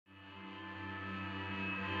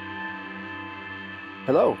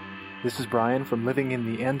Hello, this is Brian from Living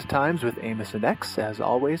in the End Times with Amos and X. As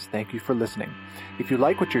always, thank you for listening. If you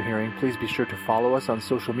like what you're hearing, please be sure to follow us on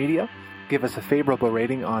social media, give us a favorable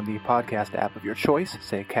rating on the podcast app of your choice,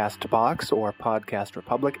 say CastBox or Podcast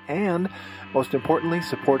Republic, and most importantly,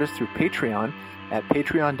 support us through Patreon at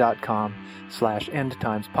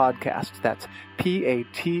patreon.com/endtimespodcast. That's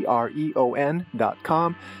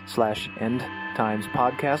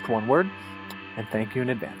patreon.com/endtimespodcast, one word, and thank you in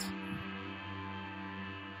advance.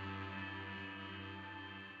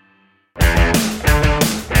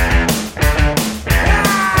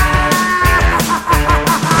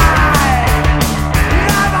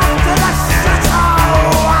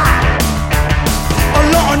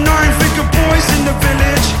 In the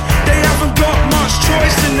village, they haven't got much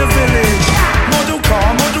choice in the village. Model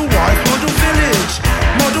car, model wife, model village.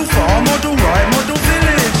 Model farm, model right, model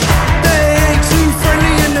village. They ain't too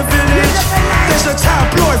friendly in the village. There's a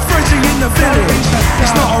tabloid frenzy in the village.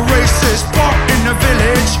 It's not a racist part in the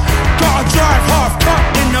village. Gotta drive half cut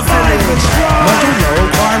in the village. Model low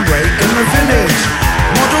crime rate in the village.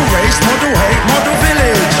 Model race, model hate, model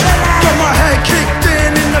village. Got my head kicked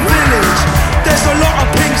in the village. There's a lot of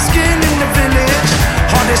pink skin in the village.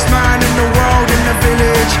 Hardest man in the world in the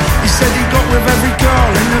village. He said he got with every girl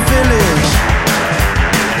in the village.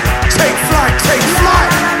 Take flight, take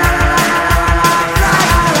flight.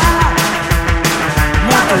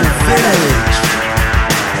 Model village.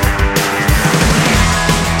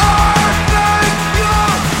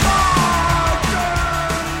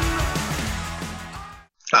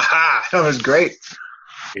 Aha! That was great.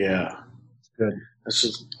 Yeah. Good. This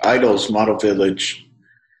is Idol's Model Village,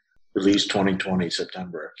 released 2020,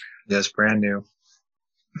 September. Yes, brand new.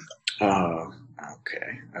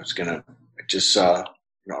 Okay. I just saw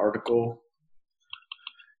an article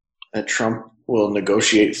that Trump will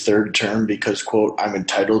negotiate third term because, quote, I'm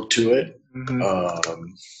entitled to it.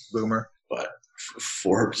 Mm-hmm. Boomer. But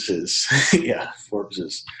Forbes is, Forbes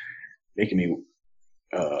is making me,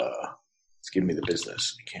 it's giving me the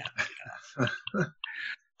business. I can't.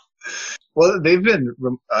 Well, they've been,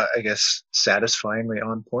 I guess, satisfyingly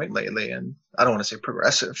on point lately, and I don't want to say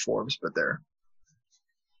progressive Forbes, but their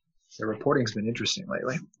reporting's been interesting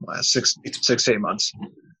lately. Last 6 to 8 months.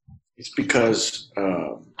 It's because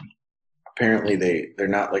apparently they're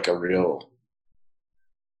not like a real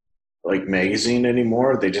like magazine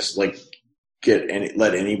anymore. They just like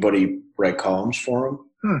let anybody write columns for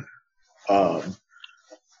them.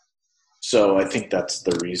 So I think that's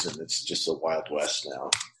the reason. It's just a Wild West now.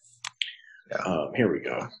 Yeah. Here we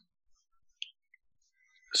go.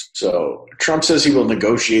 So Trump says he will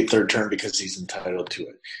negotiate third term because he's entitled to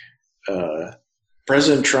it.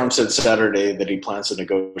 President Trump said Saturday that he plans to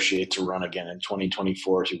negotiate to run again in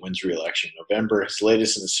 2024 if he wins re-election in November. His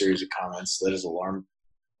latest in a series of comments that have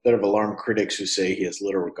alarmed critics who say he has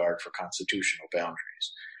little regard for constitutional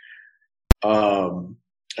boundaries.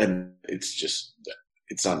 And it's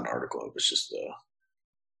not an article. It was just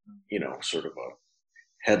sort of a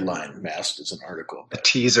headline masked as an article. A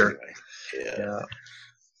teaser. Anyway, yeah.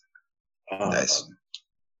 Nice.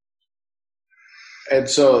 And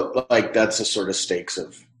so, like, that's the sort of stakes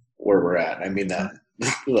of where we're at. I mean, that,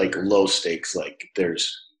 like, low stakes, like,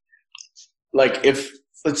 there's, like, if,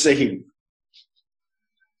 let's say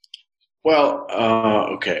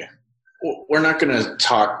okay. We're not going to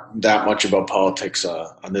talk that much about politics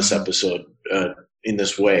on this episode in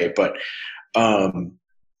this way, but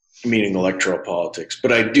meaning electoral politics.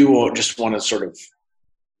 But I do just want to sort of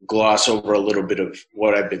gloss over a little bit of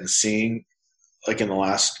what I've been seeing, like in the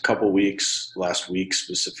last couple weeks, last week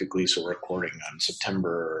specifically. So we're recording on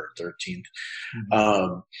September 13th.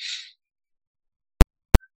 Mm-hmm.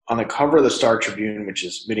 On the cover of the Star Tribune, which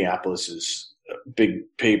is Minneapolis's big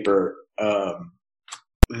paper,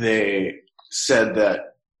 they said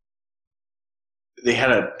that they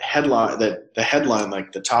had a headline that the headline,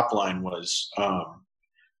 like the top line was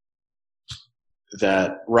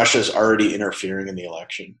that Russia's already interfering in the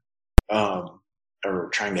election, or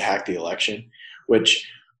trying to hack the election,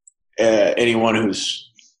 which anyone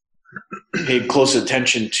who's paid close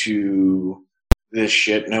attention to this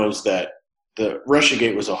shit knows that the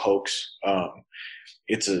Russiagate was a hoax.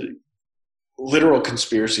 It's a literal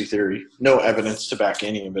conspiracy theory, no evidence to back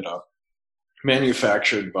any of it up,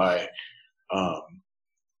 manufactured by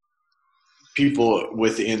people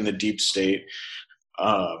within the deep state,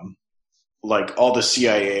 like all the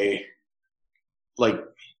CIA, like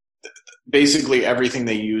basically everything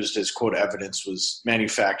they used as quote evidence was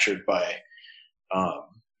manufactured by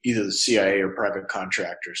either the CIA or private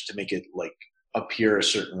contractors to make it like appear a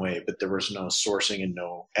certain way, but there was no sourcing and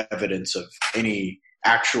no evidence of any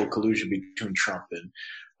actual collusion between Trump and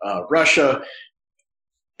Russia.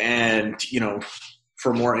 And,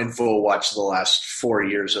 for more info, watch the last 4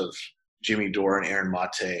 years of Jimmy Dore and Aaron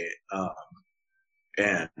Mate,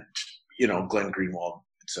 and, Glenn Greenwald,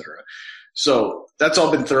 etc. So that's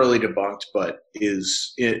all been thoroughly debunked, but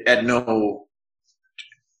is at no,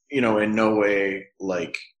 in no way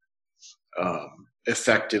like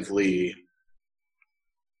effectively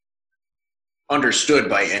understood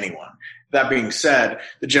by anyone. That being said,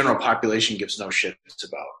 the general population gives no shits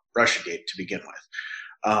about Russiagate to begin with.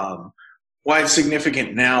 Why it's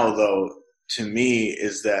significant now, though, to me,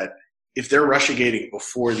 is that if they're Russiagating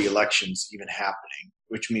before the election's even happening,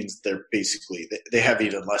 which means they're basically, they have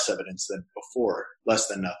even less evidence than before, less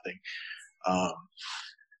than nothing.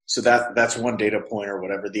 So that's one data point or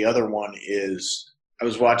whatever. The other one is, I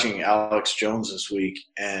was watching Alex Jones this week,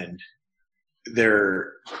 and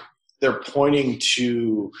they're pointing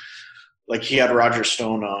to, like, he had Roger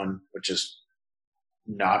Stone on, which is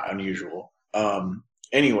not unusual.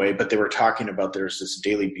 Anyway, but they were talking about, there's this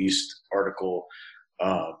Daily Beast article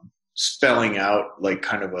spelling out like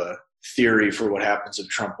kind of a theory for what happens if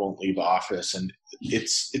Trump won't leave office, and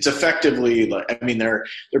it's effectively like, I mean, they're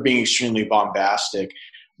being extremely bombastic,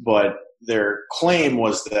 but their claim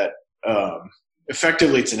was that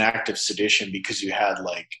effectively it's an act of sedition because you had,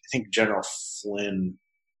 like, I think General Flynn,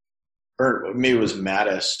 or maybe it was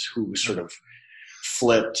Mattis, who sort of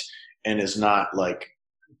flipped and is not like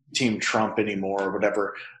Team Trump anymore or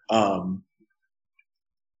whatever.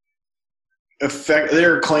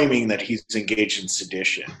 They're claiming that he's engaged in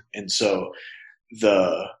sedition, and so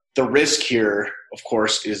the risk here, of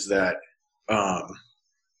course, is that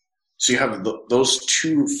so you have those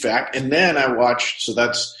two facts, and then I watched. So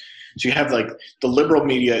you have, like, the liberal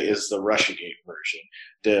media is the Russiagate version.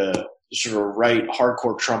 The sort of right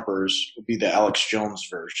hardcore Trumpers would be the Alex Jones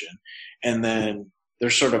version, and then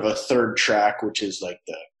there's sort of a third track, which is like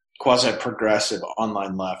the quasi-progressive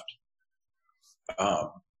online left.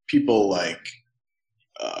 People like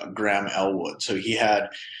Graham Elwood. So he had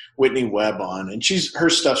Whitney Webb on, and her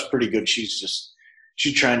stuff's pretty good. She's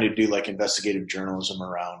trying to do, like, investigative journalism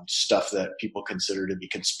around stuff that people consider to be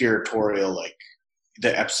conspiratorial, like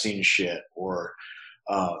the Epstein shit, or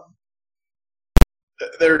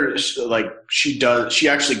there's, like, she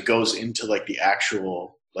actually goes into, like, the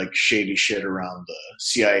actual, like, shady shit around the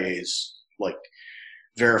CIA's, like,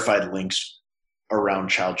 verified links around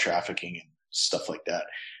child trafficking and stuff like that,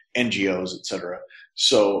 NGOs, etc.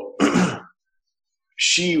 So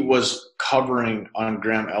she was covering on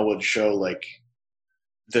Graham Elwood's show, like,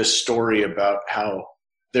 this story about how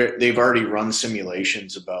they've already run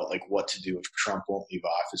simulations about, like, what to do if Trump won't leave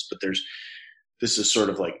office. But this is sort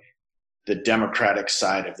of like the Democratic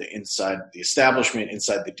side of the establishment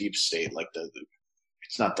inside the deep state, like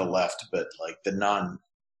it's not the left, but like the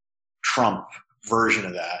non-Trump version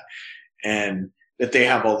of that, and that they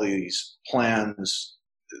have all these plans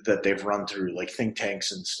that they've run through, like, think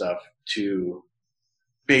tanks and stuff, to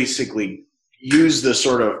basically use the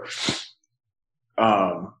sort of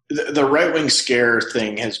the right-wing scare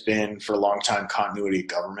thing has been for a long time continuity of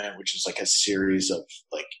government, which is like a series of,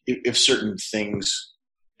 like, if certain things,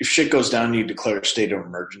 if shit goes down, you declare a state of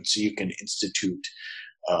emergency, you can institute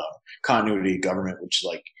continuity of government, which,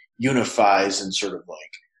 like, unifies and sort of, like,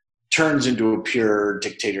 turns into a pure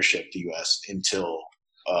dictatorship, the U.S., until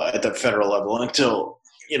at the federal level, until,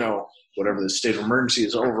 whatever the state of emergency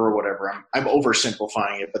is over or whatever. I'm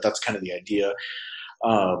oversimplifying it, but that's kind of the idea.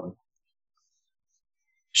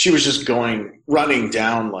 She was just running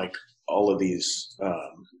down, like, all of these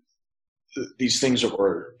things that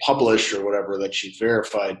were published or whatever that she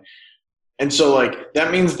verified. And so, like,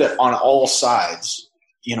 that means that on all sides,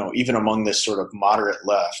 even among this sort of moderate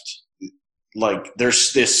left, like,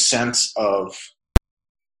 there's this sense of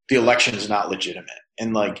the election is not legitimate.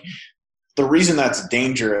 And, like, the reason that's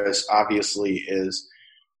dangerous, obviously, is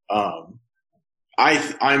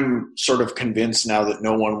I'm sort of convinced now that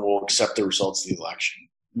no one will accept the results of the election.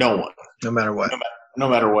 No one. No matter what. No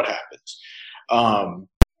matter what happens.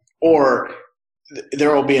 Or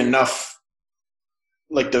there will be enough,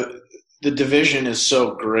 like, the division is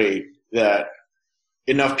so great that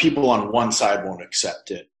enough people on one side won't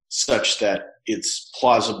accept it, such that it's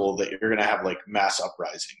plausible that you're going to have, like, mass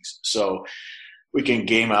uprisings. So we can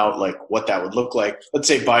game out, like, what that would look like. Let's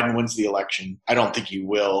say Biden wins the election. I don't think he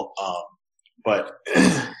will, but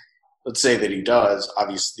let's say that he does.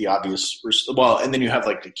 Obviously, and then you have,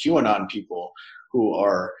 like, the QAnon people who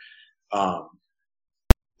are,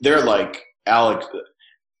 they're like Alex.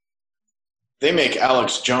 They make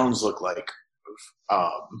Alex Jones look like,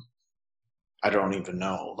 I don't even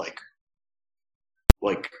know,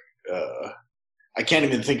 I can't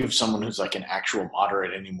even think of someone who's, like, an actual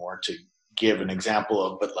moderate anymore to give an example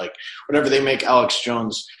of, but like whatever, they make Alex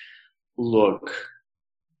Jones look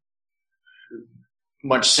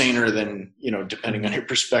much saner than, you know, depending on your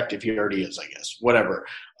perspective, he already is, I guess. Whatever.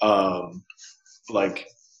 Like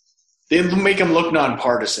they make him look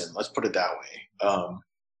nonpartisan. Let's put it that way.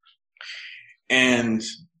 And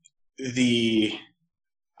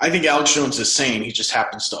I think Alex Jones is sane. He just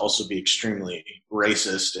happens to also be extremely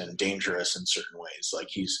racist and dangerous in certain ways. Like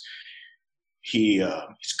he's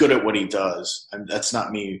good at what he does, and that's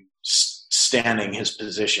not me standing his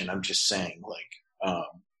position. I'm just saying, like,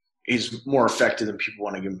 he's more effective than people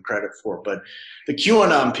want to give him credit for. But the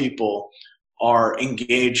QAnon people are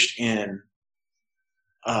engaged in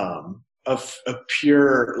a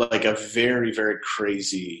pure, like a very, very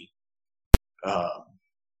crazy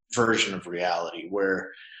version of reality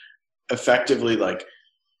where effectively, like,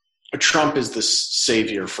 Trump is the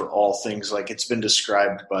savior for all things. Like, it's been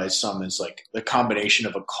described by some as like the combination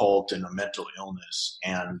of a cult and a mental illness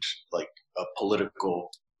and like a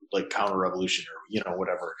political, like, counter-revolution or, you know,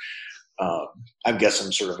 whatever. I guess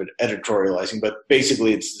I'm sort of editorializing, but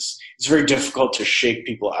basically it's very difficult to shake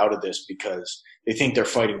people out of this because they think they're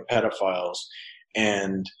fighting pedophiles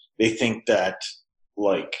and they think that,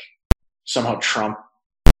 like, somehow Trump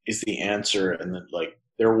is the answer, and then, like,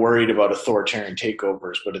 they're worried about authoritarian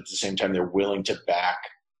takeovers, but at the same time they're willing to back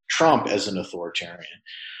Trump as an authoritarian.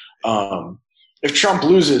 If Trump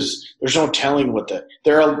loses, there's no telling what that.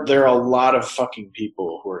 There are a lot of fucking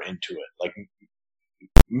people who are into it, like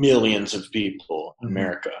millions of people in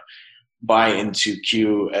America buy into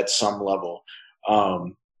Q at some level.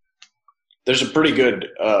 There's a pretty good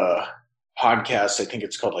podcast, I think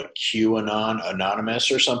it's called like QAnon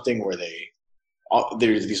Anonymous or something, where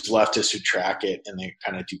there's these leftists who track it and they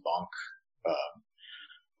kind of debunk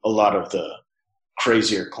a lot of the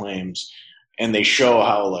crazier claims, and they show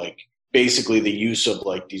how, like, basically the use of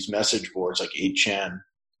like these message boards like 8chan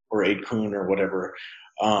or 8kun or whatever,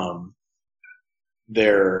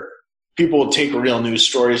 people will take real news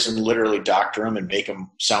stories and literally doctor them and make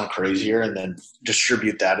them sound crazier and then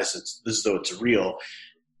distribute that as though it's real,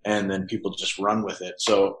 and then people just run with it.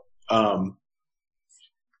 So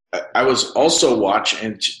I was also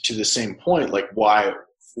watching, to the same point, like, why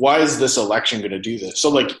is this election going to do this? So,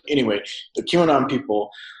 like, anyway, the QAnon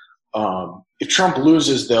people, if Trump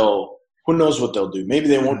loses, who knows what they'll do? Maybe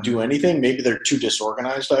they won't do anything. Maybe they're too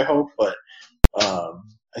disorganized, I hope. But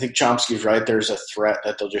I think Chomsky's right. There's a threat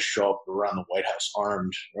that they'll just show up around the White House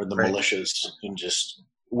armed, or the militias, and just,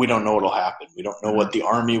 we don't know what'll happen. We don't know what the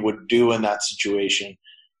army would do in that situation.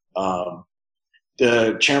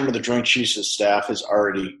 The chairman of the Joint Chiefs of Staff has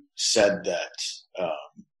already said that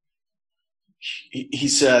he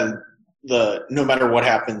said no matter what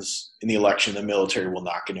happens in the election, the military will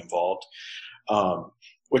not get involved,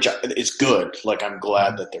 which is good. Like, I'm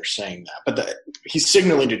glad that they're saying that. But he's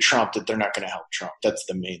signaling to Trump that they're not going to help Trump. That's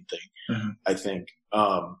the main thing, I think.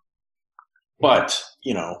 But,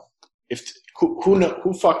 you know,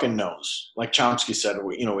 who fucking knows? Like Chomsky said,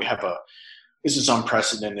 we have this is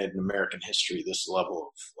unprecedented in American history, this level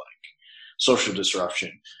of, like, social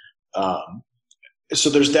disruption. So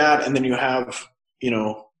there's that, and then you have, you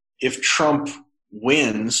know, if Trump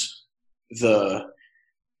wins, the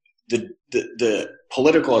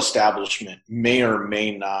political establishment may or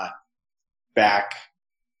may not back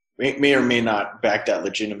that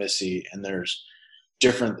legitimacy, and there's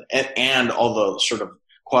different and all the sort of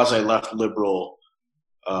quasi left liberal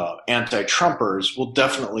anti-Trumpers will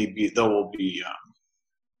definitely be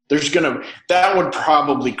that would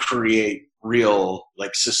probably create real,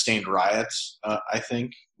 like, sustained riots, I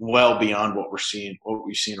think, well beyond what we've seen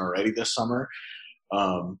already this summer,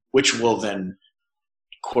 which will then,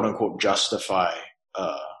 quote unquote, justify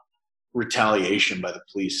retaliation by the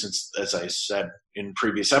police. Since, as I said in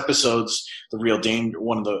previous episodes, the real danger,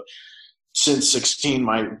 since 2016,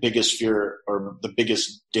 my biggest fear, or the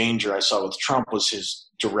biggest danger I saw with Trump, was his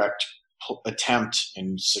direct attempt,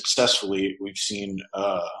 and successfully we've seen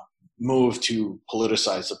move to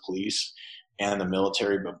politicize the police and the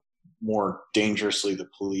military, but more dangerously the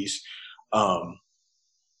police.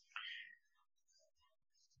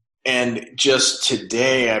 And just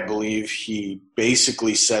today, I believe he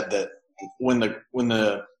basically said that when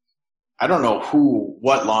the I don't know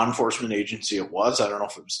what law enforcement agency it was. I don't know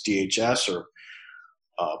if it was DHS or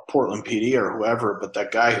Portland PD or whoever, but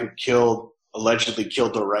that guy who allegedly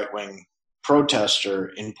killed the right-wing protester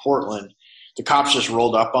in Portland, the cops just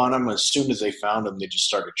rolled up on him. As soon as they found him, they just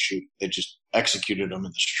started shooting. They just executed him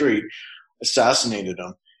in the street, assassinated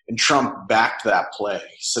him. And Trump backed that play.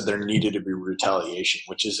 He said there needed to be retaliation,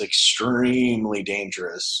 which is extremely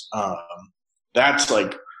dangerous. That's,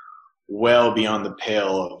 like, well beyond the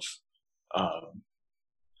pale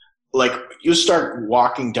Like you start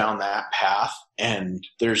walking down that path and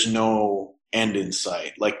there's no end in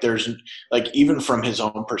sight. Like there's like, even from his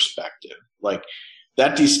own perspective, like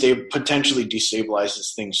that potentially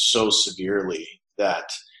destabilizes things so severely that,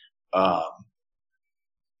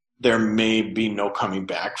 there may be no coming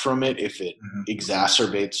back from it if it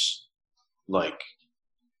exacerbates like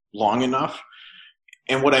long enough.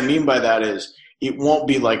 And what I mean by that is it won't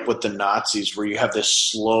be like with the Nazis where you have this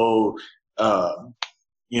slow,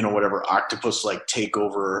 whatever octopus like taking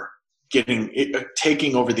over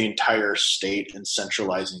the entire state and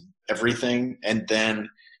centralizing everything, and then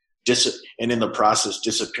and in the process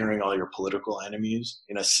disappearing all your political enemies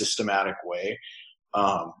in a systematic way.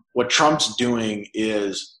 What Trump's doing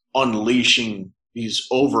is unleashing these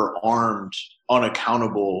overarmed,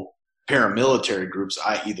 unaccountable paramilitary groups,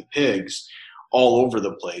 i.e. the pigs, all over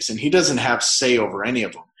the place. And he doesn't have say over any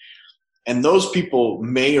of them. And those people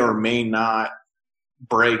may or may not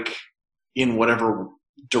break in whatever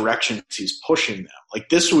directions he's pushing them. Like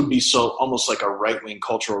this would be so almost like a right-wing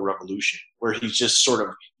cultural revolution where he's just sort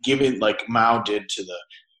of giving, like Mao did to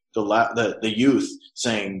the youth,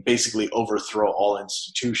 saying basically overthrow all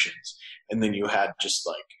institutions. And then you had just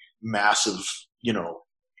like massive,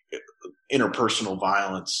 interpersonal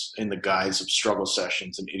violence in the guise of struggle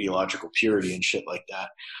sessions and ideological purity and shit like that.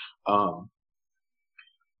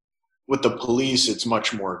 With the police, it's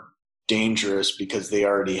much more dangerous because they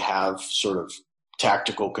already have sort of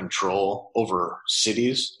tactical control over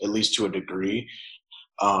cities, at least to a degree.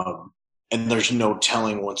 And there's no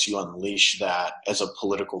telling once you unleash that as a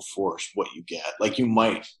political force what you get. Like we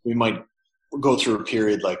might go through a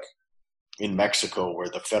period like in Mexico where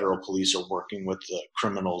the federal police are working with the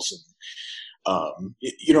criminals, and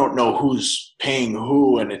you don't know who's paying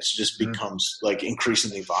who, and it just becomes like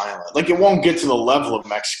increasingly violent. Like it won't get to the level of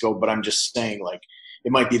Mexico, but I'm just saying like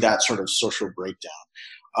it might be that sort of social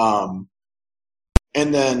breakdown.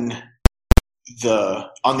 And then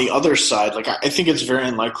on the other side, like I think it's very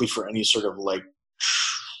unlikely for any sort of like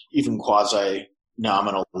even quasi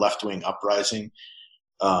nominal left-wing uprising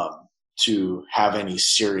to have any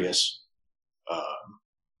serious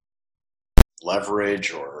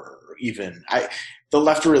leverage, or even the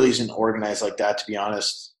left really isn't organized like that, to be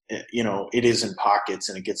honest. It is in pockets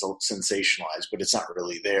and it gets sensationalized, but it's not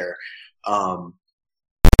really there.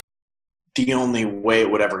 The only way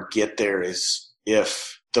it would ever get there is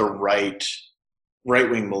if the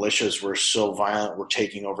right-wing militias were so violent, were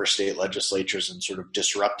taking over state legislatures and sort of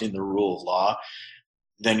disrupting the rule of law,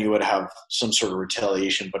 then you would have some sort of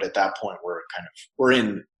retaliation. But at that point, we're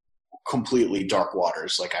in completely dark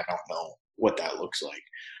waters. Like I don't know what that looks like.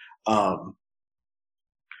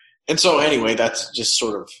 And so anyway, that's just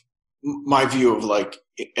sort of my view of like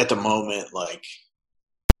at the moment, like,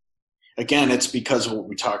 again, it's because of what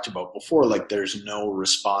we talked about before. Like there's no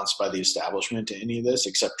response by the establishment to any of this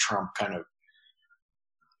except Trump kind of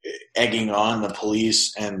egging on the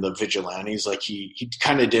police and the vigilantes. Like he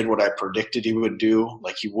kind of did what I predicted he would do.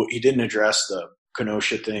 Like he didn't address the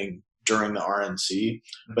Kenosha thing during the RNC,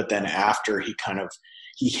 but then after he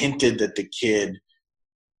hinted that the kid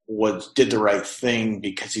did the right thing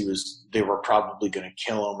because they were probably going to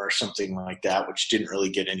kill him or something like that, which didn't really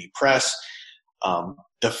get any press.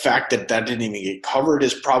 The fact that didn't even get covered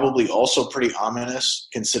is probably also pretty ominous,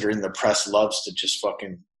 considering the press loves to just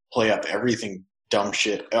fucking play up everything dumb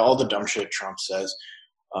shit, all the dumb shit Trump says.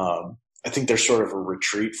 I think there's sort of a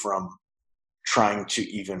retreat from trying to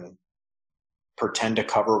even pretend to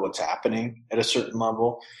cover what's happening at a certain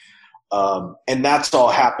level. And that's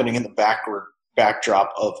all happening in the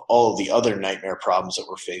backdrop of all of the other nightmare problems that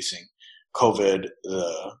we're facing. COVID,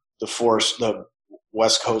 the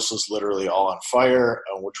West Coast is literally all on fire,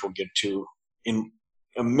 which we'll get to in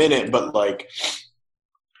a minute. But like,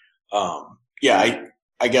 I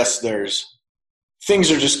guess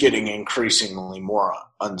things are just getting increasingly more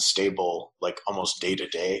unstable, like almost day to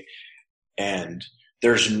day. And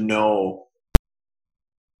there's no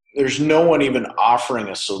one even offering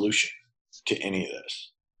a solution to any of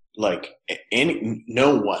this. Like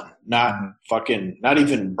no one, not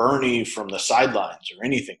even Bernie from the sidelines or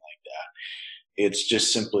anything like that. It's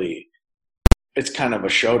just simply, it's kind of a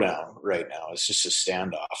showdown right now. It's just a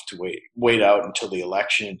standoff to wait out until the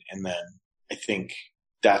election. And then I think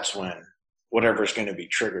that's when whatever's going to be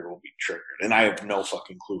triggered will be triggered. And I have no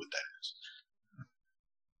fucking clue what that is.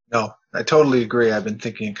 No, I totally agree. I've been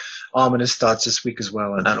thinking ominous thoughts this week as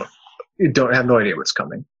well. And I don't have no idea what's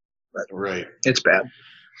coming. But right. It's bad.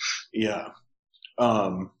 Yeah.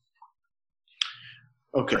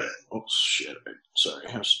 Okay. Oh shit. Sorry.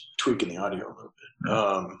 I was tweaking the audio a little bit.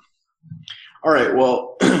 All right.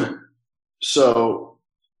 Well, so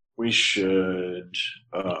we should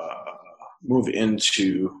move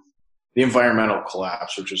into the environmental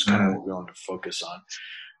collapse, which is kind of what we want to focus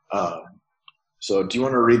on. So do you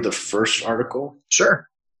want to read the first article? Sure.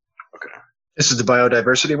 Okay. This is the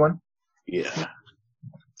biodiversity one? Yeah.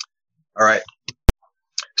 All right.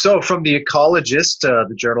 So from The Ecologist,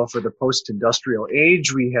 the journal for the post-industrial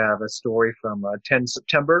age, we have a story from 10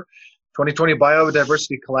 September. 2020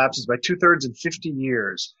 biodiversity collapses by 2/3 in 50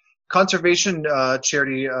 years. Conservation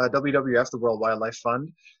charity WWF, the World Wildlife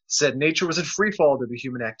Fund, said nature was in free fall due to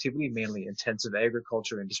human activity, mainly intensive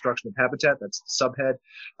agriculture and destruction of habitat. That's the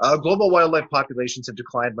subhead. Global wildlife populations have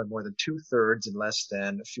declined by more than 2/3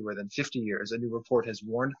 in fewer than 50 years. A new report has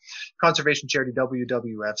warned. Conservation charity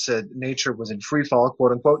WWF said nature was in free fall,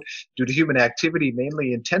 quote unquote, due to human activity,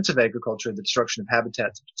 mainly intensive agriculture and the destruction of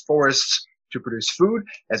habitats such as forests to produce food,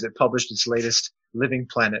 as it published its latest Living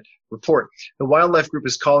Planet report. The wildlife group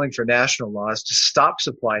is calling for national laws to stop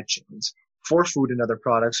supply chains for food and other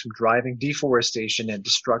products from driving deforestation and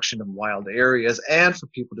destruction of wild areas, and for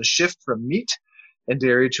people to shift from meat and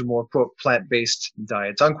dairy to more, quote, plant-based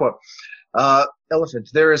diets, unquote. Elephant.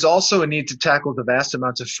 There is also a need to tackle the vast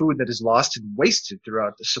amounts of food that is lost and wasted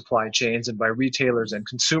throughout the supply chains and by retailers and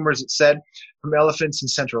consumers, it said, from elephants in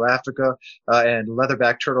Central Africa and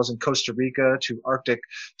leatherback turtles in Costa Rica to Arctic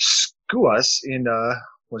skuas in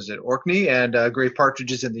Orkney, and gray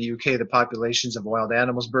partridges in the UK. The populations of wild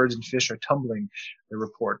animals, birds, and fish are tumbling, the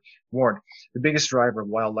report warned. The biggest driver of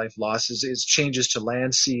wildlife losses is changes to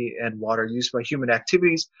land, sea, and water use by human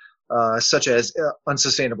activities, such as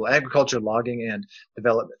unsustainable agriculture, logging, and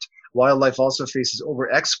development. Wildlife also faces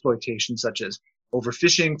overexploitation, such as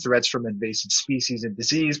overfishing, threats from invasive species and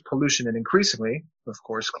disease, pollution, and increasingly, of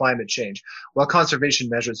course, climate change. While conservation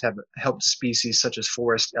measures have helped species such as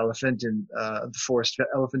forest elephant in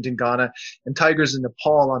Ghana and tigers in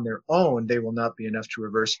Nepal on their own, they will not be enough to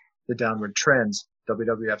reverse the downward trends,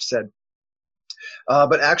 WWF said.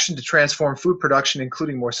 But action to transform food production,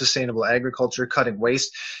 including more sustainable agriculture, cutting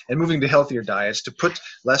waste, and moving to healthier diets to put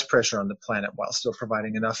less pressure on the planet while still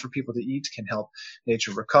providing enough for people to eat, can help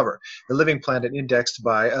nature recover. The Living Planet, indexed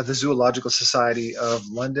by the Zoological Society of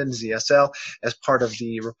London, ZSL, as part of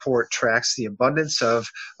the report, tracks the abundance of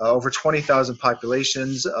over 20,000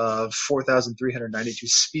 populations of 4,392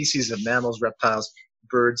 species of mammals, reptiles,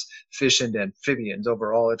 birds, fish, and amphibians.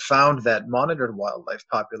 Overall, it found that monitored wildlife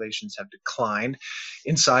populations have declined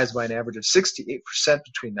in size by an average of 68%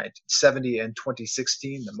 between 1970 and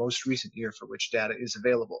 2016, the most recent year for which data is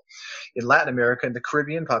available. In Latin America and the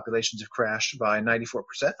Caribbean, populations have crashed by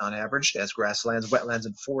 94% on average as grasslands, wetlands,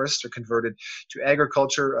 and forests are converted to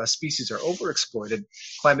agriculture. Species are overexploited.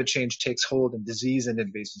 Climate change takes hold, and disease and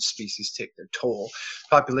invasive species take their toll.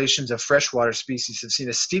 Populations of freshwater species have seen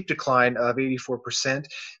a steep decline of 84%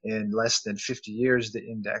 in less than 50 years, the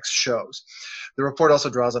index shows. The report also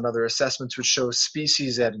draws on other assessments which show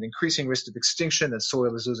species at an increasing risk of extinction, that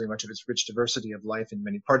soil is losing much of its rich diversity of life in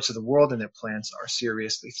many parts of the world, and that plants are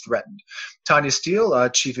seriously threatened. Tanya Steele,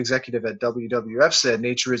 chief executive at WWF, said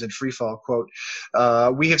nature is in free fall, quote,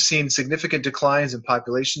 we have seen significant declines in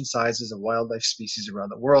population sizes of wildlife species around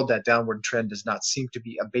the world. That downward trend does not seem to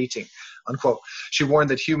be abating, unquote. She warned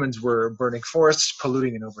that humans were burning forests,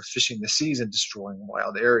 polluting and overfishing the seas, and destroying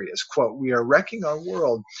wild areas. Quote, we are wrecking our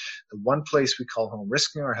world, the one place we call home,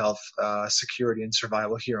 risking our health, security, and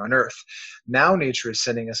survival here on Earth. Now nature is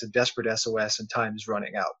sending us a desperate SOS and time is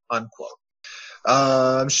running out,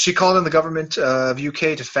 unquote. She called on the government of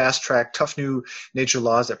UK to fast-track tough new nature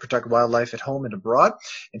laws that protect wildlife at home and abroad,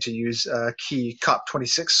 and to use key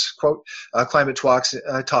COP26, quote, climate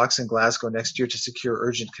talks in Glasgow next year to secure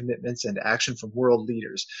urgent commitments and action from world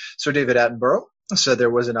leaders. Sir David Attenborough said there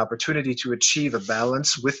was an opportunity to achieve a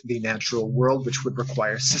balance with the natural world, which would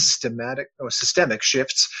require systemic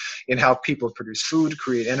shifts in how people produce food,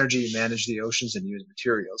 create energy, manage the oceans, and use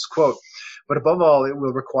materials. Quote, but above all, it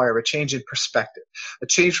will require a change in perspective, a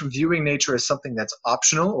change from viewing nature as something that's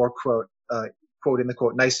optional or, quote, in the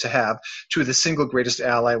quote, nice to have, to the single greatest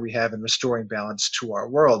ally we have in restoring balance to our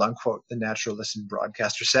world, unquote, the naturalist and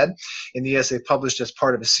broadcaster said. In the essay published as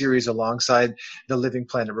part of a series alongside the Living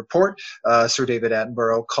Planet report, Sir David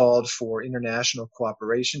Attenborough called for international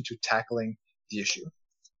cooperation to tackling the issue.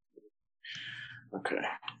 Okay.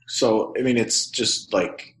 So, I mean, it's just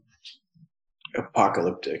like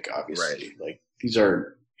apocalyptic, obviously. Right. Like, these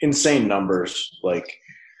are insane numbers, like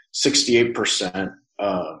 68%.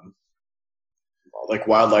 Like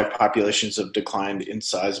wildlife populations have declined in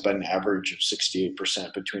size by an average of 68%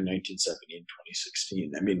 between 1970 and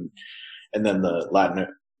 2016. I mean, and then the Latin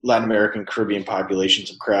American Caribbean populations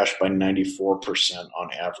have crashed by 94%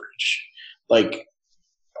 on average. Like,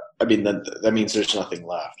 I mean, that means there's nothing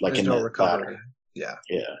left. Like There's in no the recovery. latter. Yeah.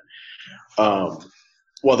 Yeah.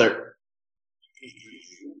 Well,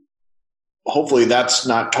 hopefully that's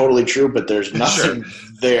not totally true, but there's nothing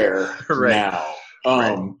there Right. now.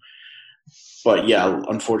 Right. But yeah,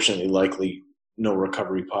 unfortunately, likely no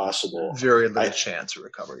recovery possible. Very little chance of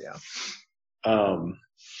recovery. Yeah.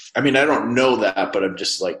 I mean, I don't know that, but I'm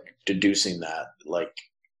just like deducing that, like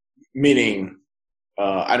meaning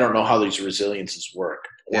I don't know how these resiliences work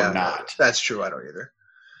or not. That's true. I don't either.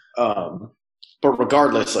 But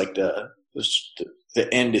regardless, like the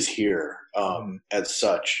end is here as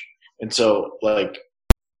such, and so like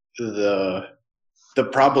the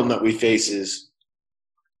problem that we face is,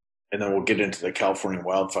 and then we'll get into the California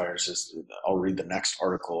wildfires. Is I'll read the next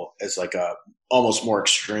article as like a almost more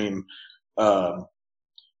extreme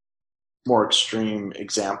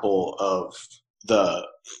example of the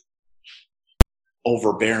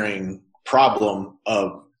overbearing problem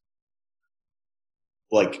of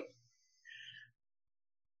like,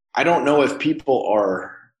 I don't know if people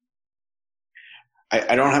are,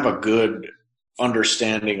 I don't have a good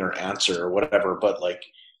understanding or answer or whatever, but like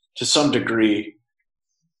to some degree,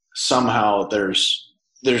 somehow there's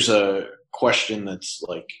a question that's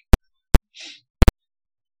like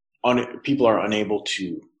people are unable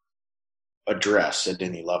to address at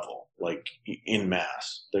any level, like in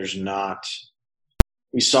mass. There's not,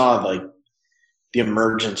 we saw like the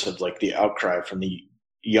emergence of like the outcry from the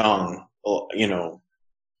young, you know,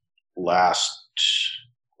 last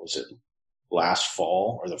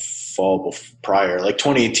fall or the fall prior, like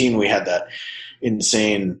 2018, we had that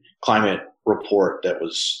insane climate report that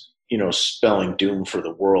was, you know, spelling doom for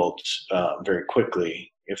the world very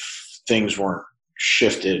quickly if things weren't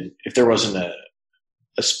shifted, if there wasn't a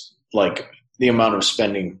like the amount of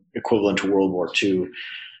spending equivalent to World War II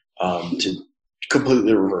to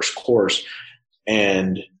completely reverse course.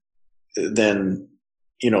 And then,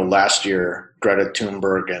 you know, last year, Greta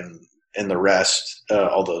Thunberg and the rest,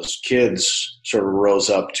 all those kids sort of rose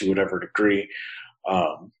up to whatever degree.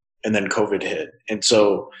 And then COVID hit. And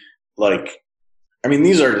so, like, I mean,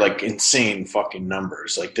 these are like insane fucking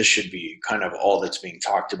numbers. Like, this should be kind of all that's being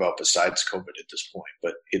talked about besides COVID at this point,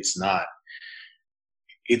 but it's not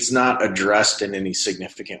addressed in any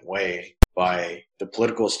significant way by the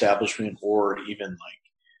political establishment or even like,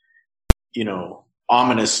 you know,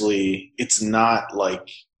 ominously, it's not like,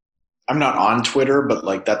 I'm not on Twitter, but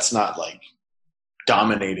like, that's not like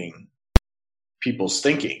dominating people's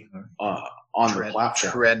thinking on the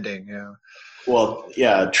platform. Trending, yeah. Well,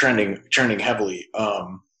 yeah, trending heavily.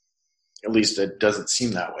 At least it doesn't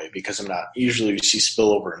seem that way because I'm not, usually you see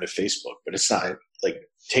spillover into Facebook, but it's not like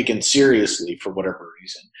taken seriously for whatever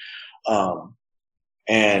reason.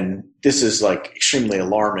 And this is like extremely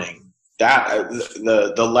alarming. That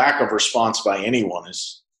the lack of response by anyone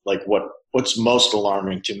is like what's most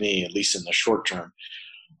alarming to me, at least in the short term.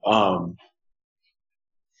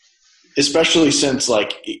 Especially since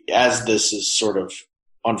like as this is sort of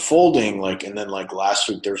unfolding, like, and then like last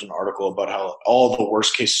week there was an article about how all the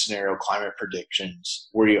worst case scenario climate predictions,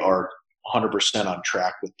 we are 100% on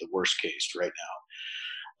track with the worst case right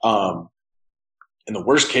now. And the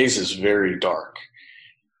worst case is very dark,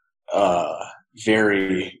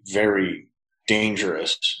 very, very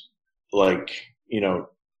dangerous. Like, you know,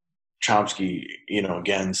 Chomsky, you know,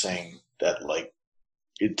 again saying that like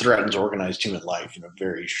it threatens organized human life in a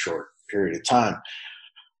very short period of time.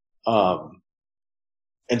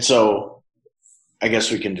 And so I guess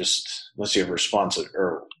we can just, unless you have a response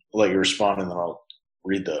or let you respond, and then I'll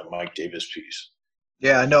read the Mike Davis piece.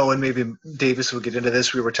 Yeah, no, and maybe Davis will get into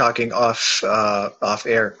this. We were talking off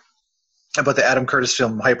air about the Adam Curtis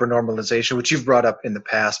film Hypernormalization, which you've brought up in the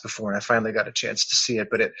past before, and I finally got a chance to see it.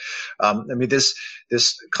 But it, I mean, this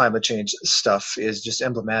climate change stuff is just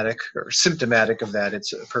emblematic or symptomatic of that.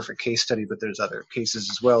 It's a perfect case study, but there's other cases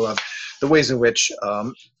as well of the ways in which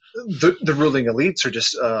the ruling elites or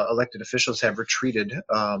just elected officials have retreated.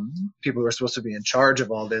 People who are supposed to be in charge of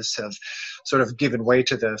all this have sort of given way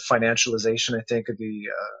to the financialization, I think,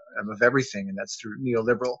 of everything, and that's through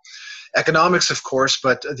neoliberal economics, of course.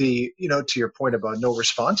 But to your point about no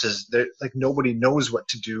responses, like nobody knows what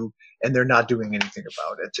to do, and they're not doing anything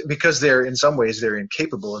about it because in some ways they're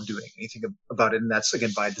incapable of doing anything about it, and that's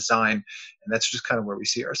again by design. And that's just kind of where we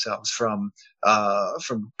see ourselves from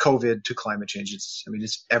COVID to climate change.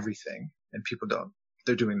 It's everything, and people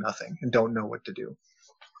they're doing nothing and don't know what to do.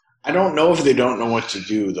 I don't know if they don't know what to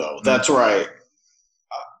do, though. Mm-hmm. That's where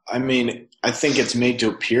I think it's made to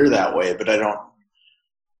appear that way, but I don't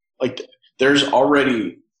like. There's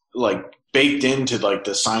already like baked into like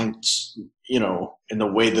the science, you know, in the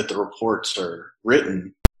way that the reports are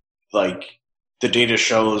written, like the data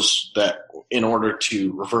shows that in order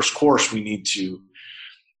to reverse course, we need to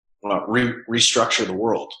restructure the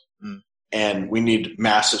world. And we need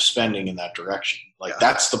massive spending in that direction. Like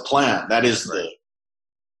that's the plan. That is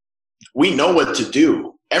we know what to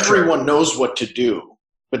do. Everyone knows what to do,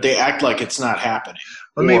 but they act like it's not happening.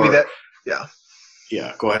 Well, maybe that,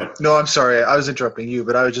 Yeah, go ahead. No, I'm sorry. I was interrupting you,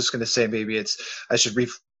 but I was just going to say maybe I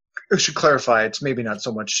should clarify. It's maybe not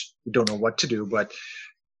so much we don't know what to do, but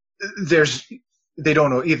they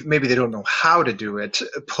don't know, maybe they don't know how to do it,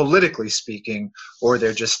 politically speaking, or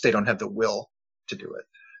they don't have the will to do it.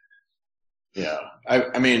 Yeah.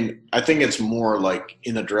 I mean, I think it's more like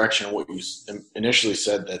in the direction of what you initially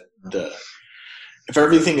said, that if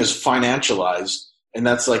everything is financialized, and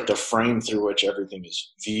that's like the frame through which everything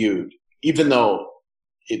is viewed, even though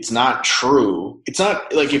it's not true. It's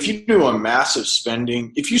not like if you do a massive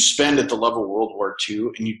spending, if you spend at the level of World War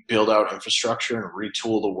II and you build out infrastructure and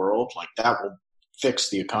retool the world, like that will fix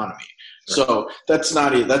the economy. Right. So that's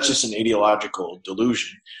just an ideological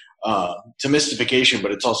delusion. It's a mystification,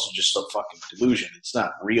 but it's also just a fucking delusion. It's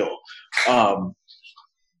not real. And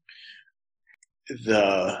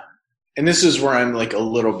this is where I'm like a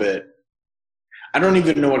little bit, I don't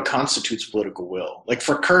even know what constitutes political will. Like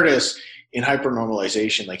for Curtis in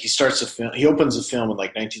Hypernormalization, like he opens a film in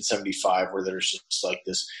like 1975 where there's just like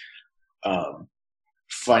this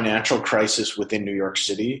financial crisis within New York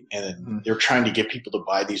City, and they're trying to get people to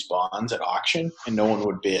buy these bonds at auction, and no one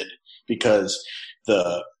would bid because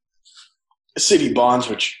the city bonds,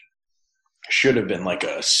 which should have been like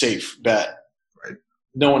a safe bet, right?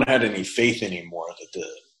 No one had any faith anymore that the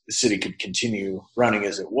city could continue running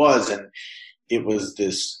as it was, and it was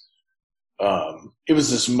this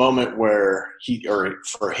moment where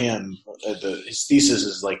for him, his thesis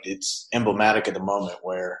is like it's emblematic of the moment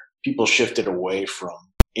where people shifted away from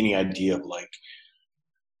any idea of like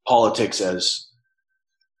politics as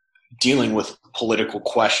dealing with political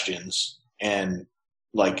questions and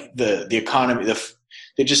like the economy.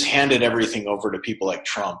 They just handed everything over to people like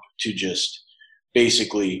Trump to just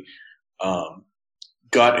basically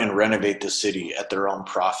gut and renovate the city at their own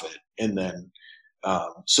profit, and then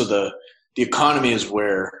so the economy is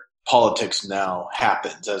where politics now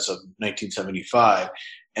happens as of 1975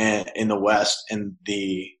 and in the West, and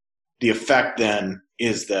the effect then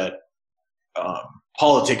is that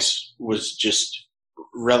politics was just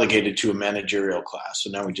relegated to a managerial class.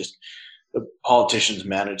 So now the politicians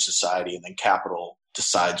manage society, and then capital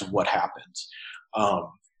decides what happens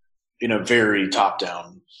in a very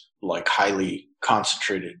top-down, like highly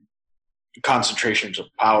concentrations of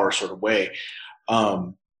power sort of way.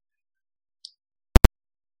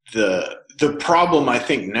 The problem I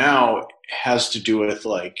think now has to do with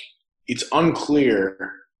like it's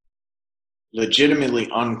unclear, legitimately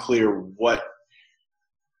unclear what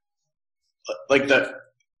like the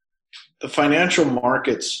financial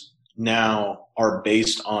markets now are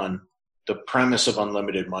based on the premise of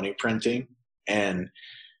unlimited money printing, and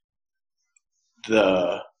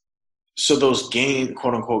so those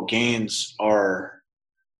quote unquote gains are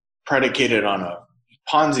predicated on a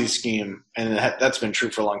Ponzi scheme, and that's been true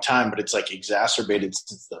for a long time, but it's like exacerbated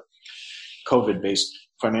since the COVID-based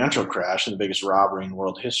financial crash and the biggest robbery in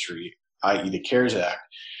world history, i.e. the CARES Act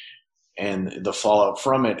and the fallout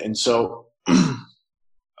from it. And so,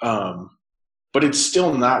 but it's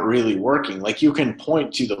still not really working. Like you can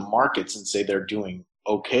point to the markets and say they're doing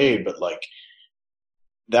okay, but like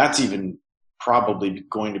that's even probably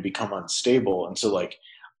going to become unstable. And so like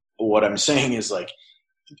what I'm saying is like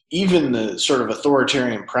even the sort of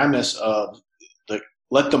authoritarian premise of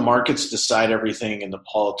let the markets decide everything and the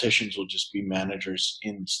politicians will just be managers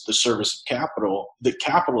in the service of capital, the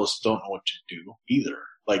capitalists don't know what to do either.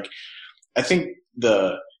 Like I think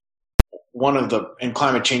and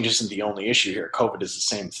climate change isn't the only issue here. COVID is the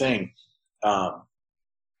same thing.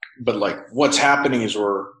 But like what's happening is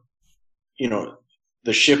the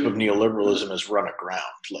ship of neoliberalism has run aground.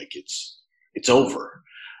 Like it's over.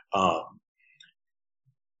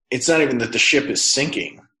 It's not even that the ship is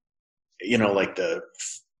sinking, like the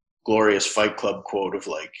glorious Fight Club quote of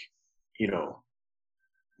like,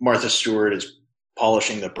 Martha Stewart is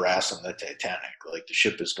polishing the brass on the Titanic. Like the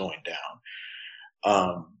ship is going down.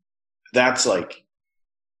 That's like,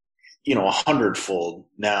 100-fold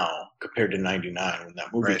now compared to 99 when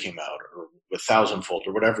that movie came out, or 1,000-fold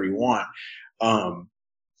or whatever you want. And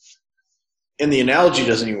the analogy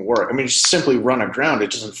doesn't even work. I mean, it's simply run aground.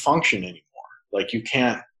 It doesn't function anymore. Like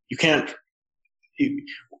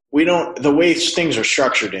the way things are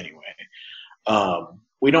structured anyway,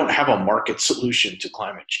 we don't have a market solution to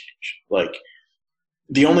climate change. Like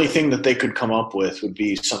the only thing that they could come up with would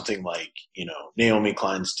be something like, Naomi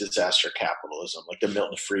Klein's disaster capitalism, like the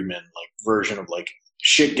Milton Friedman like version of like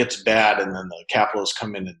shit gets bad and then the capitalists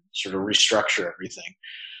come in and sort of restructure everything.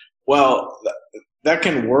 Well, that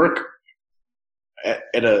can work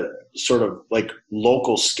at a sort of like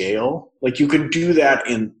local scale. Like you could do that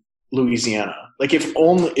in Louisiana. Like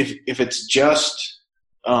if it's just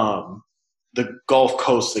the Gulf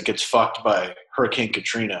Coast that gets fucked by Hurricane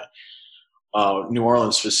Katrina, New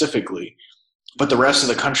Orleans specifically, but the rest of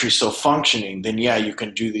the country is still functioning, then yeah, you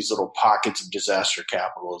can do these little pockets of disaster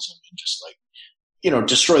capitalism and just like,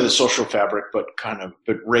 destroy the social fabric, but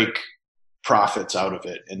rake profits out of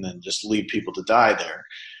it and then just leave people to die there.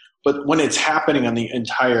 But when it's happening on the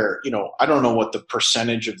entire, I don't know what the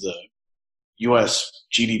percentage of the U.S.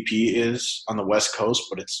 GDP is on the West Coast,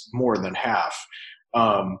 but it's more than half,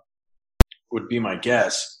 would be my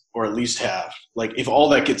guess, or at least half. Like if all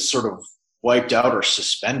that gets sort of wiped out or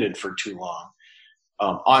suspended for too long,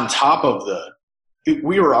 on top of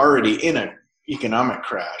we were already in an economic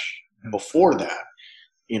crash before that,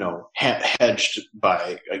 hedged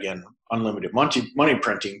by, again, unlimited money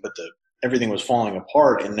printing, but everything was falling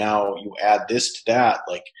apart. And now you add this to that,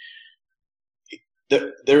 like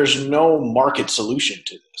there's no market solution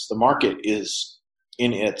to this. The market is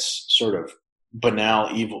in its sort of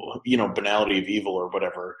banality of evil or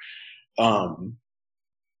whatever,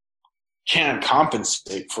 can't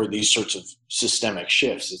compensate for these sorts of systemic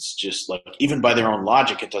shifts. It's just like, even by their own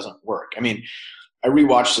logic, it doesn't work. I mean, I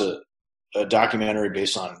rewatched a documentary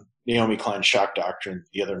based on Naomi Klein's shock doctrine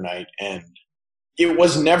the other night, and it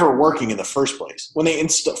was never working in the first place. When they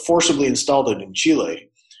forcibly installed it in Chile,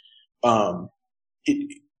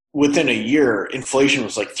 within a year, inflation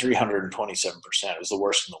was like 327%. It was the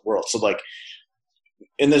worst in the world. So like,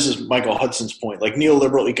 and this is Michael Hudson's point, like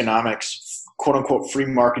neoliberal economics, quote unquote free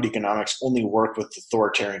market economics, only work with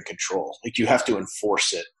authoritarian control. Like you have to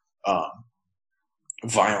enforce it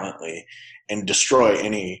violently and destroy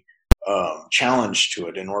any challenge to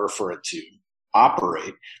it in order for it to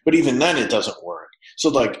operate. But even then it doesn't work. So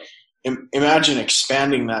like imagine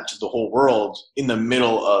expanding that to the whole world in the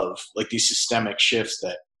middle of like these systemic shifts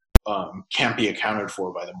that can't be accounted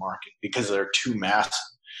for by the market because they're too massive.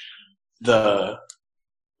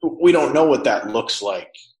 We don't know what that looks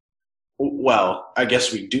like. Well, I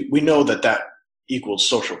guess we do. We know that equals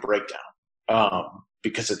social breakdown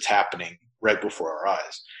because it's happening right before our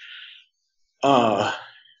eyes.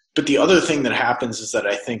 But the other thing that happens is that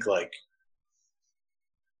I think like,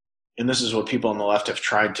 and this is what people on the left have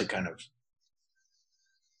tried to kind of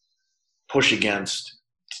push against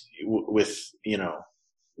with,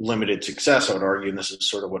 limited success, I would argue, and this is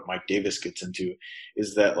sort of what Mike Davis gets into,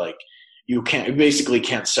 is that like you basically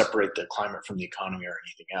can't separate the climate from the economy or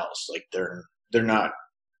anything else. Like they're not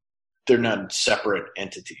separate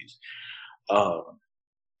entities.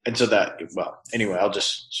 And so that, well, anyway,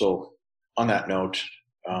 so on that note,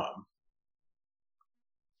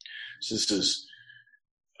 so this is,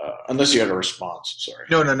 unless you had a response, sorry.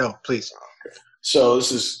 No, please. Okay. So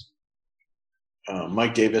this is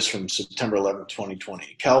Mike Davis from September 11th,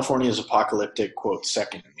 2020. California is apocalyptic, quote,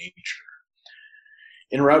 second nature.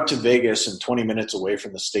 En route to Vegas and 20 minutes away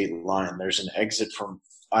from the state line, there's an exit from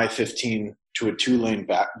I-15 to a 2-lane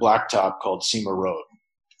blacktop called Sema Road,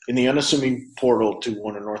 in the unassuming portal to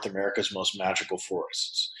one of North America's most magical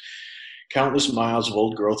forests. Countless miles of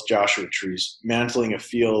old-growth Joshua trees mantling a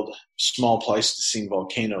field small Pleistocene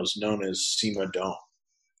volcanoes known as Sema Dome.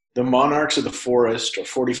 The monarchs of the forest are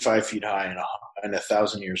 45 feet high and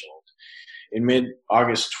 1,000 years old. In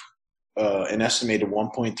mid-August, an estimated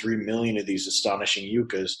 1.3 million of these astonishing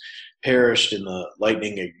yuccas perished in the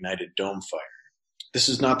lightning-ignited dome fire. This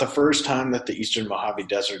is not the first time that the eastern Mojave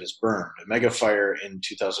Desert is burned. A mega fire in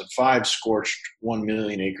 2005 scorched 1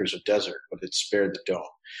 million acres of desert, but it spared the dome,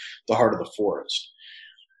 the heart of the forest.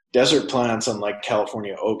 Desert plants, unlike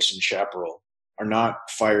California oaks and chaparral, are not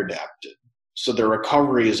fire-adapted, so their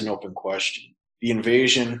recovery is an open question. The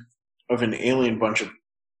invasion of an alien bunchgrass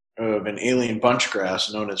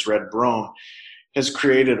known as red brome has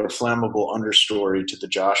created a flammable understory to the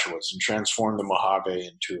Joshuas and transformed the Mojave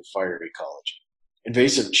into a fire ecology.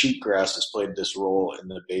 Invasive cheatgrass has played this role in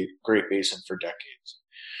the Great Basin for decades.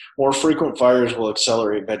 More frequent fires will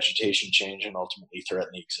accelerate vegetation change and ultimately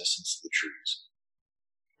threaten the existence of the trees.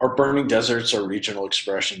 Our burning deserts are regional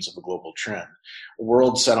expressions of a global trend. A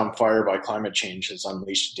world set on fire by climate change has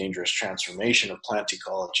unleashed a dangerous transformation of plant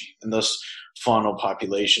ecology and thus faunal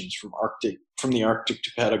populations from the Arctic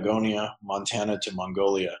to Patagonia, Montana to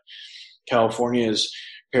Mongolia. California is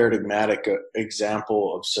a paradigmatic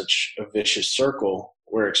example of such a vicious circle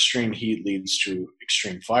where extreme heat leads to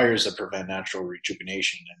extreme fires that prevent natural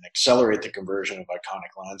rejuvenation and accelerate the conversion of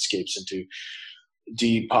iconic landscapes into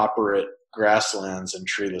depauperate grasslands and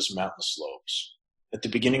treeless mountain slopes. At the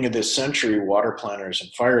beginning of this century, water planners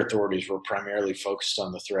and fire authorities were primarily focused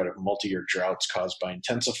on the threat of multi-year droughts caused by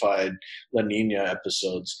intensified La Nina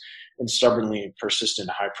episodes and stubbornly persistent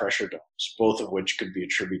high-pressure domes, both of which could be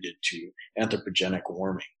attributed to anthropogenic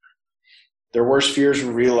warming. Their worst fears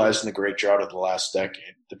were realized in the Great Drought of the last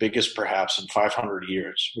decade, the biggest perhaps in 500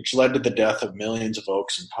 years, which led to the death of millions of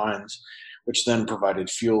oaks and pines, which then provided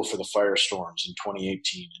fuel for the firestorms in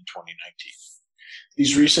 2018 and 2019.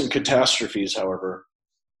 These recent catastrophes, however,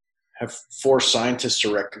 have forced scientists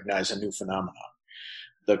to recognize a new phenomenon,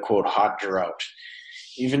 the, quote, hot drought.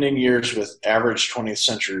 Even in years with average 20th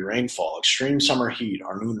century rainfall, extreme summer heat,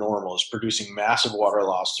 our new normal, is producing massive water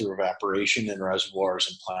loss through evaporation in reservoirs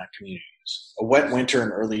and plant communities. A wet winter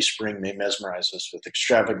and early spring may mesmerize us with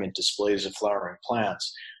extravagant displays of flowering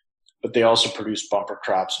plants, but they also produce bumper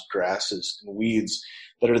crops of grasses and weeds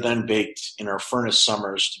that are then baked in our furnace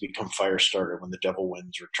summers to become fire starter when the devil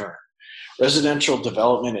winds return. Residential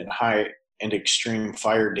development in high and extreme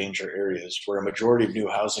fire danger areas, where a majority of new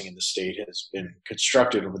housing in the state has been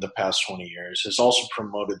constructed over the past 20 years, has also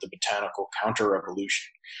promoted the botanical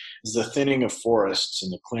counter-revolution, as the thinning of forests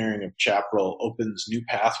and the clearing of chaparral opens new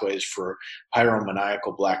pathways for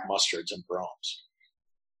pyromaniacal black mustards and bromes.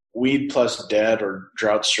 Weeds plus dead or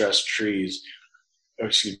drought-stressed trees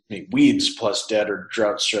is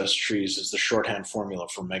the shorthand formula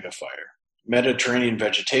for megafire. Mediterranean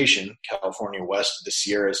vegetation, California west of the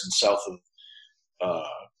Sierras and south of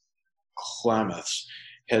Klamaths,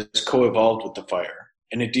 has co-evolved with the fire.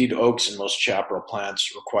 And indeed, oaks and most chaparral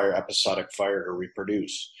plants require episodic fire to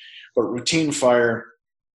reproduce. But routine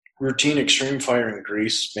extreme fire in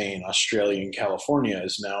Greece, Spain, Australia, and California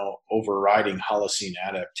is now overriding Holocene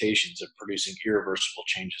adaptations and producing irreversible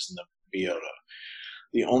changes in the biota.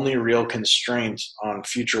 The only real constraint on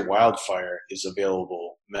future wildfire is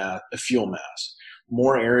available fuel mass.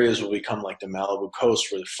 More areas will become like the Malibu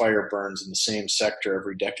coast, where the fire burns in the same sector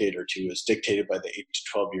every decade or two, as dictated by the 8 to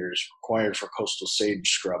 12 years required for coastal sage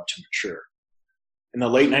scrub to mature. In the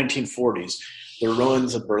late 1940s, the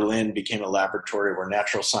ruins of Berlin became a laboratory where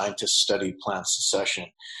natural scientists studied plant succession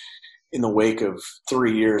in the wake of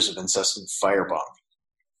 3 years of incessant firebombing.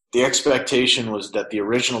 The expectation was that the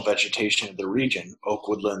original vegetation of the region, oak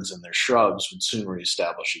woodlands and their shrubs, would soon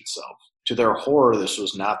reestablish itself. To their horror, this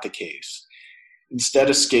was not the case. Instead,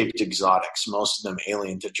 escaped exotics, most of them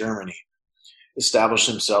alien to Germany, established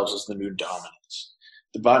themselves as the new dominants.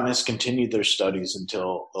 The botanists continued their studies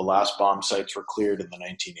until the last bomb sites were cleared in the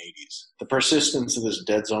 1980s. The persistence of this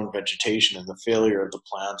dead zone vegetation and the failure of the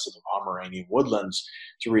plants of the Pomeranian woodlands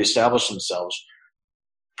to reestablish themselves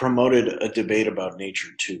promoted a debate about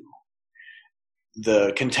nature too.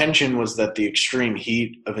 The contention was that the extreme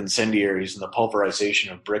heat of incendiaries and the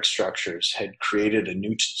pulverization of brick structures had created a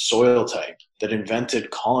new soil type that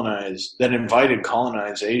invited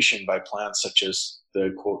colonization by plants such as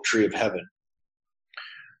the, quote, tree of heaven,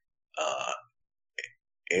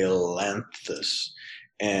 Ailanthus,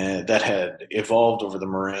 and that had evolved over the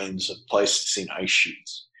moraines of Pleistocene ice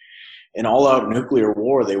sheets. An all-out nuclear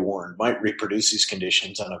war, they warned, might reproduce these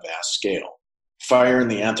conditions on a vast scale. Fire in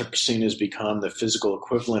the Anthropocene has become the physical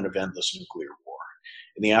equivalent of endless nuclear war.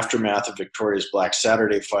 In the aftermath of Victoria's Black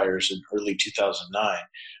Saturday fires in early 2009,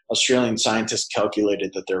 Australian scientists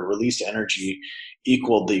calculated that their released energy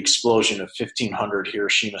equaled the explosion of 1,500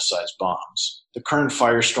 Hiroshima-sized bombs. The current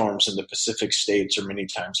firestorms in the Pacific states are many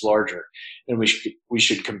times larger, and we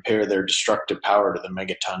should compare their destructive power to the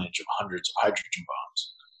megatonnage of hundreds of hydrogen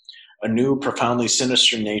bombs. A new, profoundly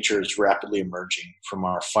sinister nature is rapidly emerging from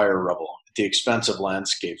our fire rubble at the expense of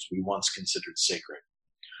landscapes we once considered sacred.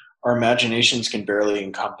 Our imaginations can barely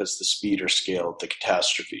encompass the speed or scale of the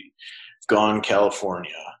catastrophe. Gone,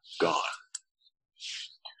 California, gone.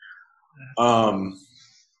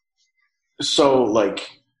 This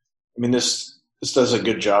does a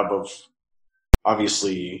good job of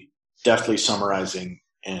obviously deftly summarizing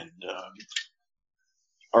and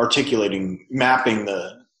articulating, mapping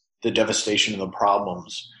the devastation and the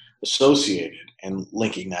problems associated and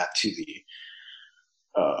linking that to the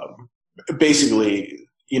basically,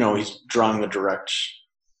 he's drawing the direct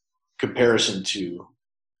comparison to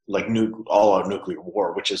like all-out nuclear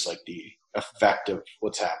war, which is like the effect of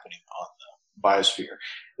what's happening on the biosphere.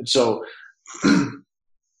 And so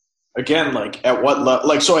again, like at what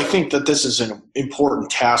level, so I think that this is an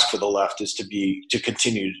important task for the left, is to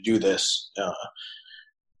continue to do this,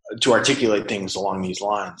 to articulate things along these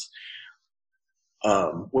lines,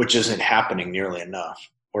 which isn't happening nearly enough.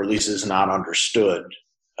 or at least is not understood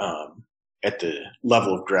at the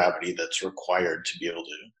level of gravity that's required to be able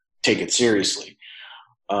to take it seriously.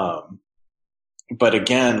 But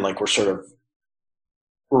again, like we're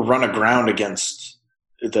run aground against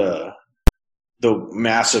the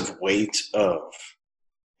massive weight of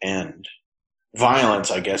and violence,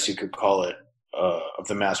 I guess you could call it, of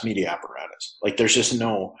the mass media apparatus. Like there's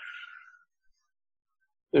no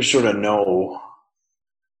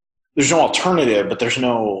alternative, but there's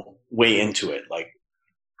no way into it. Like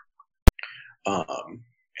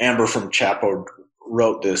Amber from Chapo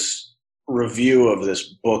wrote this review of this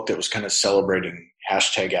book that was kind of celebrating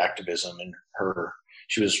hashtag activism, and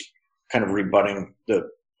she was kind of rebutting the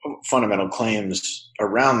fundamental claims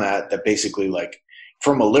around that basically, like,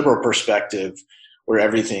 from a liberal perspective where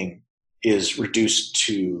everything is reduced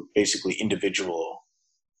to basically individual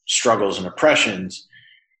struggles and oppressions,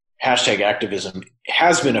 hashtag activism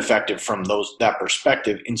has been effective from that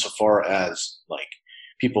perspective, insofar as like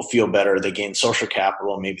people feel better, they gain social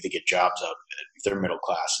capital, maybe they get jobs out of it if they're middle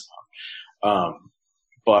class enough.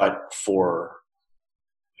 But from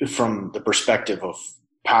the perspective of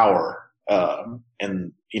power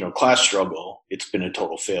and class struggle, it's been a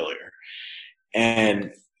total failure.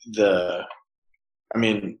 And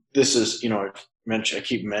this is, I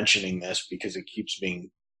keep mentioning this because it keeps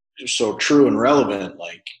being so true and relevant.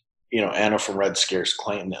 Like, Anna from Red Scare's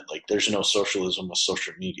claim that like there's no socialism with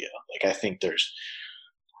social media. Like, I think there's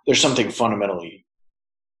something fundamentally,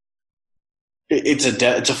 it's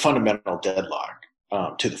a fundamental deadlock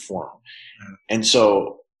to the form. And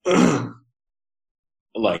so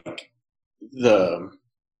like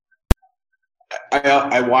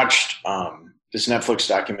I watched this Netflix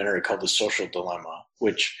documentary called The Social Dilemma,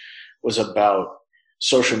 which was about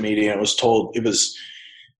social media.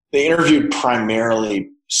 They interviewed primarily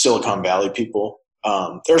Silicon Valley people.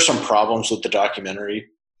 There are some problems with the documentary.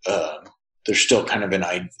 There's still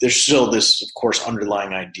this, of course,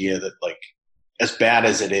 underlying idea that, like, as bad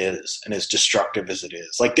as it is and as destructive as it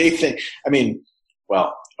is, like, they think, I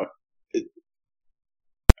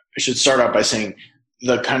should start out by saying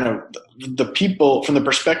the people, from the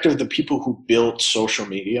perspective of the people who built social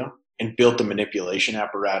media and built the manipulation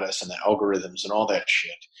apparatus and the algorithms and all that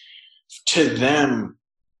shit, to them,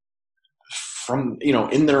 from,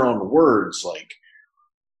 in their own words, like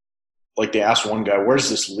they asked one guy, where does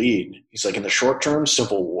this lead? He's like, in the short term,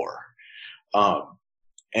 civil war.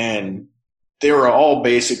 And they were all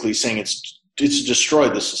basically saying it's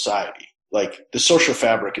destroyed the society. Like, the social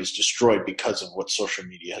fabric is destroyed because of what social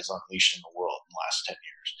media has unleashed in the world in the last 10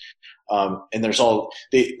 years. And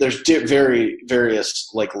there's very various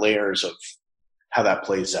like layers of how that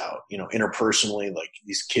plays out, interpersonally, like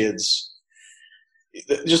these kids,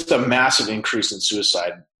 just a massive increase in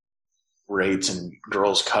suicide rates and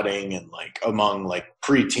girls cutting, and like among like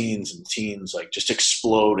preteens and teens, like just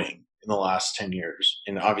exploding in the last 10 years.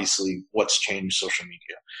 And obviously what's changed social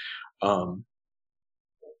media.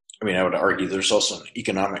 I would argue there's also an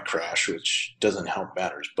economic crash, which doesn't help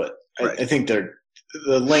matters, but right. I think the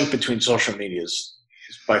link between social media is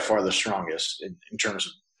by far the strongest in terms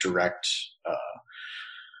of direct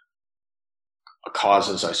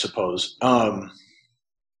causes, I suppose.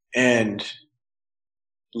 And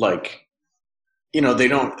like,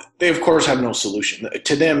 they of course have no solution.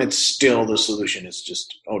 To them, it's still, the solution is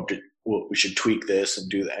just, we should tweak this and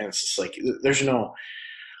do that. And it's just like, there's no,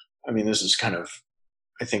 this is kind of,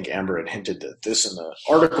 I think Amber had hinted that this in the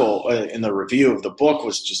article, in the review of the book,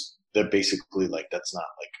 was just that basically, like, that's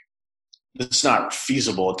not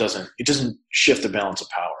feasible. It doesn't shift the balance of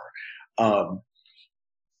power.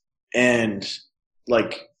 And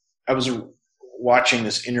like, I was watching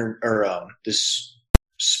this this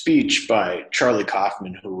speech by Charlie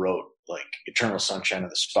Kaufman, who wrote like Eternal Sunshine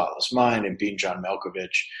of the Spotless Mind and Being John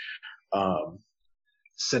Malkovich,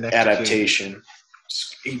 adaptation.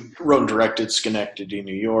 He wrote and directed Schenectady,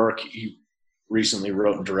 New York. He recently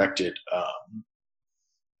wrote and directed,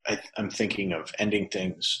 I'm thinking of Ending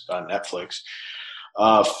Things on Netflix.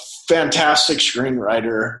 Fantastic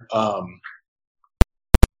screenwriter,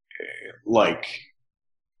 like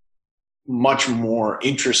much more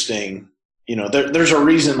interesting. There's a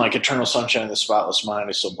reason like Eternal Sunshine of the Spotless Mind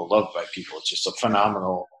is so beloved by people. It's just a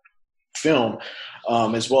phenomenal film,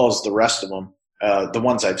 as well as the rest of them. The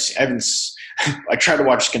ones I've seen, I tried to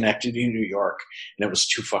watch Schenectady, New York, and it was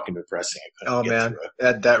too fucking depressing. Oh man,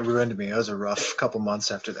 that ruined me. It was a rough couple months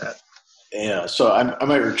after that. Yeah, so I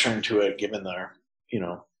might return to it given their,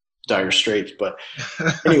 dire straits. But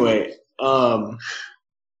anyway,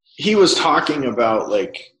 he was talking about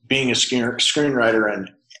like being a screenwriter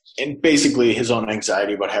and basically his own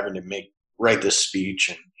anxiety about having to make write this speech,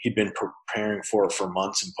 and he'd been preparing for it for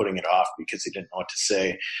months and putting it off because he didn't know what to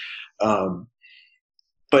say.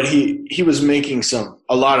 But he was making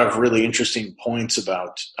a lot of really interesting points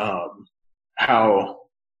about how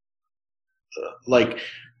like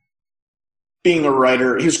being a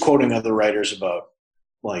writer. He was quoting other writers about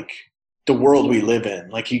like the world we live in.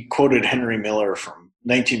 Like he quoted Henry Miller from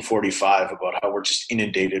 1945 about how we're just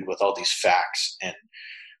inundated with all these facts and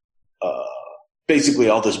basically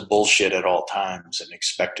all this bullshit at all times, and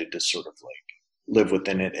expected to sort of like live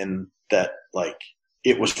within it, and that like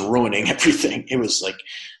it was ruining everything. It was like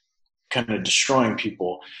kind of destroying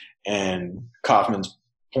people. And Kaufman's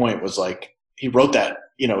point was like, he wrote that,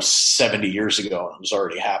 70 years ago, and it was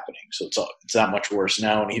already happening. So it's that much worse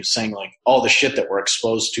now. And he was saying like all the shit that we're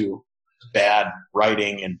exposed to, bad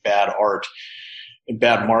writing and bad art and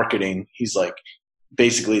bad marketing. He's like,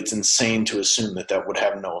 basically it's insane to assume that would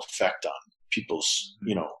have no effect on people's,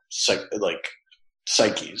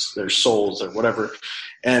 psyches, their souls or whatever.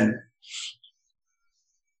 And,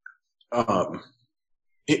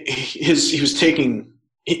 he was taking,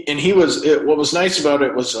 and what was nice about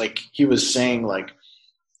it was like, he was saying like,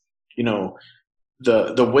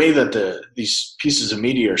 the way that these pieces of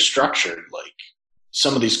media are structured, like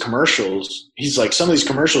some of these commercials, he's like, some of these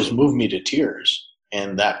commercials move me to tears,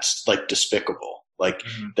 and that's like despicable. Like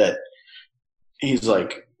that, he's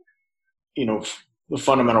like, the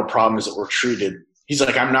fundamental problem is that we're treated, he's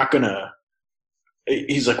like,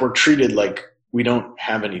 we're treated like we don't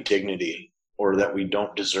have any dignity or that we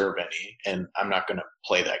don't deserve any, and I'm not going to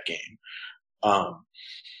play that game.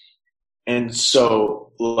 And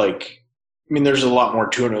so like, I mean, there's a lot more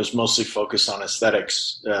to it. It was mostly focused on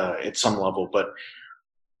aesthetics at some level, but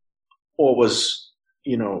what was,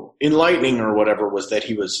 enlightening or whatever was that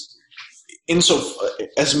he was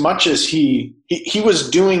as much as he was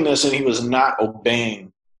doing this, and he was not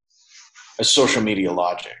obeying a social media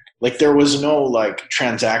logic. Like there was no like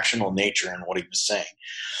transactional nature in what he was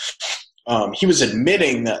saying. He was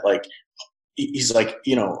admitting that like, he's like,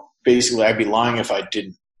 basically I'd be lying if I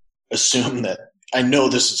didn't assume that I know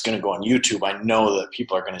this is going to go on YouTube. I know that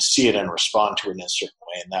people are going to see it and respond to it in a certain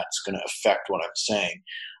way, and that's going to affect what I'm saying.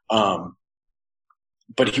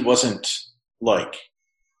 But he wasn't like,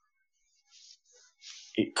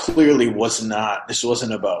 it clearly was not, this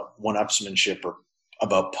wasn't about one-upsmanship or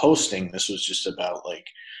about posting. This was just about like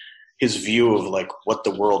his view of like what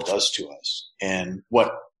the world does to us and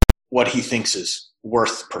what he thinks is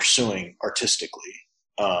worth pursuing artistically.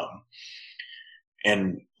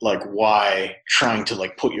 And like why trying to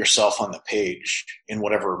like put yourself on the page in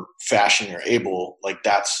whatever fashion you're able, like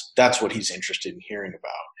that's what he's interested in hearing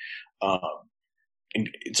about. And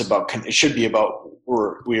it should be about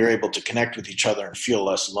we are able to connect with each other and feel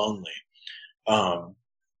less lonely.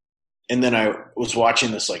 And then I was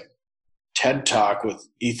watching this like TED talk with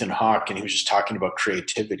Ethan Hawke, and he was just talking about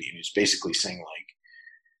creativity, and he was basically saying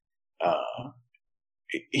like,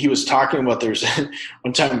 he was talking about there's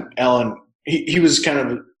one time he was kind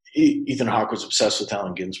of, Ethan Hawke was obsessed with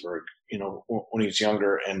Allen Ginsberg, when he was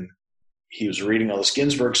younger, and he was reading all this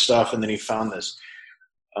Ginsberg stuff, and then he found this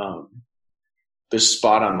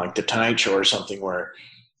spot on like the Tonight Show or something where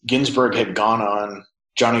Ginsberg had gone on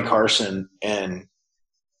Johnny Carson and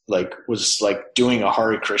like was like doing a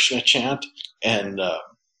Hare Krishna chant, and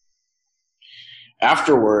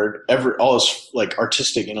afterward all his like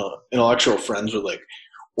artistic intellectual friends were like,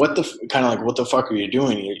 what the fuck are you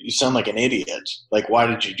doing? You sound like an idiot. Like, why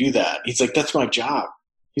did you do that? He's like, that's my job.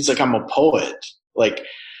 He's like, I'm a poet. Like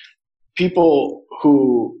people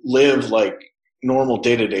who live like normal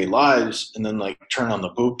day-to-day lives and then like turn on the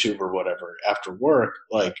boob tube or whatever after work,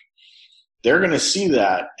 like they're going to see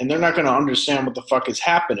that and they're not going to understand what the fuck is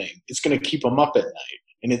happening. It's going to keep them up at night,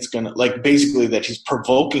 and it's going to like basically that he's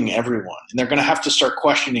provoking everyone, and they're going to have to start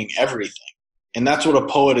questioning everything. And that's what a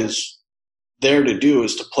poet is there to do,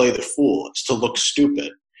 is to play the fool. It's to look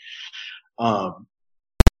stupid.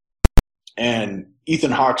 And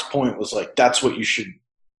Ethan Hawke's point was like, that's what you should,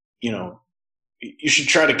 you should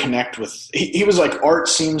try to connect with. He was like, art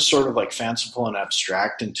seems sort of like fanciful and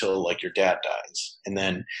abstract until like your dad dies. And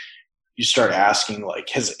then you start asking like,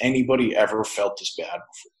 has anybody ever felt this bad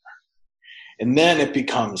before? And then it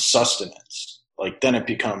becomes sustenance. Like then it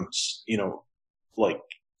becomes, like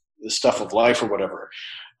the stuff of life or whatever.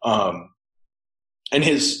 And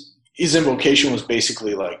his invocation was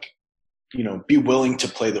basically like, be willing to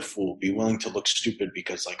play the fool, be willing to look stupid,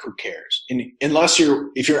 because like, who cares? And if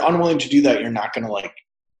you're unwilling to do that, you're not going to like,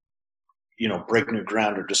 break new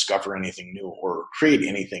ground or discover anything new or create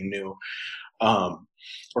anything new,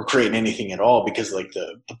 or create anything at all, because like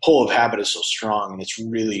the pull of habit is so strong and it's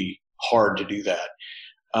really hard to do that.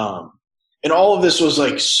 And all of this was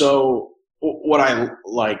like, so what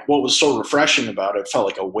was so refreshing about it, felt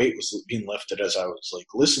like a weight was being lifted as I was like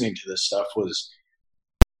listening to this stuff, was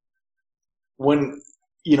when,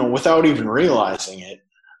 without even realizing it,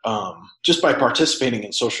 just by participating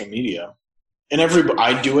in social media, and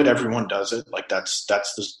I do it, everyone does it. Like that's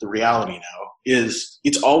the reality now, is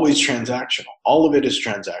it's always transactional. All of it is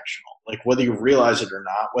transactional. Like whether you realize it or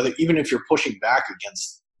not, even if you're pushing back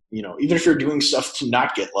against, even if you're doing stuff to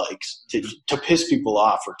not get likes, to piss people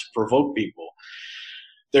off or to provoke people,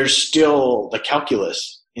 there's still the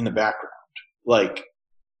calculus in the background. Like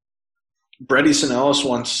Bret Easton Ellis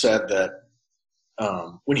once said that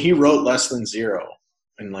when he wrote Less Than Zero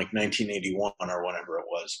in like 1981 or whenever it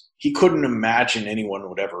was, he couldn't imagine anyone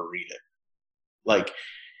would ever read it. Like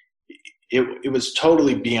it was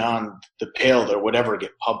totally beyond the pale that it would ever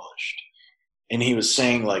get published. And he was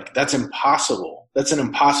saying like, that's impossible. That's an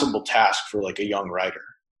impossible task for like a young writer.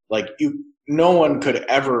 Like no one could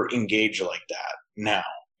ever engage like that now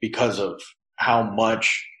because of how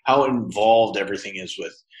involved everything is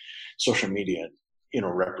with social media,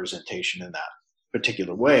 representation in that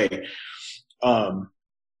particular way. And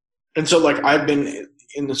so like I've been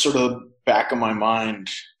in the sort of back of my mind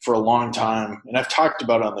for a long time, and I've talked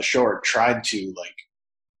about it on the show, or tried to like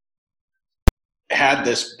had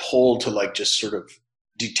this pull to like just sort of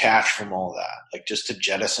detach from all that, like just to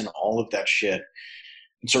jettison all of that shit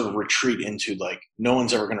and sort of retreat into like, no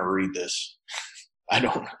one's ever going to read this.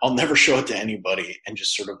 I'll never show it to anybody, and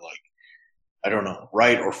just sort of like, I don't know,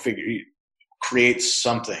 write or create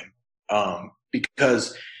something.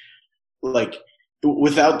 Because like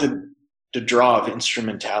without the draw of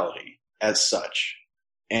instrumentality as such,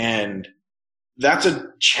 and that's a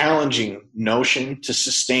challenging notion to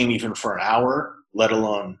sustain even for an hour, let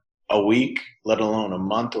alone a week, let alone a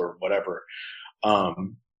month or whatever.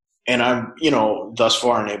 And I'm, thus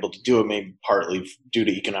far unable to do it, maybe partly due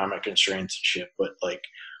to economic constraints and shit. But like,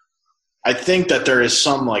 I think that there is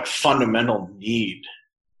some like fundamental need,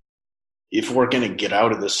 if we're going to get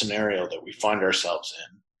out of the scenario that we find ourselves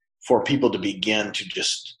in, for people to begin to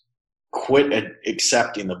just quit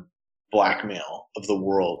accepting the blackmail of the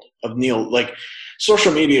world of like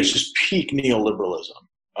social media is just peak neoliberalism.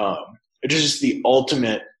 It is just the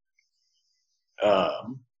ultimate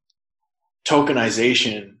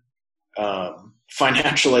tokenization,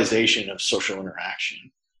 financialization of social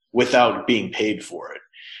interaction without being paid for it.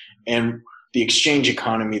 And the exchange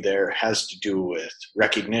economy there has to do with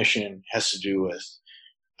recognition, has to do with,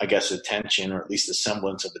 I guess, attention, or at least the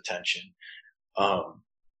semblance of attention.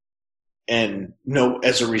 And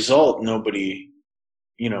as a result, nobody,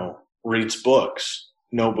 reads books.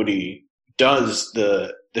 Nobody does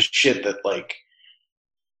the shit that like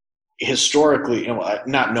historically,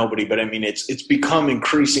 not nobody, but I mean, it's become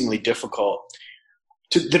increasingly difficult.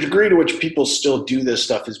 To the degree to which people still do this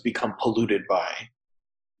stuff has become polluted by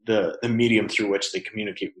the medium through which they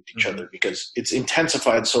communicate with each other, because it's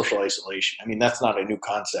intensified social isolation. I mean, that's not a new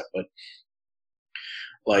concept, but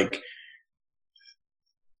like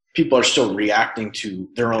people are still reacting to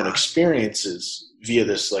their own experiences via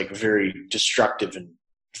this like very destructive and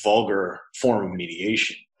vulgar form of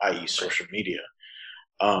mediation, i.e. social media.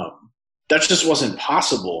 That just wasn't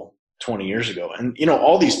possible 20 years ago. And,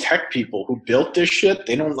 all these tech people who built this shit,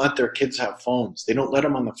 they don't let their kids have phones. They don't let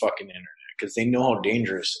them on the fucking internet because they know how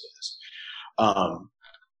dangerous it is.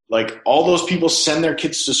 Like all those people send their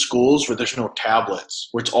kids to schools where there's no tablets,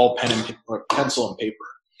 where it's all pencil and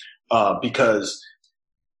paper, because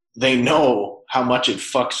they know how much it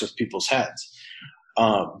fucks with people's heads.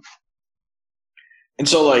 And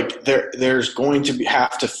so like there's going to be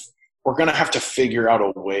we're going to have to figure out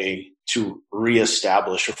a way to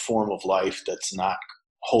reestablish a form of life that's not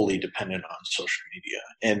wholly dependent on social media.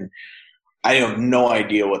 And I have no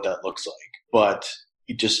idea what that looks like, but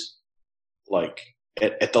it just like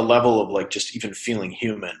at the level of like just even feeling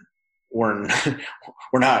human, we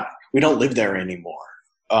don't live there anymore.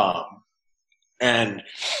 And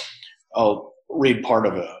I'll read part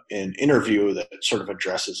of an interview that sort of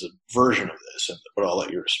addresses a version of this, but I'll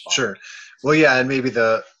let you respond. Sure. Well, yeah, and maybe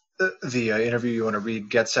the interview you want to read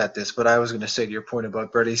gets at this, but I was going to say to your point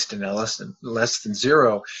about Bret Easton Ellis and Less Than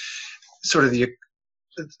Zero, sort of the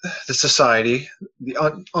society, the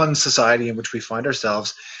unsociety in which we find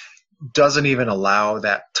ourselves doesn't even allow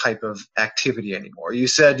that type of activity anymore. You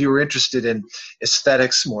said you were interested in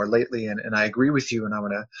aesthetics more lately, and I agree with you, and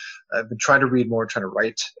I've been trying to read more, trying to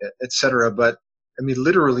write, etc. But I mean,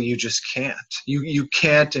 literally, you just can't. You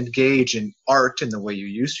can't engage in art in the way you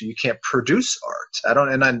used to. You can't produce art. I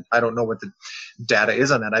don't know what the data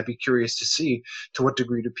is on that. I'd be curious to see to what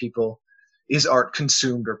degree do people, is art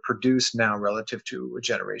consumed or produced now relative to a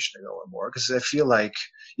generation ago or more? Because I feel like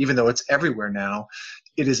even though it's everywhere now,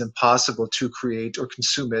 it is impossible to create or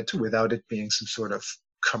consume it without it being some sort of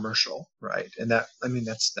commercial, right? And that, I mean,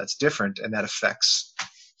 that's different, and that affects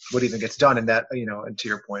what even gets done. And that, you know, and to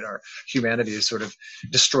your point, our humanity is sort of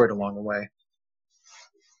destroyed along the way.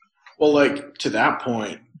 Well, like to that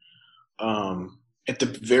point, at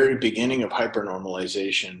the very beginning of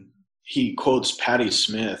hypernormalization, he quotes Patti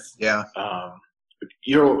Smith. Yeah. Do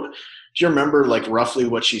you remember like roughly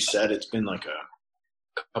what she said? It's been like a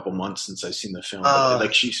couple months since I've seen the film. But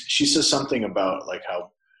like she says something about like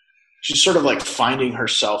how she's sort of like finding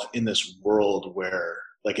herself in this world where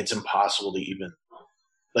like it's impossible to even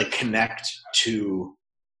like connect to.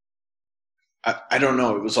 I don't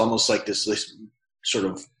know. It was almost like this sort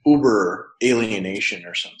of uber alienation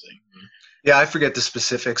or something. Yeah, I forget the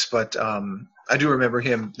specifics, but I do remember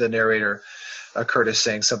him, the narrator, Curtis,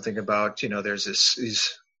 saying something about, you know, there's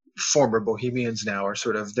these former bohemians now are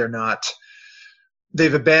sort of,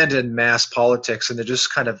 they've abandoned mass politics, and they're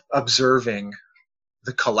just kind of observing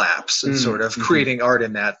the collapse and sort of creating art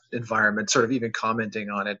in that environment, sort of even commenting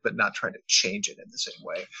on it, but not trying to change it in the same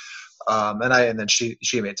way. And then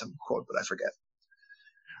she made some quote, but I forget.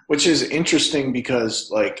 Which is interesting because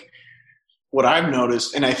like what I've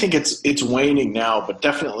noticed, and I think it's waning now, but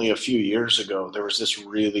definitely a few years ago, there was this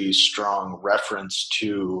really strong reference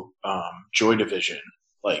to Joy Division,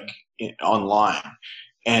 like online,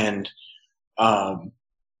 and I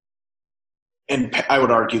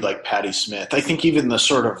would argue like Patti Smith. I think even the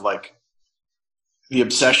sort of like the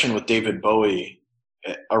obsession with David Bowie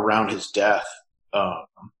around his death,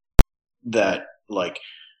 that like,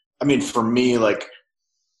 I mean, for me, like,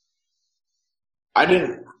 I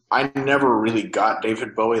never really got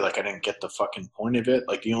David Bowie. Like, I didn't get the fucking point of it.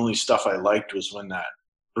 Like, the only stuff I liked was when that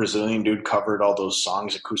Brazilian dude covered all those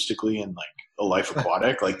songs acoustically in, like, A Life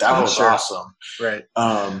Aquatic. Like, that was awesome. Right.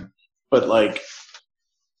 But, like,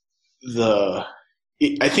 I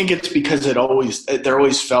think it's because there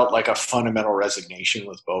always felt like a fundamental resignation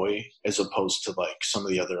with Bowie as opposed to, like, some of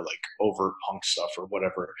the other, like, overt punk stuff or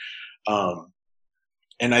whatever.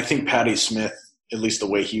 And I think Patti Smith, at least the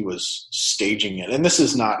way he was staging it. And this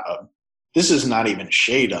is not even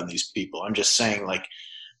shade on these people. I'm just saying, like,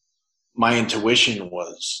 my intuition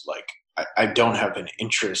was like, I don't have an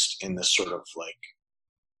interest in this sort of like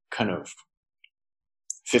kind of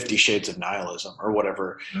 50 Shades of Nihilism or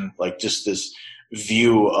whatever. Like just this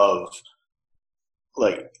view of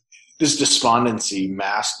like this despondency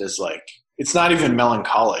masked as like, it's not even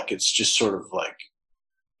melancholic. It's just sort of like,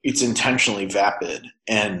 it's intentionally vapid.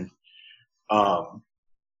 And,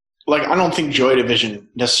 like, I don't think Joy Division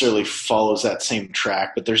necessarily follows that same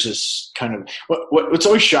track, but there's this kind of what's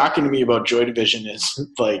always shocking to me about Joy Division is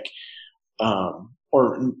like,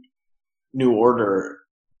 or New Order,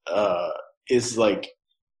 is like,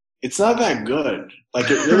 it's not that good. Like,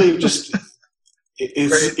 it really just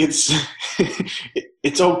it's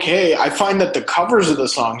okay. I find that the covers of the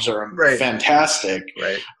songs are fantastic,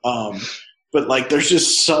 right? But like, there's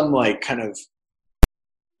just some like kind of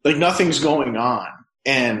like nothing's going on.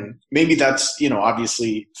 And maybe that's, you know,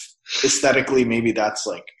 obviously aesthetically, maybe that's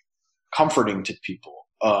like comforting to people.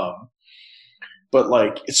 But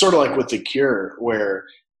like, it's sort of like with The Cure where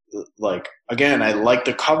like, again, I like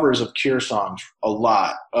the covers of Cure songs a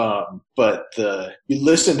lot. But you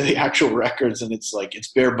listen to the actual records and it's like,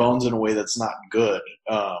 it's bare bones in a way that's not good,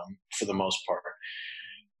 for the most part.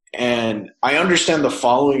 And I understand the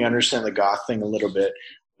following, I understand the goth thing a little bit,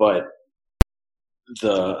 but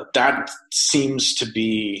that seems to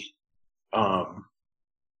be, well,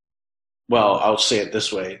 I'll say it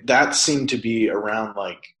this way. That seemed to be around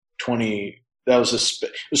like it was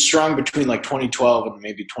strong between like 2012 and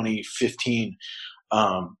maybe 2015.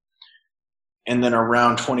 And then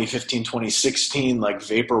around 2015, 2016, like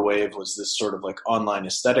Vaporwave was this sort of like online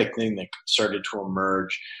aesthetic thing that started to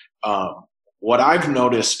emerge. What I've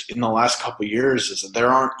noticed in the last couple of years is that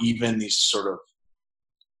there aren't even these sort of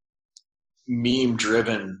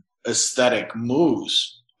meme-driven aesthetic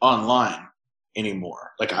moves online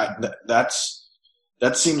anymore. Like that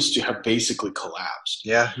seems to have basically collapsed.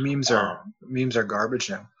 Yeah, memes are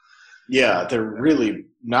garbage now. Yeah, they're really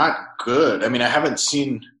not good. I mean, I haven't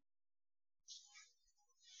seen.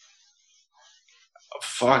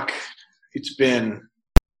 It's been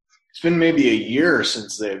maybe a year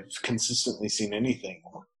since they've consistently seen anything.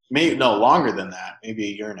 Maybe no longer than that. Maybe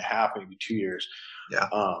a year and a half, maybe 2 years. Yeah.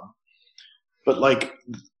 But like,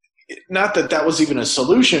 not that was even a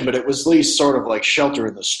solution, but it was at least sort of like shelter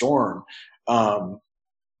in the storm.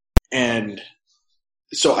 And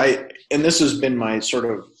so and this has been my sort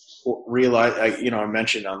of I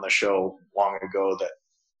mentioned on the show long ago that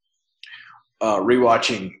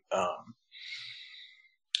rewatching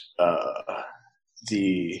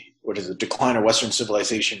Decline of Western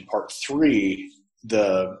Civilization Part 3,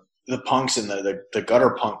 the punks and the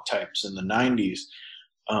gutter punk types in the 90s.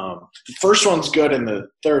 The first one's good and the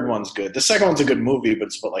third one's good. The second one's a good movie, but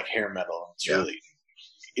it's about like hair metal.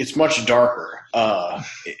 It's much darker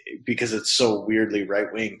because it's so weirdly right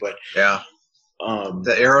wing. But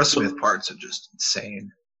the Aerosmith parts are just insane.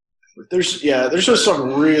 There's just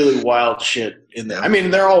some really wild shit in there. I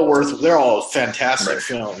mean, they're all fantastic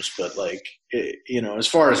films, but like, as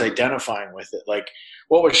far as identifying with it, like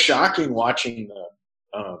what was shocking watching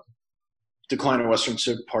the Decline of Western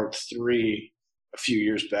Civ Part 3 a few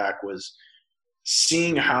years back was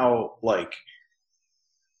seeing how like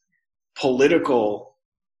political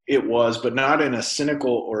it was, but not in a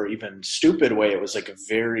cynical or even stupid way. It was like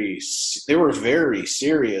they were very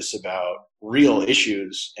serious about real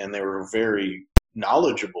issues, and they were very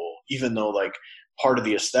knowledgeable, even though like part of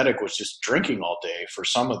the aesthetic was just drinking all day for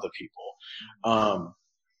some of the people.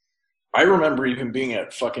 I remember even being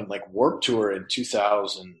at fucking like Warped Tour in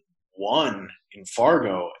 2001 in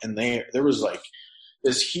Fargo, and there was like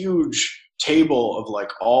this huge table of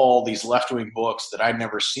like all these left-wing books that I'd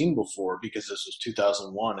never seen before, because this was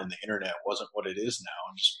 2001 and the internet wasn't what it is now,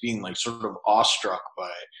 and just being like sort of awestruck by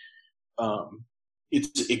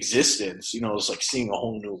its existence. It was like seeing a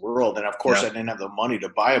whole new world. And of course I didn't have the money to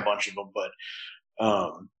buy a bunch of them, but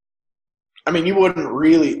I mean, you wouldn't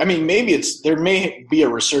really, I mean, maybe there may be a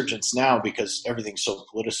resurgence now because everything's so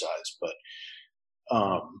politicized, but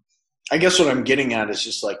I guess what I'm getting at is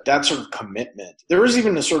just like that sort of commitment. There was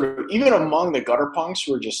even even among the gutter punks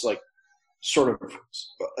who were just like sort of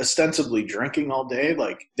ostensibly drinking all day,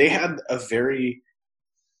 like they had a very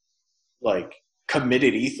like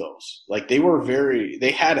committed ethos. Like they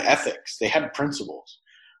had ethics, they had principles.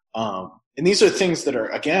 And these are things that are,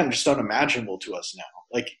 again, just unimaginable to us now.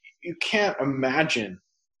 Like you can't imagine,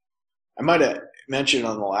 I might have mentioned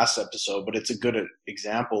on the last episode, but it's a good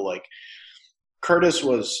example. Like Curtis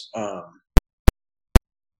was, I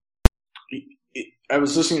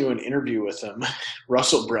was listening to an interview with him.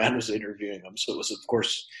 Russell Brand was interviewing him, so it was, of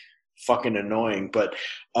course, fucking annoying. But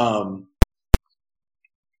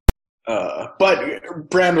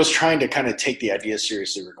Brand was trying to kind of take the idea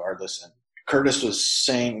seriously regardless. And Curtis was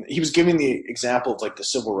saying, he was giving the example of like the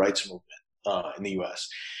civil rights movement in the U.S.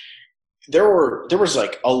 There was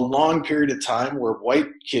like a long period of time where white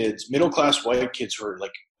kids, middle-class white kids, were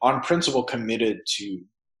like on principle committed to,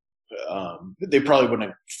 they probably wouldn't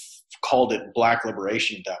have called it black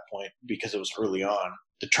liberation at that point because it was early on.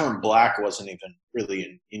 The term black wasn't even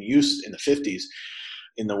really in use in the 50s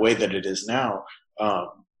in the way that it is now,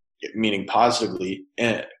 meaning positively.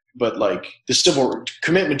 But like the civil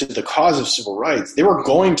commitment to the cause of civil rights, they were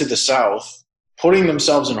going to the South, putting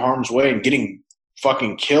themselves in harm's way and getting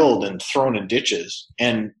fucking killed and thrown in ditches.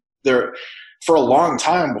 And they're for a long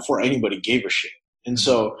time before anybody gave a shit. And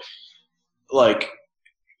so like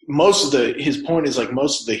his point is like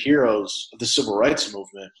most of the heroes of the civil rights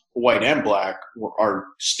movement, white and black, are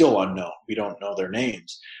still unknown. We don't know their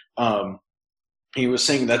names. He was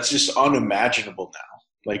saying that's just unimaginable now.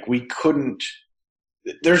 Like we couldn't,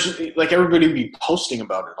 there's like everybody would be posting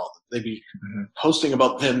about it all. They'd be posting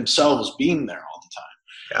about themselves being there all the time.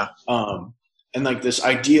 Yeah. And like this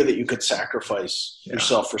idea that you could sacrifice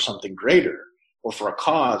yourself for something greater or for a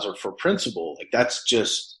cause or for principle, like that's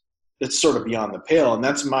sort of beyond the pale. And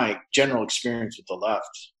that's my general experience with the left,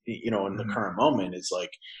 in the current moment. It's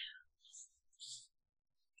like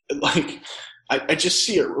I just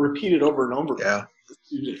see it repeated over and over. Yeah.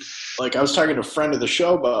 Like I was talking to a friend of the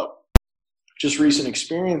show about just recent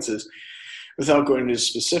experiences without going into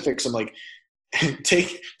specifics. I'm like,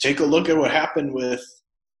 take a look at what happened with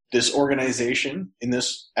this organization in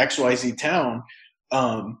this XYZ town.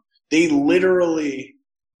 They literally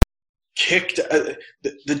kicked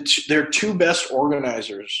their two best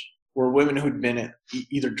organizers were women who'd been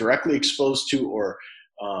either directly exposed to or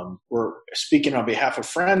were speaking on behalf of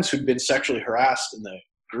friends who'd been sexually harassed in the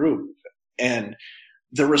group. And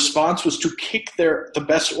the response was to kick the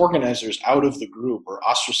best organizers out of the group or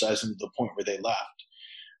ostracize them to the point where they left.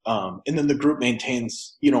 And then the group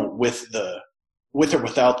maintains, with or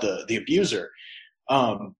without the abuser.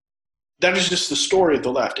 That is just the story of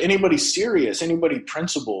the left. Anybody serious, anybody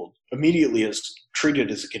principled, immediately is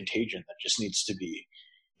treated as a contagion that just needs to be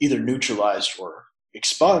either neutralized or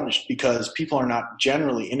expunged, because people are not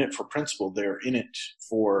generally in it for principle. They're in it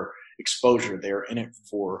for exposure. They're in it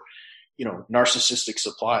for, narcissistic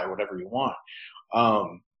supply, whatever you want.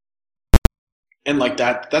 And like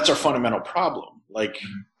that's our fundamental problem. Like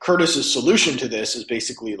Curtis's solution to this is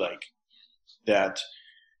basically like, that,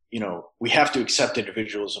 we have to accept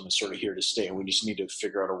individualism is sort of here to stay, and we just need to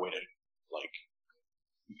figure out a way to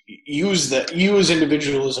use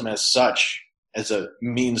individualism as such as a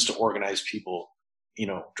means to organize people,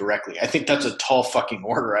 directly. I think that's a tall fucking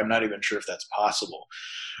order. I'm not even sure if that's possible,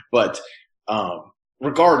 but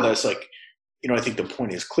regardless, I think the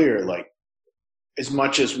point is clear. As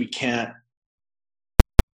much as we can't,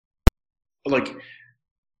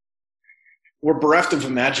 we're bereft of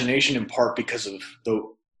imagination in part because of the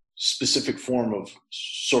specific form of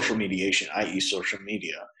social mediation, i.e. social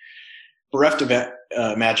media. Bereft of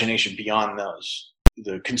imagination beyond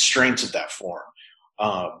the constraints of that form.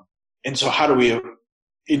 And so how do we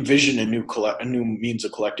envision a new means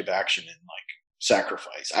of collective action and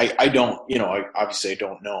sacrifice? I don't, obviously I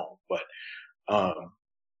don't know, but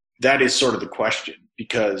that is sort of the question,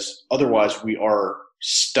 because otherwise we are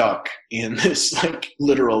stuck in this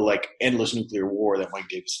literal endless nuclear war that Mike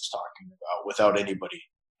Davis is talking about without anybody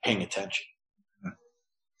paying attention.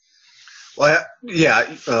 Well,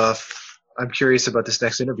 yeah, I'm curious about this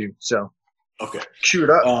next interview, so okay, cue it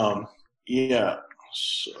up. Yeah,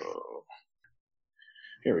 so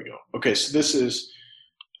here we go. Okay, so this is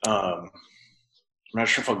I'm not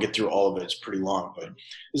sure if I'll get through all of it. It's pretty long, but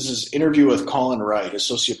this is interview with Colin Wright,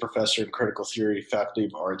 Associate Professor in Critical Theory, Faculty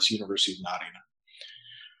of Arts, University of Nottingham.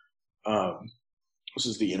 This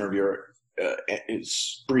is the interviewer.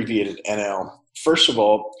 It's abbreviated NL. First of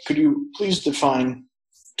all, could you please define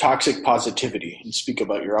toxic positivity and speak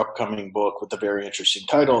about your upcoming book with the very interesting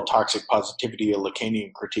title, Toxic Positivity, a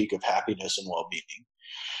Lacanian Critique of Happiness and Well-Being?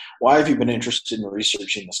 Why have you been interested in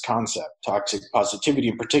researching this concept, toxic positivity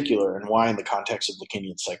in particular, and why in the context of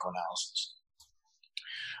Lacanian psychoanalysis?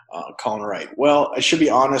 Colin Wright. Well, I should be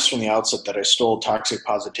honest from the outset that I stole toxic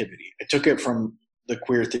positivity. I took it from the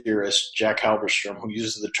queer theorist Jack Halberstrom, who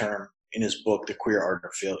uses the term in his book, The Queer Art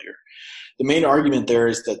of Failure. The main argument there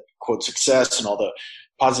is that, quote, success and all the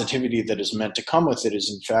positivity that is meant to come with it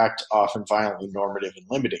is in fact often violently normative and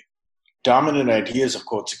limiting. Dominant ideas of,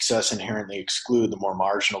 quote, success inherently exclude the more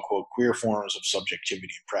marginal, quote, queer forms of subjectivity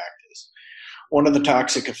and practice. One of the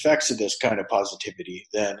toxic effects of this kind of positivity,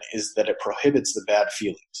 then, is that it prohibits the bad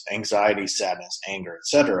feelings, anxiety, sadness, anger,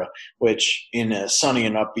 etc., which, in a sunny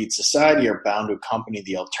and upbeat society, are bound to accompany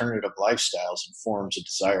the alternative lifestyles and forms of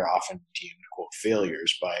desire often deemed, quote,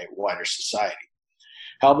 failures by wider society.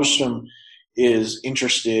 Halberstrom is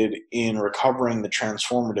interested in recovering the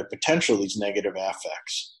transformative potential of these negative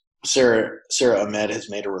affects. Sarah Ahmed has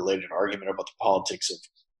made a related argument about the politics of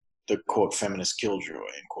the, quote, feminist killjoy,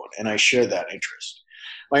 end quote, and I share that interest.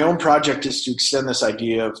 My own project is to extend this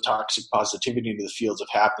idea of toxic positivity into the fields of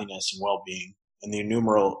happiness and well-being and the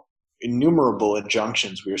innumerable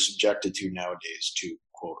injunctions we are subjected to nowadays to,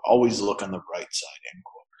 quote, always look on the bright side, end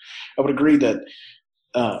quote. I would agree that,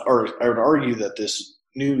 or I would argue that this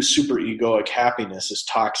new superegoic happiness is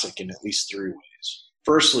toxic in at least three ways.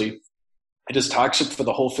 Firstly, it is toxic for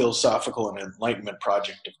the whole philosophical and enlightenment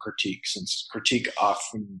project of critique, since critique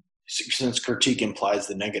implies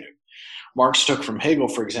the negative. Marx took from Hegel,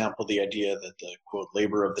 for example, the idea that the, quote,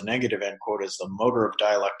 labor of the negative, end quote, is the motor of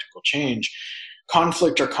dialectical change.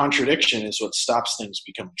 Conflict or contradiction is what stops things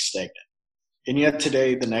becoming stagnant. And yet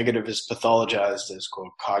today, the negative is pathologized as,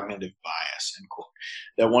 quote, cognitive bias, end quote,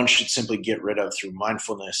 that one should simply get rid of through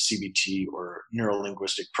mindfulness, CBT, or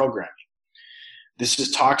neurolinguistic programming. This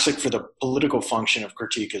is toxic for the political function of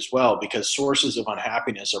critique as well, because sources of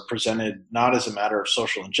unhappiness are presented not as a matter of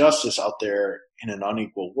social injustice out there in an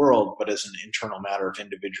unequal world, but as an internal matter of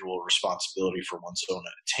individual responsibility for one's own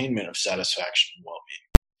attainment of satisfaction and well-being.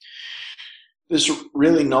 This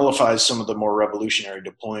really nullifies some of the more revolutionary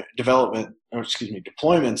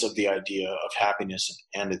deployments of the idea of happiness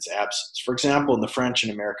and its absence. For example, in the French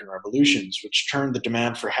and American revolutions, which turned the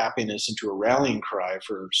demand for happiness into a rallying cry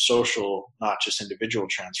for social, not just individual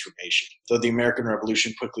transformation, though the American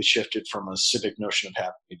Revolution quickly shifted from a civic notion of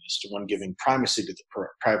happiness to one giving primacy to the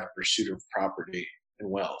private pursuit of property and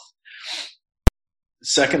wealth.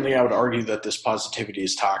 Secondly, I would argue that this positivity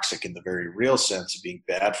is toxic in the very real sense of being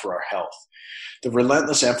bad for our health. The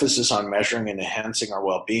relentless emphasis on measuring and enhancing our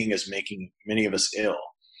well-being is making many of us ill.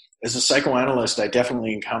 As a psychoanalyst, I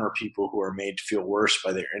definitely encounter people who are made to feel worse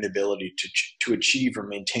by their inability to achieve or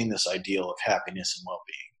maintain this ideal of happiness and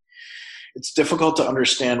well-being. It's difficult to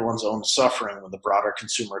understand one's own suffering when the broader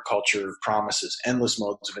consumer culture promises endless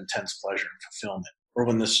modes of intense pleasure and fulfillment, or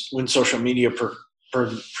when social media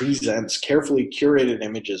presents carefully curated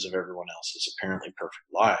images of everyone else's apparently perfect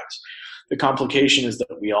lives. The complication is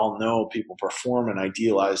that we all know people perform an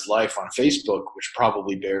idealized life on Facebook, which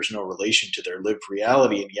probably bears no relation to their lived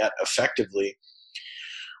reality, and yet effectively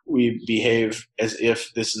we behave as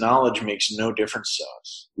if this knowledge makes no difference to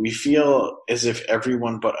us. We feel as if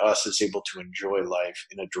everyone but us is able to enjoy life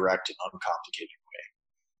in a direct and uncomplicated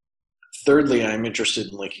way. Thirdly, I'm interested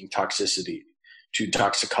in linking toxicity to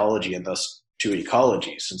toxicology and thus to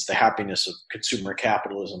ecology, since the happiness of consumer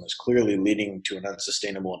capitalism is clearly leading to an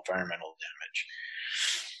unsustainable environmental damage.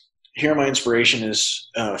 Here, my inspiration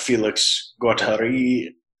is Felix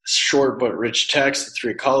Guattari's short but rich text, The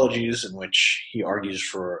Three Ecologies, in which he argues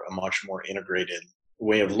for a much more integrated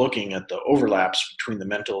way of looking at the overlaps between the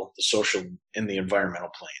mental, the social, and the environmental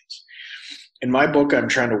planes. In my book, I'm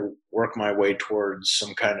trying to work my way towards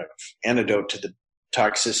some kind of antidote to the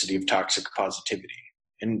toxicity of toxic positivity.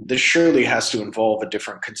 And this surely has to involve a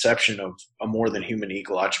different conception of a more than human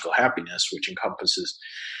ecological happiness, which encompasses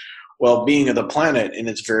well-being of the planet in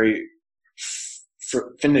its very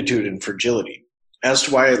finitude and fragility. As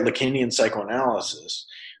to why Lacanian psychoanalysis,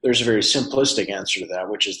 there's a very simplistic answer to that,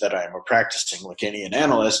 which is that I am a practicing Lacanian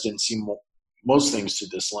analyst and see most things through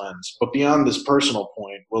this lens. But beyond this personal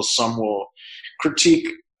point, some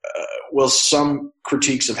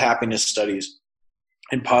critiques of happiness studies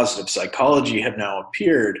and positive psychology have now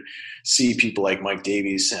appeared, see people like Mike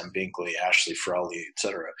Davies, Sam Binkley, Ashley Frawley,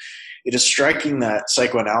 etc. It is striking that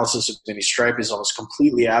psychoanalysis of any stripe is almost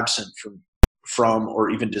completely absent from or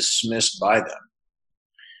even dismissed by them.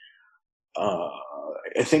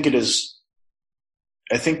 I think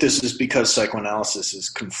this is because psychoanalysis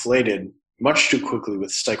is conflated much too quickly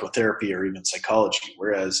with psychotherapy or even psychology,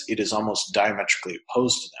 whereas it is almost diametrically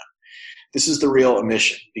opposed to them. This is the real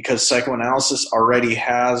omission, because psychoanalysis already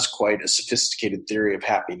has quite a sophisticated theory of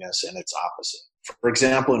happiness and its opposite. For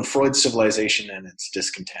example, in Freud's Civilization and its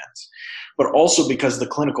Discontents. But also because the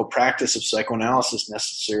clinical practice of psychoanalysis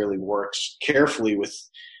necessarily works carefully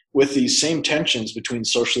with these same tensions between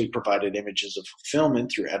socially provided images of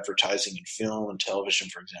fulfillment through advertising in film and television,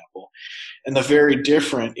 for example, and the very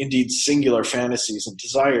different, indeed singular fantasies and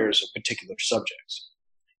desires of particular subjects.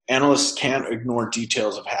 Analysts can't ignore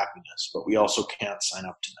details of happiness, but we also can't sign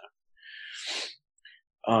up to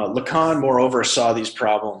them. Lacan, moreover, saw these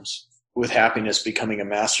problems with happiness becoming a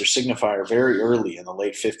master signifier very early in the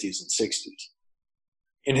late 50s and 60s.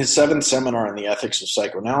 In his 7th seminar on the ethics of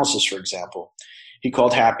psychoanalysis, for example, he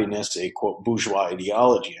called happiness a, quote, bourgeois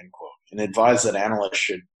ideology, end quote, and advised that analysts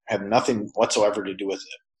should have nothing whatsoever to do with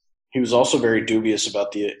it. He was also very dubious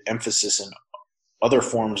about the emphasis in other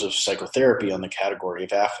forms of psychotherapy on the category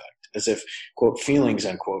of affect, as if, quote, feelings,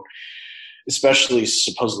 end quote, especially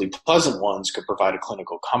supposedly pleasant ones, could provide a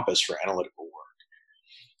clinical compass for analytical work.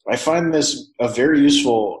 I find this a very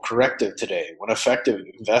useful corrective today when effective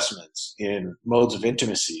investments in modes of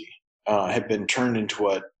intimacy have been turned into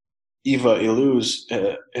what Eva Illouz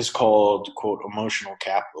is called, quote, emotional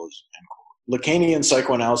capitalism, end quote. Lacanian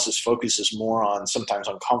psychoanalysis focuses more on sometimes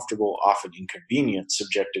uncomfortable, often inconvenient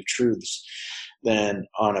subjective truths than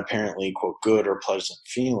on apparently, quote, good or pleasant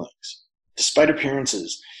feelings. Despite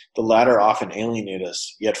appearances, the latter often alienate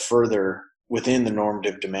us yet further within the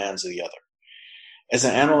normative demands of the other. As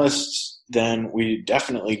analysts, then, we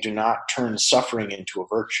definitely do not turn suffering into a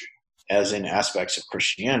virtue, as in aspects of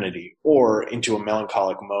Christianity, or into a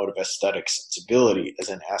melancholic mode of aesthetic sensibility, as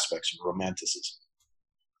in aspects of romanticism.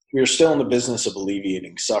 We are still in the business of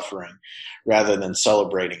alleviating suffering rather than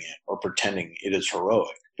celebrating it or pretending it is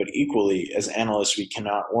heroic. But equally, as analysts, we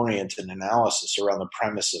cannot orient an analysis around the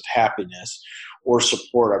premise of happiness or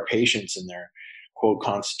support our patients in their, quote,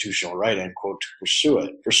 constitutional right, end quote, to pursue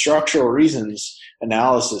it. For structural reasons,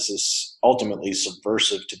 analysis is ultimately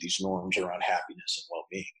subversive to these norms around happiness and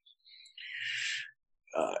well-being.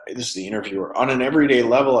 This is the interviewer. On an everyday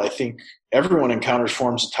level, I think everyone encounters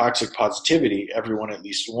forms of toxic positivity. Everyone at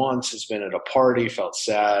least once has been at a party, felt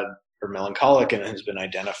sad or melancholic, and has been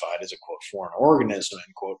identified as a, quote, foreign organism,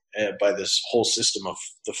 end quote, by this whole system of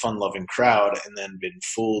the fun-loving crowd, and then been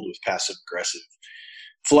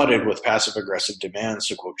flooded with passive-aggressive demands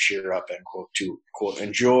to, quote, cheer up, end quote, to, quote,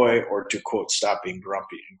 enjoy, or to, quote, stop being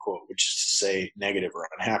grumpy, end quote, which is to say negative or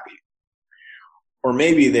unhappy. Or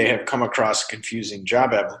maybe they have come across a confusing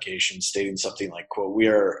job application stating something like, quote, we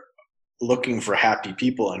are looking for happy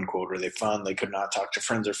people, end quote, or they found they could not talk to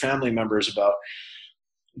friends or family members about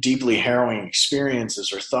deeply harrowing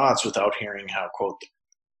experiences or thoughts without hearing how, quote,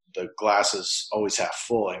 the glass is always half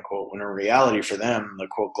full, end quote, when in reality for them, the,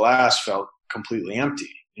 quote, glass felt completely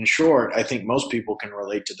empty. In short, I think most people can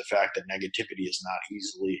relate to the fact that negativity is not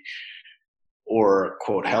easily or,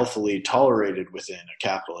 quote, healthily tolerated within a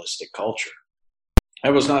capitalistic culture. I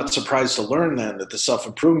was not surprised to learn then that the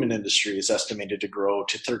self-improvement industry is estimated to grow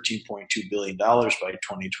to $13.2 billion by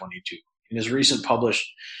 2022. In his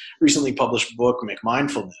recently published book,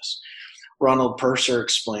 McMindfulness, Ronald Purser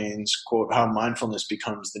explains, quote, how mindfulness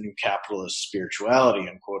becomes the new capitalist spirituality,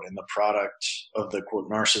 unquote, and the product of the, quote,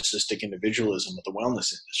 narcissistic individualism of the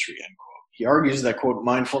wellness industry, end quote. He argues that, quote,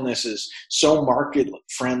 mindfulness is so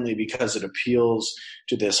market-friendly because it appeals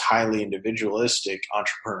to this highly individualistic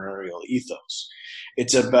entrepreneurial ethos.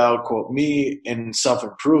 It's about, quote, me and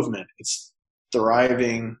self-improvement. It's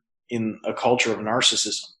thriving in a culture of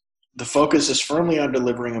narcissism. The focus is firmly on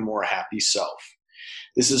delivering a more happy self.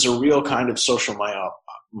 This is a real kind of social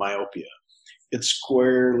myopia. It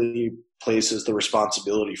squarely places the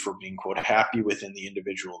responsibility for being, quote, happy within the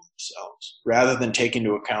individual themselves, rather than take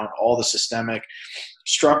into account all the systemic,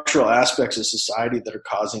 structural aspects of society that are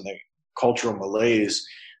causing the cultural malaise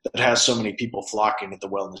that has so many people flocking to the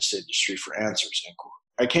wellness industry for answers, end quote.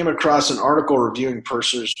 I came across an article reviewing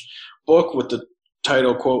Purser's book with the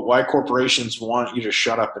title, quote, Why Corporations Want You to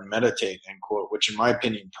Shut Up and Meditate, end quote, which in my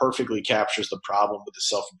opinion perfectly captures the problem with the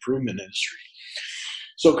self-improvement industry.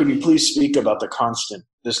 So could you please speak about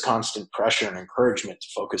this constant pressure and encouragement to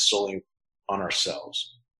focus solely on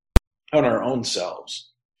ourselves, on our own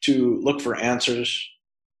selves, to look for the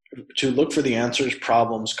answers,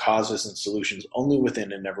 problems, causes, and solutions only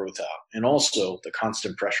within and never without, and also the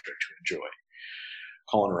constant pressure to enjoy.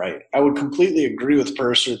 Colin Wright. I would completely agree with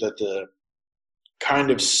Purser that the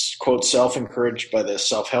kind of, quote, self-encouraged by the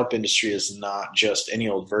self-help industry is not just any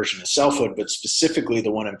old version of selfhood, but specifically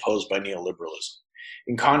the one imposed by neoliberalism.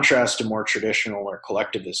 In contrast to more traditional or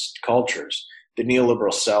collectivist cultures, the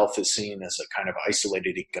neoliberal self is seen as a kind of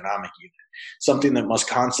isolated economic unit, something that must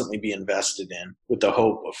constantly be invested in with the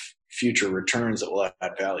hope of future returns that will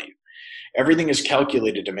add value. Everything is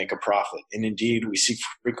calculated to make a profit, and indeed we see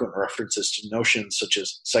frequent references to notions such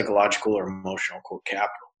as psychological or emotional, quote,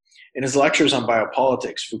 capital. In his lectures on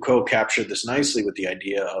biopolitics, Foucault captured this nicely with the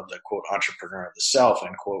idea of the, quote, entrepreneur of the self,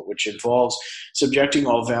 end quote, which involves subjecting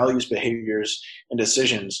all values, behaviors, and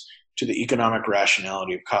decisions to the economic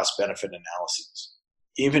rationality of cost-benefit analyses.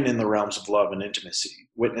 Even in the realms of love and intimacy,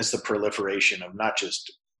 witness the proliferation of not just,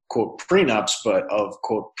 quote, prenups, but of,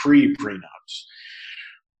 quote, pre-prenups.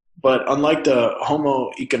 But unlike the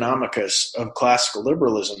homo economicus of classical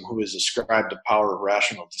liberalism, who is ascribed the power of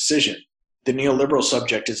rational decision, the neoliberal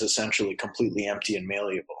subject is essentially completely empty and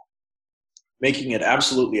malleable, making it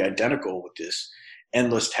absolutely identical with this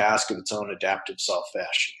endless task of its own adaptive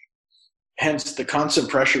self-fashioning. Hence, the constant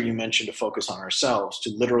pressure you mentioned to focus on ourselves, to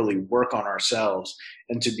literally work on ourselves,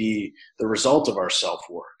 and to be the result of our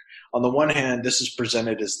self-work. On the one hand, this is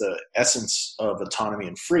presented as the essence of autonomy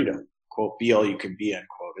and freedom, quote, be all you can be, end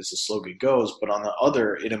quote, as the slogan goes, but on the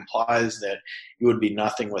other, it implies that you would be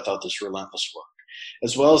nothing without this relentless work.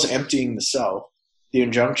 As well as emptying the self, the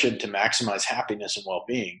injunction to maximize happiness and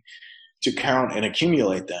well-being, to count and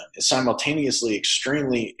accumulate them, is simultaneously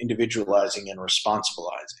extremely individualizing and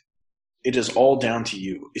responsibilizing. It is all down to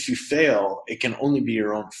you. If you fail, it can only be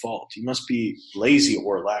your own fault. You must be lazy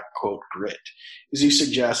or lack, quote, grit. As you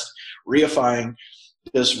suggest, reifying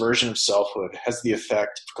this version of selfhood has the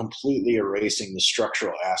effect of completely erasing the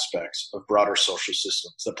structural aspects of broader social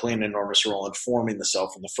systems that play an enormous role in forming the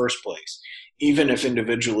self in the first place, even if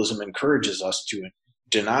individualism encourages us to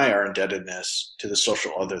deny our indebtedness to the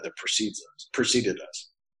social other that preceded us.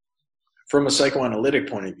 From a psychoanalytic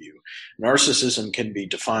point of view, narcissism can be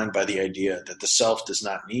defined by the idea that the self does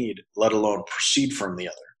not need, let alone proceed from the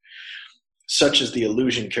other. Such is the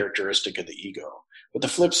illusion characteristic of the ego. But the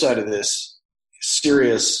flip side of this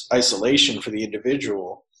serious isolation for the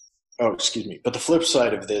individual, but the flip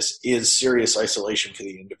side of this is serious isolation for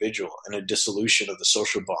the individual and a dissolution of the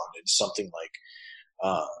social bond into something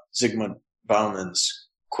like Zygmunt Bauman's,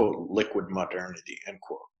 quote, liquid modernity, end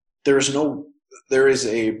quote. There is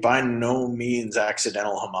a by no means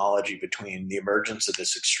accidental homology between the emergence of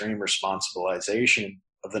this extreme responsibilization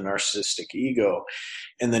of the narcissistic ego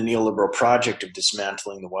and the neoliberal project of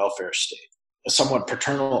dismantling the welfare state, a somewhat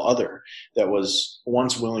paternal other that was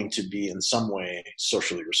once willing to be in some way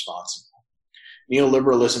socially responsible.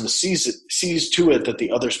 Neoliberalism sees to it that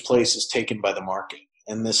the other's place is taken by the market,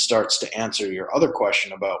 and this starts to answer your other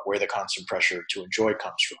question about where the constant pressure to enjoy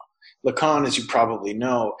comes from. Lacan, as you probably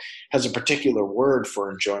know, has a particular word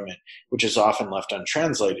for enjoyment, which is often left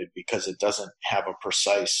untranslated because it doesn't have a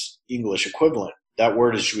precise English equivalent. That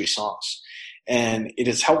word is jouissance, and it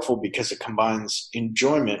is helpful because it combines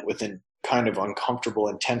enjoyment with a kind of uncomfortable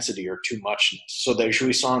intensity or too muchness. So that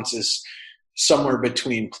jouissance is somewhere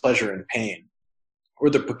between pleasure and pain, or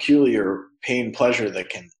the peculiar pain-pleasure that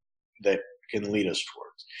can lead us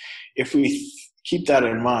towards. If we keep that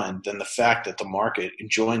in mind, then the fact that the market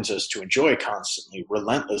enjoins us to enjoy constantly,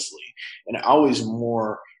 relentlessly, and always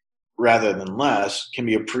more rather than less can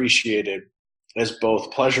be appreciated as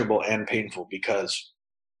both pleasurable and painful because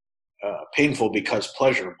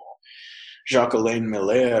pleasurable. Jacques-Alain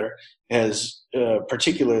Miller has been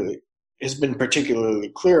particularly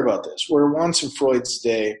clear about this. Where once in Freud's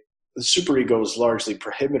day, the superego was largely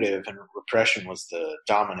prohibitive and repression was the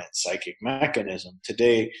dominant psychic mechanism,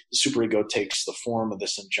 today the superego takes the form of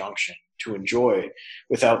this injunction to enjoy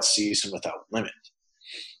without cease and without limit.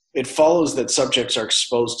 It follows that subjects are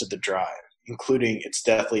exposed to the drive, including its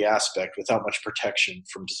deathly aspect, without much protection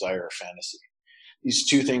from desire or fantasy. These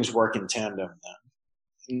two things work in tandem then.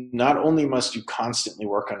 Not only must you constantly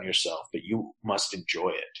work on yourself, but you must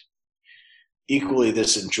enjoy it. Equally,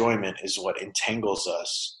 this enjoyment is what entangles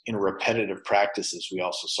us in repetitive practices we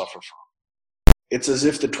also suffer from. It's as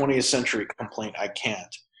if the 20th century complaint, I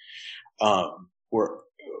can't,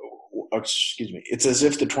 it's as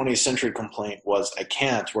if the 20th century complaint was I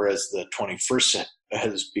can't, whereas the 21st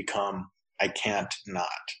has become I can't not.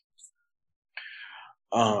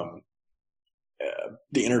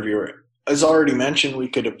 The interviewer, as already mentioned, we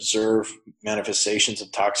could observe manifestations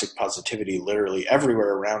of toxic positivity literally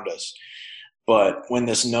everywhere around us. But when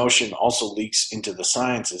this notion also leaks into the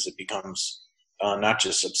sciences, it becomes not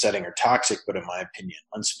just upsetting or toxic, but in my opinion,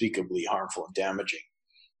 unspeakably harmful and damaging.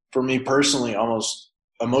 For me personally,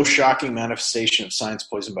 a most shocking manifestation of science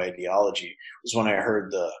poisoned by ideology was when I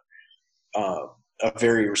heard a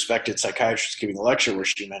very respected psychiatrist giving a lecture where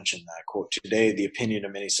she mentioned that, quote, today the opinion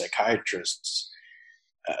of many psychiatrists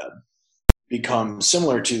become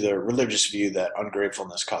similar to the religious view that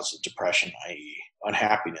ungratefulness causes depression, i.e.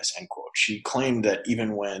 unhappiness, end quote. She claimed that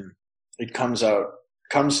even when it comes to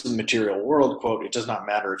the material world, quote, it does not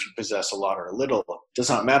matter if you possess a lot or a little. It does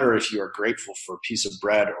not matter if you are grateful for a piece of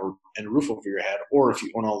bread and a roof over your head, or if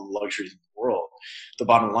you own all the luxuries in the world. The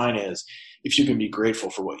bottom line is, if you can be grateful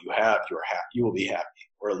for what you have, you will be happy,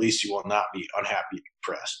 or at least you will not be unhappy and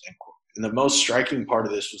depressed, end quote. And the most striking part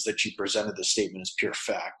of this was that she presented the statement as pure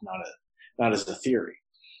fact, not as a theory.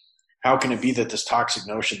 How can it be that this toxic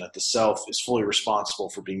notion that the self is fully responsible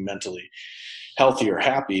for being mentally healthy or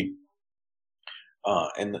happy,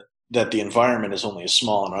 and that the environment is only a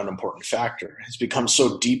small and unimportant factor, has become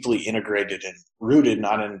so deeply integrated and rooted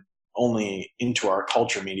not only into our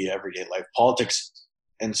culture, media, everyday life, politics,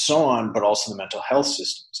 and so on, but also the mental health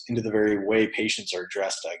systems, into the very way patients are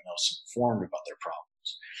addressed, diagnosed, and informed about their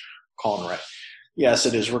problems. Colin Wright. Yes,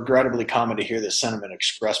 it is regrettably common to hear this sentiment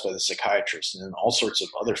expressed by the psychiatrists and in all sorts of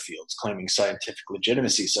other fields claiming scientific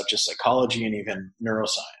legitimacy, such as psychology and even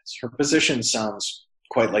neuroscience. Her position sounds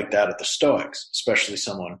quite like that of the Stoics, especially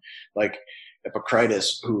someone like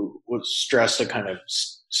Epictetus, who was stressed a kind of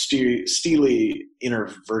steely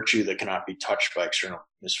inner virtue that cannot be touched by external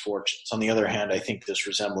misfortunes. On the other hand, I think this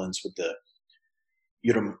resemblance with the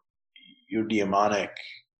eudaimonic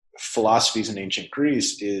philosophies in ancient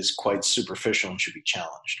Greece is quite superficial and should be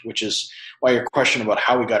challenged, which is why your question about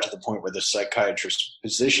how we got to the point where the psychiatrist's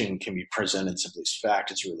position can be presented simply as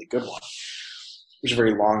fact is a really good one. There's a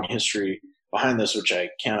very long history behind this, which I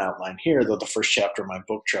can't outline here, though the first chapter of my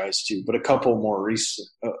book tries to, but a couple more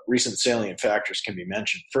recent salient factors can be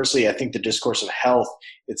mentioned. Firstly, I think the discourse of health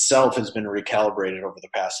itself has been recalibrated over the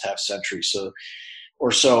past half century,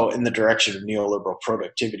 or so in the direction of neoliberal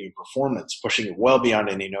productivity and performance, pushing it well beyond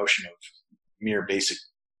any notion of mere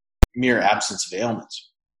absence of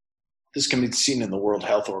ailments. This can be seen in the World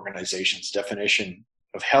Health Organization's definition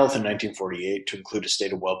of health in 1948 to include a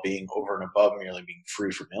state of well-being over and above merely being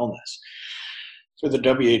free from illness. For the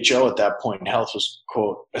WHO at that point, health was,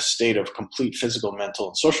 quote, a state of complete physical, mental,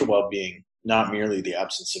 and social well-being, not merely the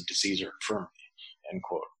absence of disease or infirmity, end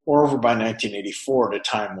quote. Moreover, by 1984, at a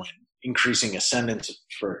time when increasing ascendance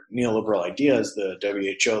for neoliberal ideas, the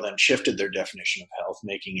WHO then shifted their definition of health,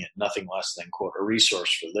 making it nothing less than, quote, a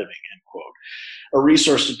resource for living, end quote. A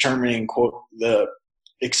resource determining, quote, the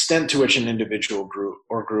extent to which an individual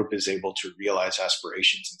group is able to realize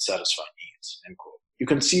aspirations and satisfy needs, end quote. You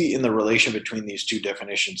can see in the relation between these two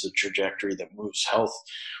definitions a trajectory that moves health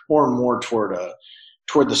more and more toward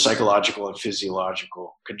the psychological and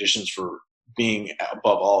physiological conditions for being,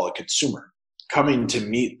 above all, a consumer. Coming to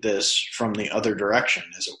meet this from the other direction,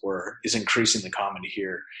 as it were, is increasingly common to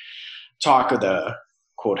hear talk of the,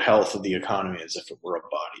 quote, health of the economy as if it were a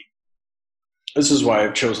body. This is why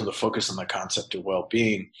I've chosen to focus on the concept of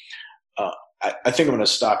well-being. I think I'm going to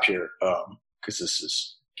stop here because this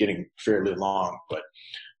is getting fairly long. But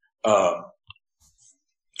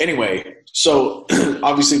anyway, so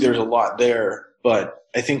obviously there's a lot there, but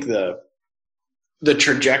I think the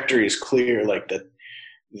trajectory is clear, like that.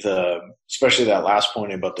 Especially that last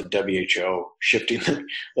point about the WHO shifting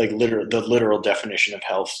the literal definition of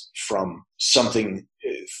health from something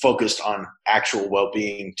focused on actual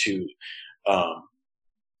well-being to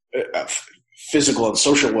physical and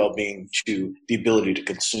social well-being to the ability to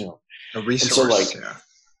consume. A resource. And so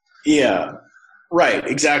yeah, right,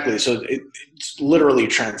 exactly. So it's literally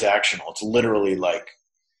transactional. It's literally like,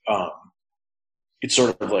 it's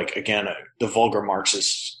sort of like, again, the vulgar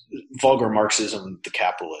Marxism, the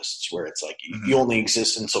capitalists, where it's like you only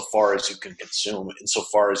exist insofar as you can consume,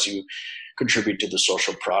 insofar as you contribute to the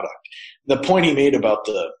social product. The point he made about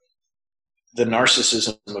the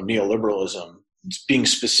narcissism of neoliberalism being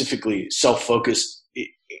specifically self-focused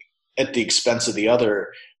at the expense of the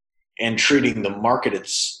other and treating the market,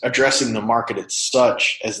 addressing the market as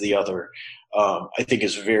such as the other, I think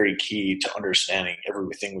is very key to understanding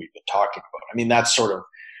everything we've been talking about. I mean, that's sort of,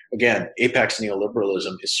 again, apex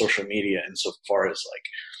neoliberalism is social media insofar as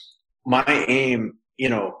like my aim,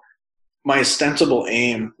 my ostensible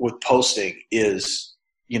aim with posting is,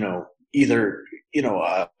 either,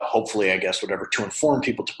 hopefully, I guess, whatever, to inform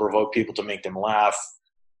people, to provoke people, to make them laugh,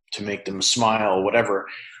 to make them smile, whatever.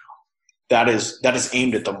 That is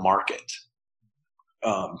aimed at the market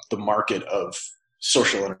of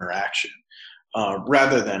social interaction,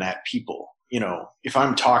 rather than at people. If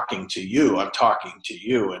I'm talking to you,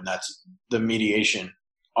 and that's the mediation.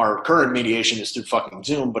 Our current mediation is through fucking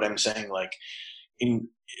Zoom, but I'm saying like,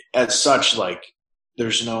 as such, like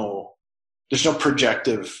there's no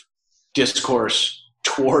projective discourse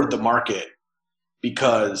toward the market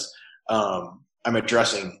because I'm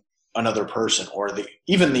addressing another person or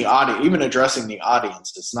even the audience, even addressing the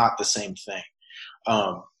audience. It's not the same thing.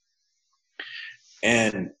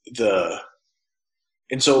 And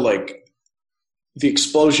so like the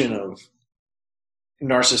explosion of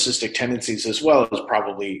narcissistic tendencies, as well as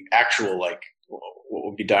probably actual, like what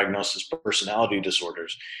would be diagnosed as personality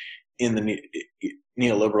disorders in the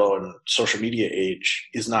neoliberal and social media age,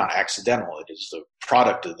 is not accidental. It is the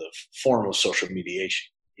product of the form of social mediation.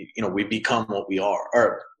 We become what we are,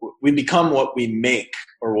 or we become what we make,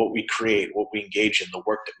 or what we create, what we engage in, the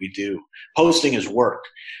work that we do. Posting is work.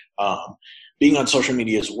 Being on social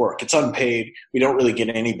media is work. It's unpaid. We don't really get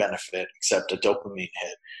any benefit except a dopamine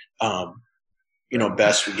hit.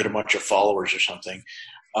 Best we get a bunch of followers or something.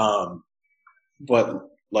 But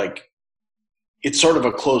like, it's sort of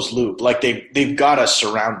a closed loop. Like they've got us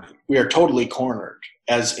surrounded. We are totally cornered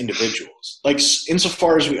as individuals. Like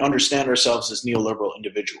insofar as we understand ourselves as neoliberal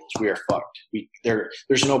individuals, we are fucked.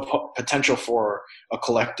 There's no potential for a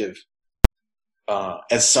collective.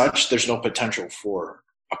 As such, there's no potential for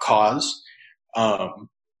a cause.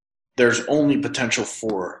 There's only potential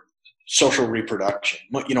for social reproduction,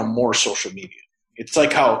 more social media. It's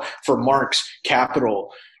like how for Marx,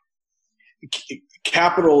 capital,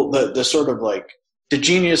 the sort of like the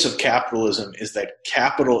genius of capitalism is that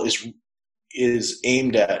capital is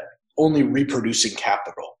aimed at only reproducing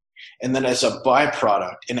capital. And then as a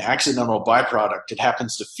byproduct, an accidental byproduct, it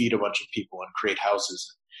happens to feed a bunch of people and create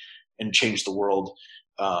houses and change the world,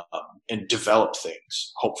 and develop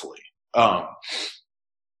things, hopefully.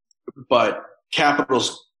 But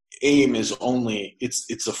capital's aim is only,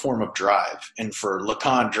 it's a form of drive. And for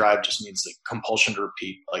Lacan, drive just means the compulsion to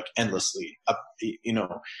repeat like endlessly.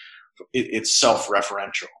 It's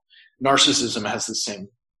self-referential. Narcissism has the same,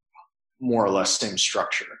 more or less same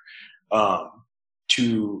structure.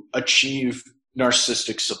 To achieve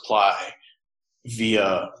narcissistic supply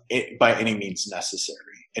by any means necessary.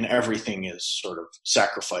 And everything is sort of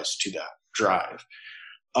sacrificed to that drive.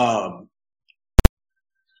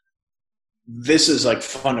 This is like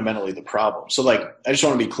fundamentally the problem. So like, I just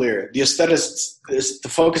want to be clear. The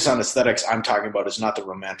focus on aesthetics I'm talking about is not the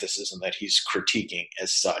romanticism that he's critiquing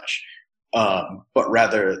as such. But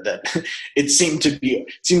rather that it seems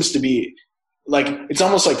to be like, it's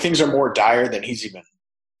almost like things are more dire than he's even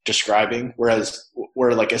describing.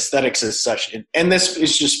 Where like aesthetics as such, and this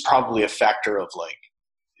is just probably a factor of like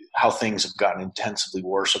how things have gotten intensively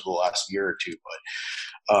worse over the last year or two.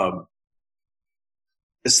 But,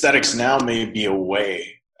 aesthetics now may be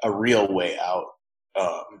a real way out,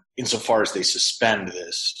 insofar as they suspend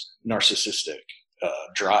this narcissistic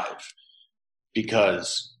drive.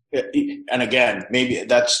 Because, and again, maybe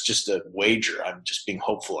that's just a wager. I'm just being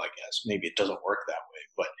hopeful, I guess. Maybe it doesn't work that way.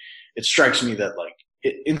 But it strikes me that, like,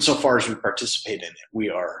 insofar as we participate in it, we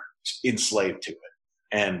are enslaved to it.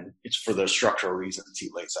 And it's for the structural reasons he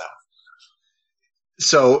lays out.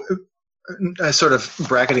 So, sort of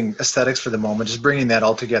bracketing aesthetics for the moment, just bringing that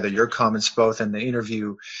all together, your comments both and the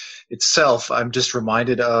interview itself, I'm just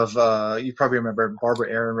reminded of, you probably remember Barbara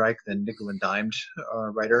Ehrenreich, the nickel and dimed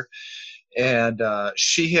writer. And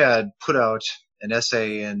she had put out an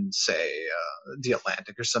essay in, say, The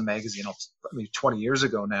Atlantic or some magazine, 20 years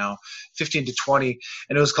ago now, 15 to 20,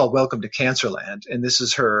 and it was called Welcome to Cancerland. And this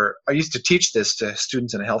is I used to teach this to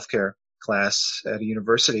students in a healthcare class at a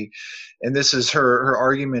university, and this is her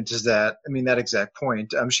argument is that, that exact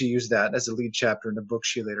point, she used that as a lead chapter in a book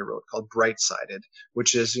she later wrote called Bright-Sided,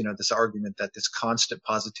 which is, this argument that this constant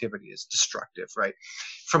positivity is destructive, right?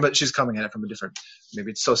 She's coming at it from a different,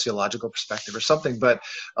 maybe it's sociological perspective or something, but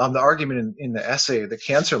the argument in the essay, the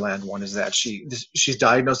Cancerland one, is that she's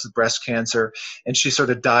diagnosed with breast cancer, and she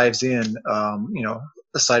sort of dives in,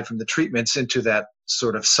 aside from the treatments, into that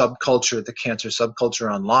sort of subculture, the cancer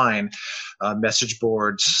subculture online, message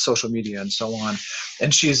boards, social media, and so on.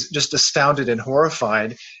 And she's just astounded and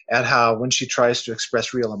horrified at how, when she tries to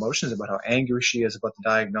express real emotions about how angry she is about the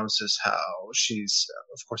diagnosis, how she's,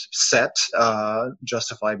 of course, upset,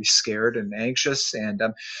 justifiably scared and anxious, and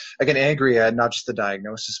again, angry at not just the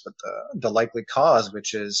diagnosis, but the likely cause,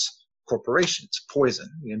 which is corporations, poison,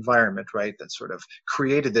 the environment, right, that sort of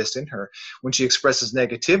created this in her. When she expresses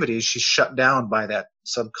negativity, she's shut down by that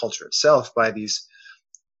subculture itself, by these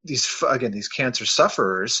cancer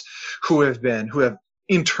sufferers who have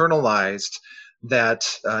internalized that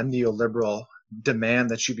neoliberal demand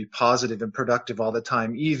that you be positive and productive all the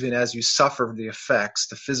time, even as you suffer the effects,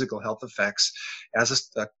 the physical health effects, as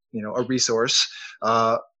a resource,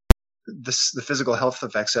 the physical health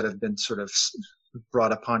effects that have been sort of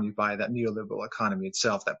brought upon you by that neoliberal economy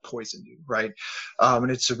itself that poisoned you, right?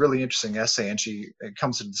 And it's a really interesting essay, and it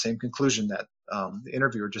comes to the same conclusion that the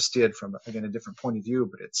interviewer just did, from, again, a different point of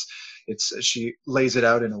view, but she lays it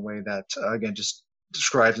out in a way that, again, just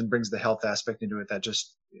describes and brings the health aspect into it, that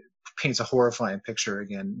just paints a horrifying picture,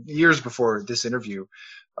 again, years before this interview.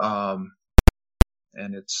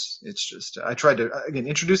 And it's just, I tried to, again,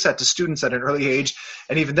 introduce that to students at an early age,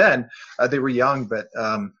 and even then they were young, but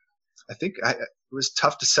I think it was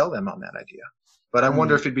tough to sell them on that idea. But I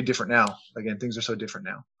wonder if it'd be different now. Again, things are so different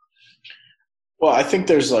now. Well, I think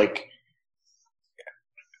there's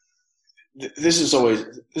this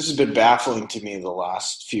has been baffling to me the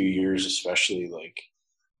last few years, especially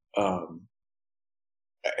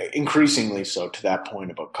increasingly so, to that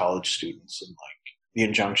point about college students and the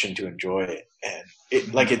injunction to enjoy it. And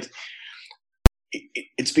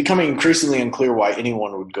it's becoming increasingly unclear why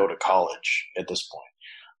anyone would go to college at this point.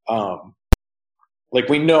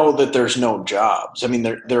 We know that there's no jobs.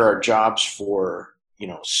 There are jobs for,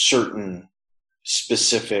 certain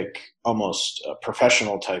specific, almost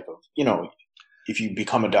professional type of, if you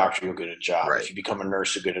become a doctor, you'll get a job. Right. If you become a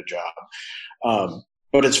nurse, you'll get a job.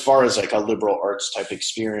 But as far as a liberal arts type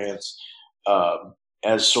experience,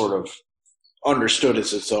 as sort of understood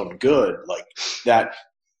as its own good, that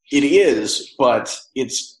it is, but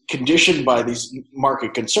it's conditioned by these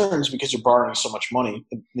market concerns because you're borrowing so much money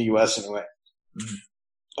in the U.S. anyway.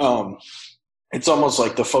 Mm-hmm. It's almost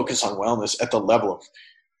like the focus on wellness at the level of,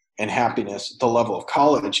 and happiness, the level of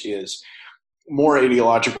college, is more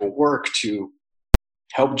ideological work to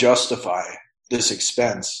help justify this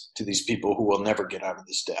expense to these people who will never get out of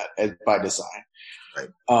this debt by design, right?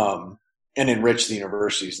 And enrich the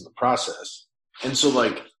universities in the process. And so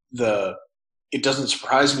it doesn't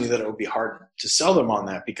surprise me that it would be hard to sell them on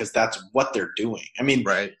that, because that's what they're doing.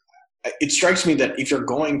 Right. It strikes me that if you're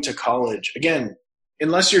going to college, again,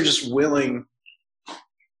 unless you're just willing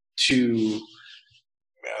to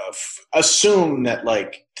assume that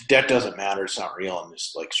the debt doesn't matter, it's not real, and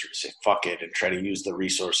just sort of say fuck it and try to use the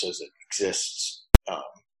resources that exists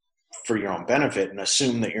for your own benefit, and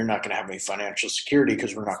assume that you're not going to have any financial security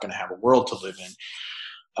because we're not going to have a world to live in,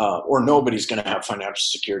 or nobody's going to have financial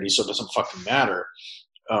security, so it doesn't fucking matter.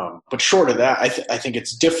 But short of that, I think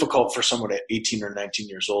it's difficult for someone at 18 or 19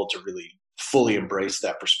 years old to really fully embrace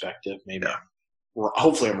that perspective. Maybe,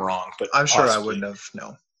 hopefully I'm wrong, but I'm sure I wouldn't have.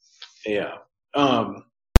 No. Yeah.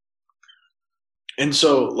 And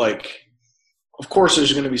so, of course,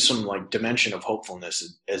 there's going to be some dimension of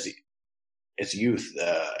hopefulness as youth,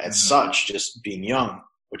 as such, just being young,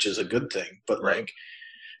 which is a good thing. But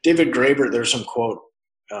David Graeber, there's some quote.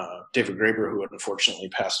 David Graeber, who unfortunately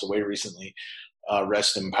passed away recently,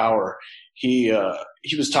 rest in power. He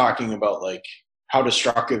was talking about how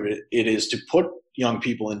destructive it is to put young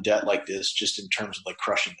people in debt like this, just in terms of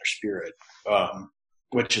crushing their spirit,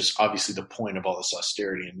 which is obviously the point of all this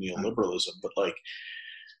austerity and neoliberalism. But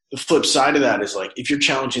the flip side of that is if you're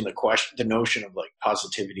challenging the notion of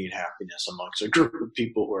positivity and happiness amongst a group of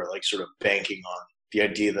people who are sort of banking on the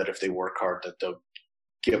idea that if they work hard that they'll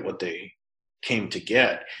get what they came to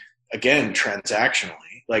get, again,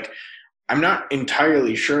 transactionally, I'm not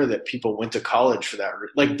entirely sure that people went to college for that.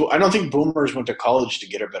 Like, I don't think boomers went to college to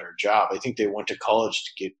get a better job. I think they went to college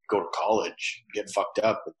to go to college, get fucked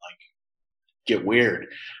up, and like get weird.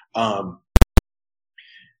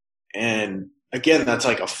 And again, that's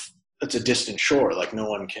like it's a distant shore. Like no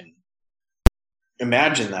one can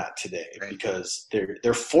imagine that today, right? Because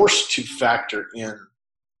they're forced to factor in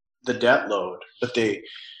the debt load, but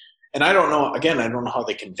and I don't know. Again, I don't know how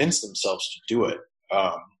they convince themselves to do it.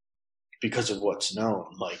 Because of what's known.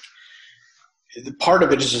 Like the part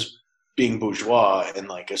of it is just being bourgeois and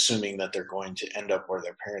like assuming that they're going to end up where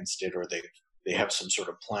their parents did, or they have some sort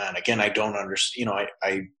of plan. Again, I don't understand. You know,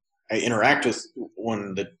 I interact with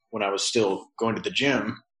when I was still going to the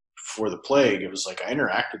gym before the plague. It was like I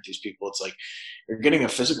interact with these people. It's like you're getting a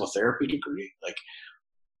physical therapy degree. Like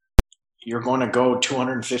you're going to go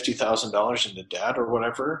 $250,000 into debt or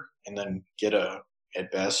whatever, and then get at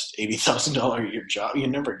best $80,000 a year job. You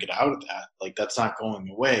never get out of that. Like that's not going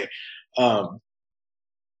away. But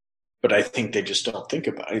I think they just don't think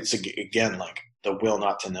about it. It's again like the will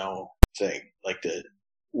not to know thing, like the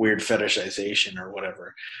weird fetishization or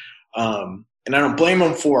whatever. And I don't blame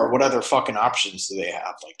them for what other fucking options do they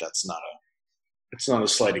have. Like it's not a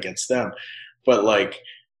slight against them, but like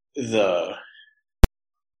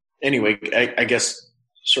anyway, I guess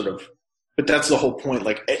sort of. But that's the whole point.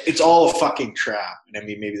 Like, it's all a fucking trap. And I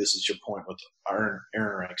mean, maybe this is your point with Aaron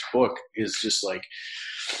Reich's book, is just like,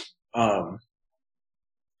 I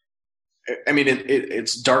mean,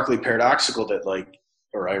 it's darkly paradoxical that like,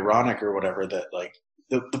 or ironic or whatever, that like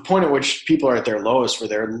the point at which people are at their lowest, where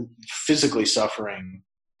they're physically suffering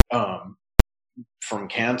from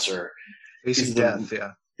cancer, facing death,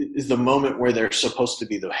 is the moment where they're supposed to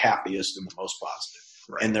be the happiest and the most positive.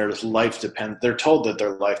 Right. And they're told that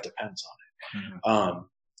their life depends on it. Mm-hmm.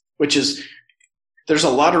 Which is, there's a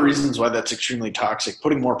lot of reasons why that's extremely toxic.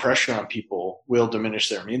 Putting more pressure on people will diminish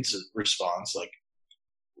their immune response. Like,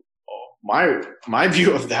 my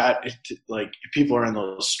view of that, like, if people are in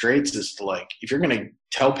those straits, is to like, if you're going to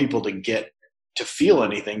tell people to feel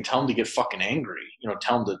anything, tell them to get fucking angry. You know,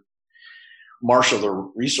 tell them to marshal their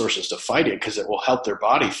resources to fight it, because it will help their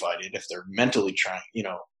body fight it if they're mentally trying, you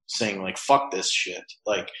know, saying like, fuck this shit.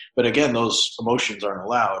 Like, but again, those emotions aren't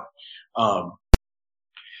allowed.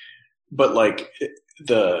 But like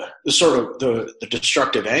the sort of the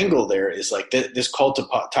destructive angle there is like this cult of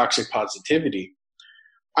toxic positivity.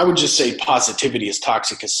 I would just say positivity is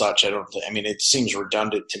toxic as such. I mean, it seems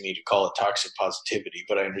redundant to me to call it toxic positivity,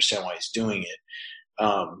 but I understand why he's doing it.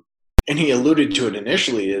 And he alluded to it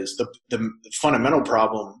initially, is the fundamental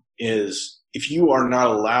problem is, if you are not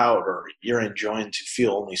allowed or you're enjoined to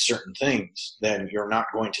feel only certain things, then you're not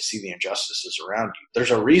going to see the injustices around you.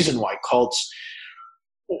 There's a reason why cults,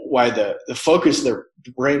 why the focus, they're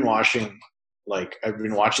brainwashing. Like, I've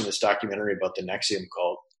been watching this documentary about the Nexium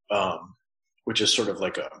cult, which is sort of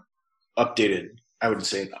like a updated, I would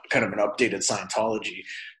say kind of an updated Scientology,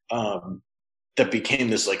 that became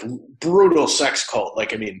this like brutal sex cult.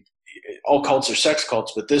 Like, I mean, all cults are sex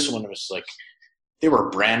cults, but this one was like, they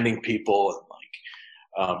were branding people and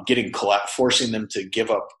like forcing them to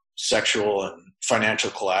give up sexual and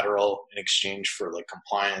financial collateral in exchange for like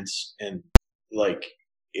compliance, and like,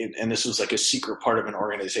 and this was like a secret part of an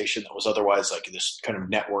organization that was otherwise like this kind of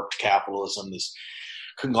networked capitalism, this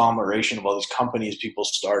conglomeration of all these companies people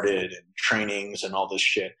started and trainings and all this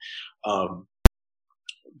shit.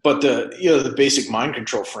 But the basic mind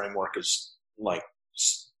control framework is like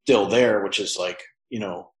still there, which is like, you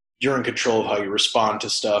know, you're in control of how you respond to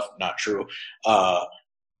stuff. Not true.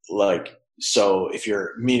 Like, so if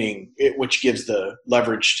you're meeting it, which gives the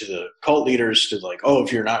leverage to the cult leaders to like, oh,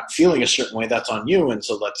 if you're not feeling a certain way, that's on you. And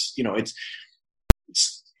so let's, you know, it's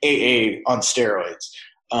AA on steroids.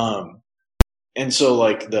 And so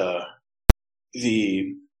like that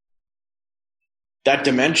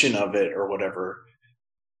dimension of it or whatever,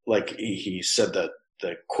 like he said that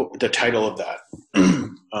the title of that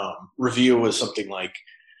review was something like,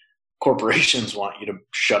 corporations want you to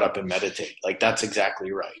shut up and meditate. Like, that's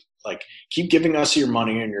exactly right. Like, keep giving us your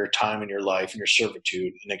money and your time and your life and your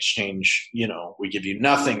servitude. In exchange, you know, we give you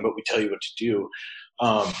nothing, but we tell you what to do.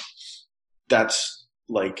 That's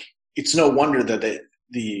like, it's no wonder that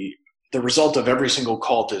the result of every single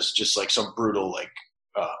cult is just like some brutal, like,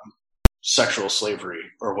 sexual slavery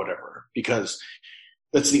or whatever, because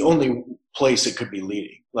that's the only place it could be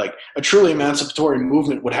leading. Like, a truly emancipatory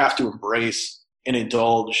movement would have to embrace and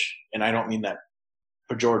indulge, and I don't mean that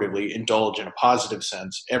pejoratively, indulge in a positive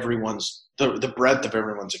sense, the breadth of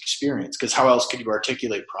everyone's experience, because how else could you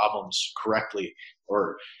articulate problems correctly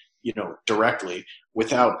or, you know, directly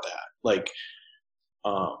without that? Like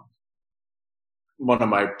one of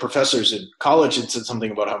my professors in college had said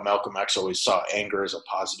something about how Malcolm X always saw anger as a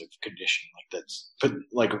positive condition,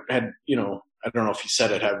 had, I don't know if he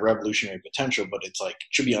said it had revolutionary potential, but it's like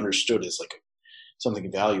should be understood as like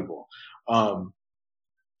something valuable.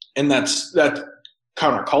 And that's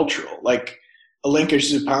countercultural. Like Alenka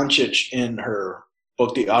Zupancic in her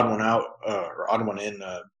book, The Odd One Out, or Odd One In,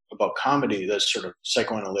 about comedy, that sort of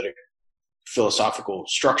psychoanalytic philosophical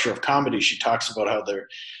structure of comedy, she talks about how they're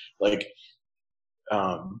like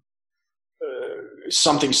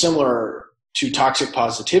something similar to toxic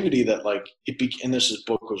positivity, that like and this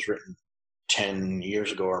book was written 10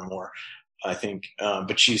 years ago or more, I think,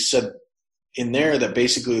 but she said in there that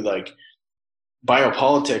basically like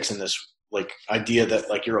biopolitics and this like idea that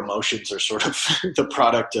like your emotions are sort of the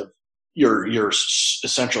product of your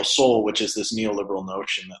essential soul, which is this neoliberal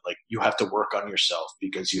notion that like you have to work on yourself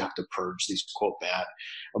because you have to purge these quote bad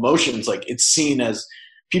emotions. Like it's seen as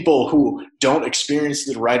people who don't experience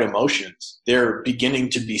the right emotions, they're beginning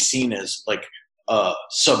to be seen as like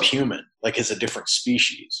subhuman, like as a different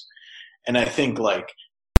species. And I think like,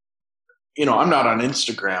 I'm not on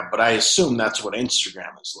Instagram, but I assume that's what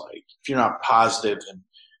Instagram is like. If you're not positive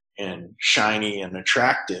and shiny and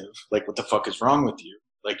attractive, like what the fuck is wrong with you?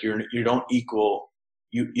 Like you don't equal,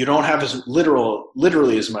 you don't have as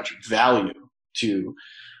literally as much value to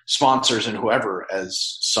sponsors and whoever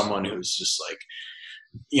as someone who's just like,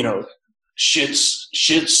 shit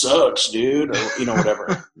sucks, dude, or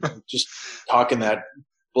whatever. Just talking that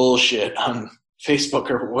bullshit on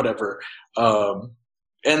Facebook or whatever.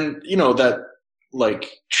 And that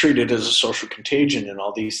like treated as a social contagion and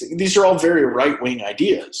all these things. These are all very right-wing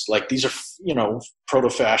ideas. Like these are,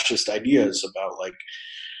 proto-fascist ideas about like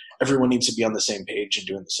everyone needs to be on the same page and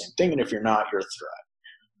doing the same thing. And if you're not, you're a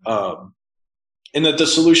threat. And that the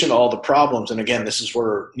solution to all the problems, and again, this is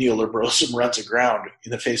where neoliberalism runs aground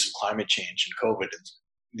in the face of climate change and COVID and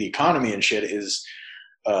the economy and shit, is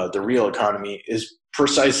the real economy, is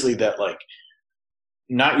precisely that like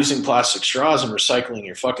not using plastic straws and recycling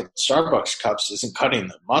your fucking Starbucks cups isn't cutting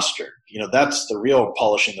the mustard. That's the real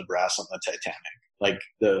polishing the brass on the Titanic. Like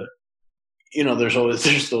there's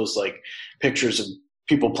those like pictures of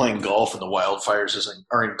people playing golf and the wildfires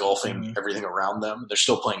are engulfing everything around them. They're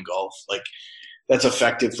still playing golf. Like that's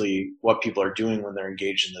effectively what people are doing when they're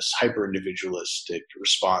engaged in this hyper individualistic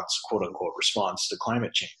response, quote unquote, response to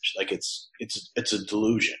climate change. Like it's a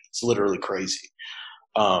delusion. It's literally crazy.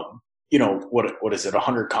 What is it?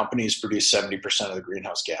 100 companies produce 70% of the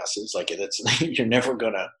greenhouse gases. Like you're never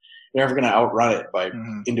gonna outrun it by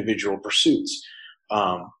individual pursuits.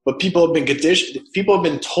 But people have been conditioned. People have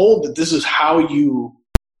been told that this is how you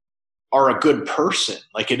are a good person.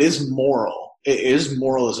 Like it is moral. It is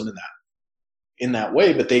moralism in that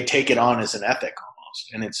way, but they take it on as an ethic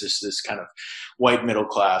almost. And it's just this kind of white middle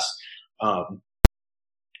class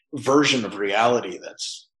version of reality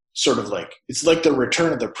that's sort of like, it's like the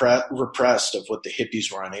return of the repressed of what the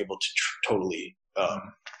hippies were unable to totally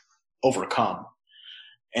overcome.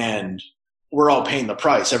 And we're all paying the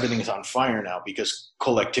price. Everything's on fire now because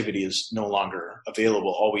collectivity is no longer available.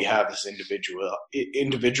 All we have is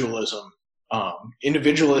individualism,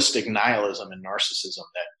 individualistic nihilism and narcissism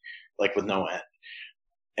that like with no end.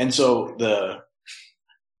 And so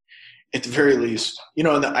at the very least,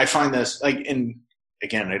 I find this like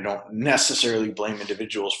again, I don't necessarily blame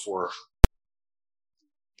individuals for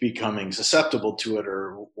becoming susceptible to it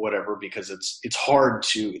or whatever, because it's hard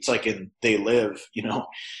to, it's like in They Live,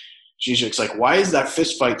 Zizek's like, why is that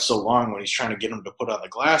fist fight so long when he's trying to get him to put on the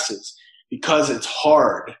glasses? Because it's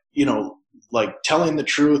hard, like telling the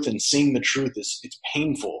truth and seeing the truth it's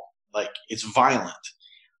painful. Like it's violent.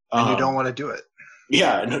 And you don't want to do it.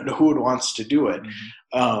 Yeah. And who wants to do it?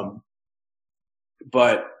 Mm-hmm.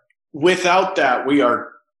 But without that, we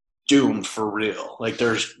are doomed for real. Like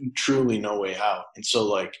there's truly no way out. And so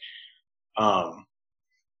like,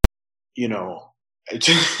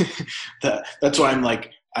 that's why I'm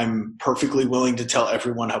like, I'm perfectly willing to tell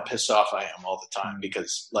everyone how pissed off I am all the time,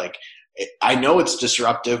 because like, I know it's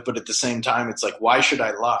disruptive, but at the same time, it's like, why should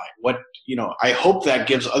I lie? I hope that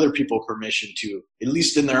gives other people permission to, at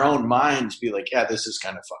least in their own minds, be like, yeah, this is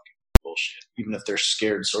kind of fucking bullshit, even if they're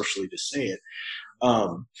scared socially to say it.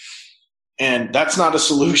 And that's not a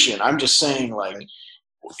solution. I'm just saying, like,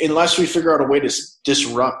 unless we figure out a way to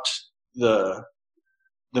disrupt the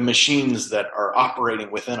machines that are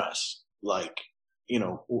operating within us, like,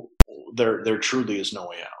 there truly is no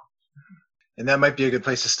way out. And that might be a good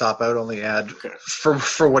place to stop. I would only add,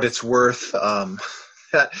 for what it's worth,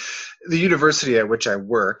 that the university at which I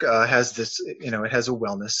work has this, it has a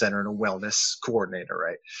wellness center and a wellness coordinator,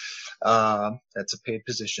 right? That's a paid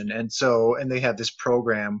position. And they have this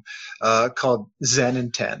program called Zen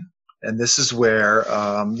in 10. And this is where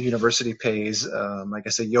the university pays, like I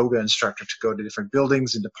said, yoga instructor to go to different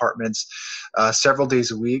buildings and departments several days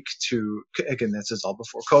a week to, again, this is all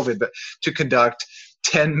before COVID, but to conduct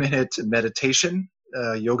 10-minute meditation,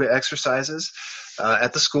 yoga exercises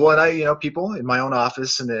at the school. And people in my own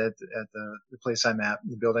office and at the place I'm at,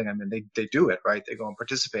 the building I'm in, they do it, right? They go and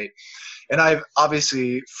participate. And I've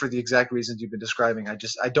obviously, for the exact reasons you've been describing,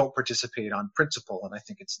 I don't participate on principle, and I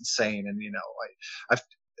think it's insane. And,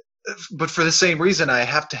 but for the same reason, I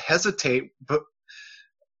have to hesitate, but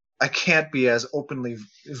I can't be as openly,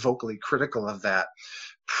 vocally critical of that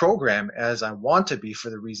program as I want to be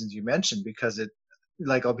for the reasons you mentioned, because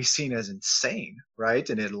I'll be seen as insane, right?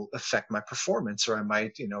 And it'll affect my performance, or I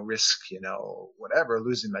might, risk, whatever,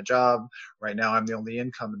 losing my job. Right now, I'm the only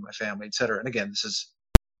income in my family, et cetera. And again, this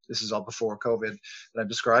is all before COVID that I'm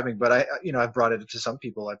describing, but I've brought it to some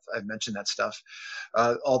people. I've mentioned that stuff,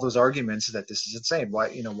 all those arguments that this is insane.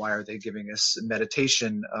 Why are they giving us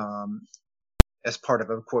meditation as part of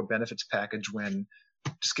a quote benefits package when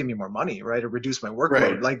just give me more money, right? Or reduce my workload.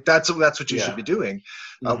 Right. Like that's what you should be doing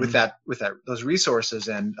with those resources.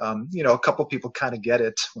 And a couple people kind of get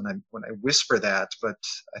it when I whisper that, but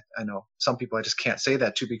I know some people I just can't say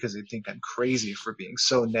that to because they think I'm crazy for being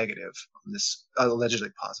so negative on this allegedly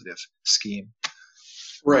positive scheme.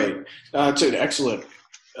 Right. It's an excellent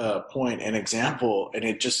point and example. And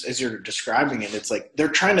it just, as you're describing it, it's like they're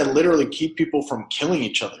trying to literally keep people from killing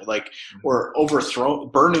each other, or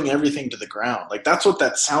burning everything to the ground. Like that's what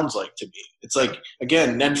that sounds like to me. It's like,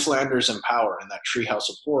 again, Ned Flanders in Power in that Treehouse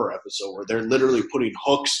of Horror episode where they're literally putting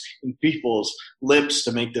hooks in people's lips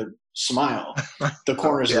to make them smile, the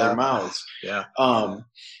corners of their mouths. Yeah. And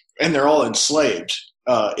they're all enslaved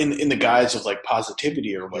in the guise of like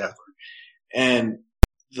positivity or whatever. Yeah. And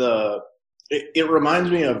it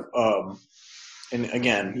reminds me of, and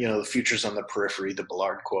again, the future's on the periphery, the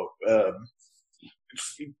Ballard quote.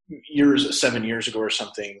 7 years ago or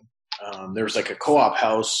something, there was like a co-op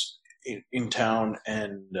house in town,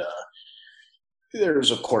 and there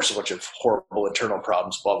was, of course, a bunch of horrible internal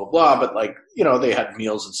problems, blah, blah, blah. But they had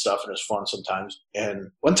meals and stuff, and it was fun sometimes.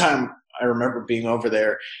 And one time I remember being over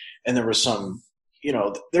there, and there was some,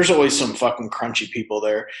 there's always some fucking crunchy people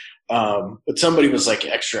there. But somebody was like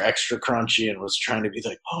extra, extra crunchy and was trying to be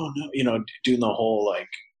like, oh no, doing the whole like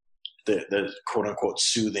the quote unquote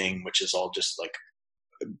soothing, which is all just like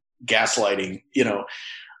gaslighting, you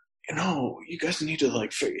guys need to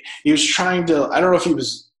like he was trying to, I don't think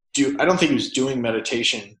he was doing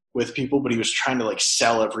meditation with people, but he was trying to like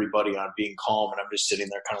sell everybody on being calm. And I'm just sitting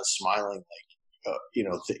there kind of smiling, like,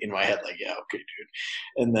 in my head, like, yeah, okay, dude.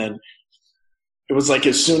 And then it was like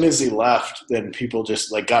as soon as he left, then people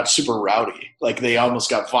just like got super rowdy. Like they almost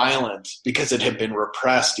got violent because it had been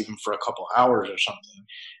repressed even for a couple hours or something.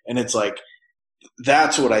 And it's like,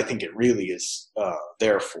 that's what I think it really is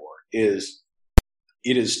there for, it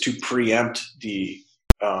is to preempt the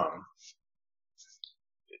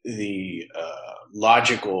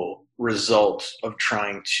logical result of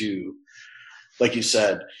trying to, like you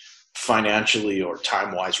said, financially or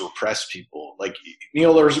time-wise repress people. Like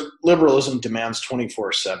neoliberalism demands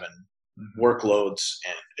 24/7 workloads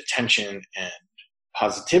and attention and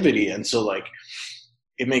positivity. And so like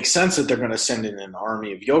it makes sense that they're going to send in an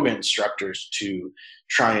army of yoga instructors to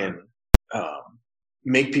try and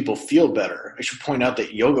make people feel better. I should point out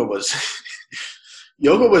that yoga was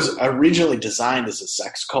originally designed as a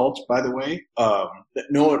sex cult, by the way.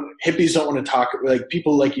 Hippies don't want to talk, like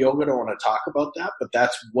people like yoga don't want to talk about that, but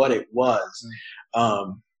that's what it was.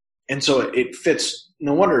 And so it fits,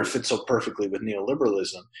 no wonder it fits so perfectly with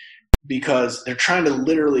neoliberalism, because they're trying to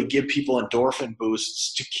literally give people endorphin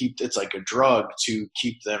boosts it's like a drug to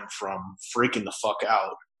keep them from freaking the fuck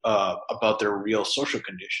out about their real social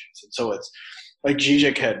conditions. And so it's like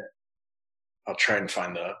Zizek had, I'll try and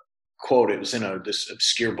find the quote. It was in this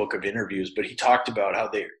obscure book of interviews, but he talked about how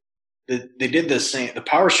they did the same. The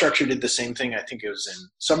power structure did the same thing. I think it was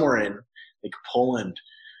somewhere in like Poland,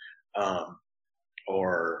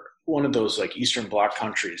 or one of those like Eastern Bloc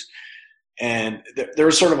countries. And there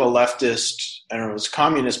was sort of a leftist, I don't know, it was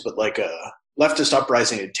communist, but like a leftist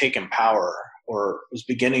uprising had taken power, or was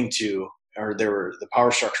beginning to, or the power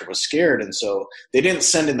structure was scared. And so they didn't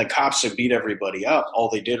send in the cops to beat everybody up. All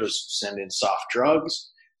they did was send in soft drugs,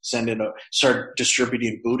 start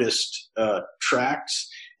distributing Buddhist tracts,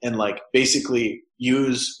 and like basically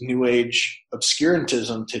use New Age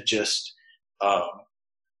obscurantism to just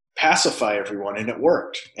pacify everyone. And it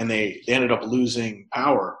worked. And they ended up losing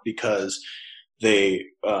power because the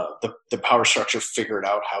power structure figured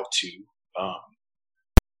out how to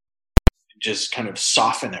just kind of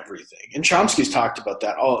soften everything. And Chomsky's talked about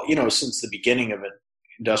that all, since the beginning of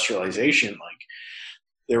industrialization. Like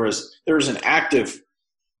there was an active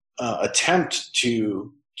attempt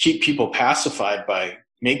to keep people pacified by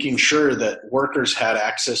making sure that workers had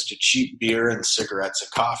access to cheap beer and cigarettes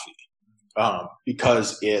and coffee,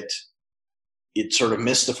 because it sort of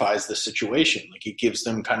mystifies the situation. Like it gives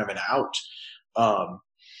them kind of an out.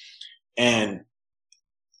 And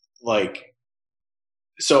like,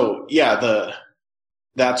 so yeah,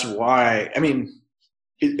 that's why, I mean,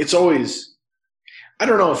 it's always, I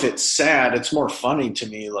don't know if it's sad. It's more funny to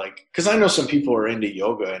me, like, cause I know some people are into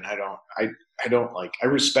yoga and I don't like, I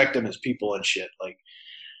respect them as people and shit. Like,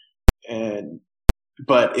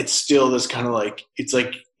 but it's still this kind of like, it's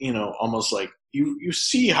like, almost like you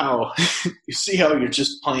see how, you're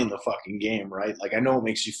just playing the fucking game, right? Like, I know it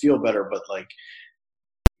makes you feel better, but like,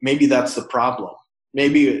 maybe that's the problem.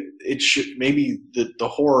 Maybe the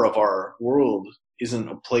horror of our world isn't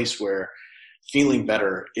a place where feeling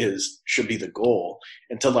better should be the goal.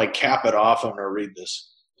 And to like cap it off, I'm going to read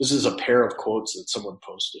this. This is a pair of quotes that someone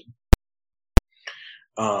posted.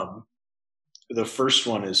 The first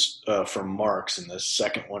one is from Marx, and the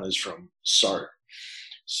second one is from Sartre.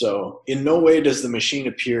 So, in no way does the machine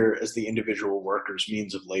appear as the individual worker's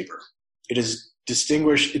means of labor. Its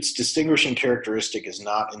distinguishing characteristic is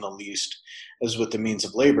not in the least, as with the means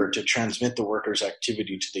of labor, to transmit the worker's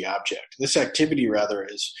activity to the object. This activity, rather,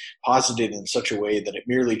 is posited in such a way that it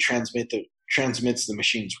merely transmits the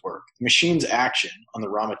machine's work. The machine's action on the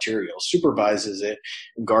raw material supervises it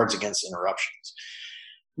and guards against interruptions.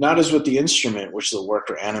 Not as with the instrument which the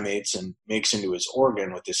worker animates and makes into his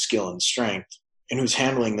organ with his skill and strength, and whose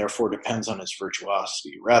handling therefore depends on its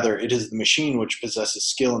virtuosity. Rather, it is the machine which possesses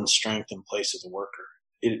skill and strength in place of the worker.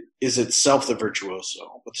 It is itself the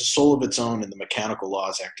virtuoso, with a soul of its own and the mechanical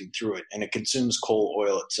laws acting through it, and it consumes coal,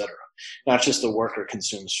 oil, etc. Not just the worker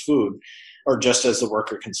consumes food, or just as the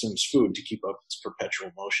worker consumes food to keep up its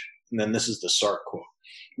perpetual motion. And then this is the Sartre quote.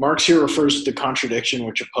 Marx here refers to the contradiction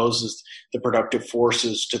which opposes the productive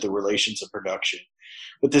forces to the relations of production.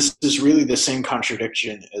 But this is really the same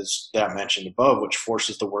contradiction as that mentioned above, which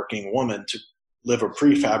forces the working woman to live a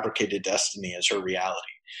prefabricated destiny as her reality.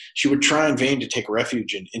 She would try in vain to take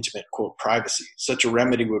refuge in intimate, quote, privacy. Such a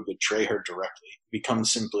remedy would betray her directly, become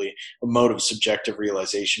simply a mode of subjective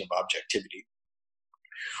realization of objectivity.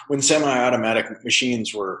 When semi-automatic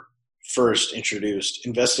machines were first introduced,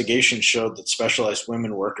 investigation showed that specialized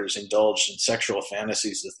women workers indulged in sexual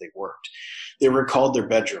fantasies as they worked. They recalled their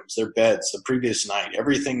bedrooms, their beds, the previous night,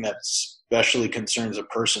 everything that specially concerns a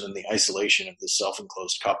person in the isolation of this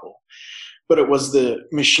self-enclosed couple. But it was the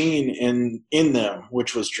machine in them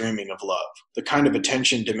which was dreaming of love. The kind of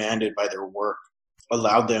attention demanded by their work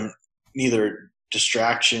allowed them neither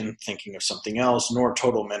distraction, thinking of something else, nor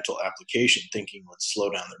total mental application, thinking would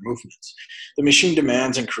slow down their movements. The machine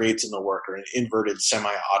demands and creates in the worker an inverted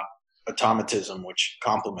semi-automatism which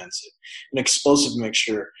complements it, an explosive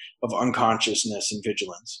mixture of unconsciousness and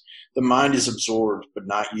vigilance. The mind is absorbed but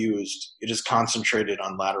not used. It is concentrated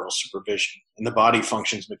on lateral supervision, and the body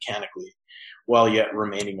functions mechanically while yet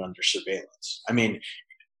remaining under surveillance. I mean,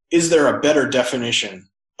 is there a better definition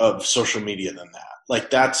of social media than that? Like,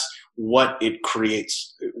 that's what it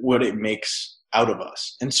creates, what it makes out of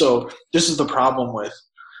us. And so this is the problem with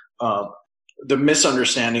the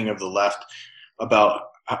misunderstanding of the left about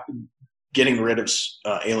getting rid of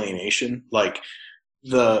alienation. Like,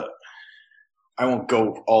 I won't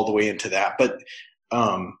go all the way into that, but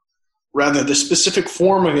rather the specific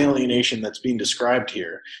form of alienation that's being described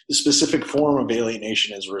here, the specific form of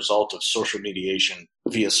alienation as a result of social mediation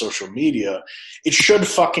via social media, it should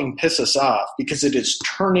fucking piss us off because it is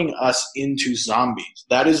turning us into zombies.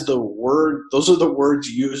 That is the word, those are the words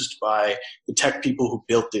used by the tech people who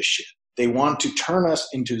built this shit. They want to turn us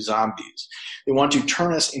into zombies. They want to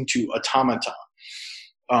turn us into automata.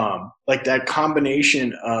 Like that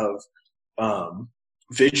combination of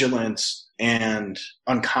vigilance and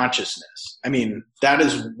unconsciousness. I mean, that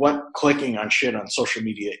is what clicking on shit on social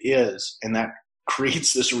media is, and that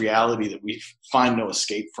creates this reality that we find no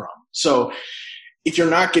escape from. So if you're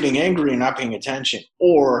not getting angry and not paying attention,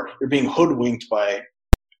 or you're being hoodwinked by,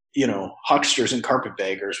 hucksters and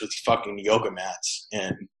carpetbaggers with fucking yoga mats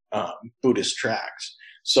and Buddhist tracts.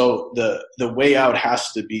 So the way out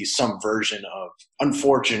has to be some version of,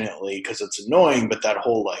 unfortunately, because it's annoying, but that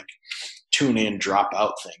whole like tune in, drop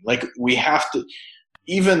out thing. Like, we have to,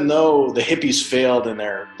 even though the hippies failed and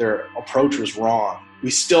their approach was wrong, we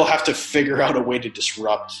still have to figure out a way to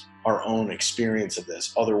disrupt our own experience of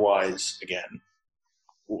this. Otherwise, again,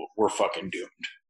 we're fucking doomed.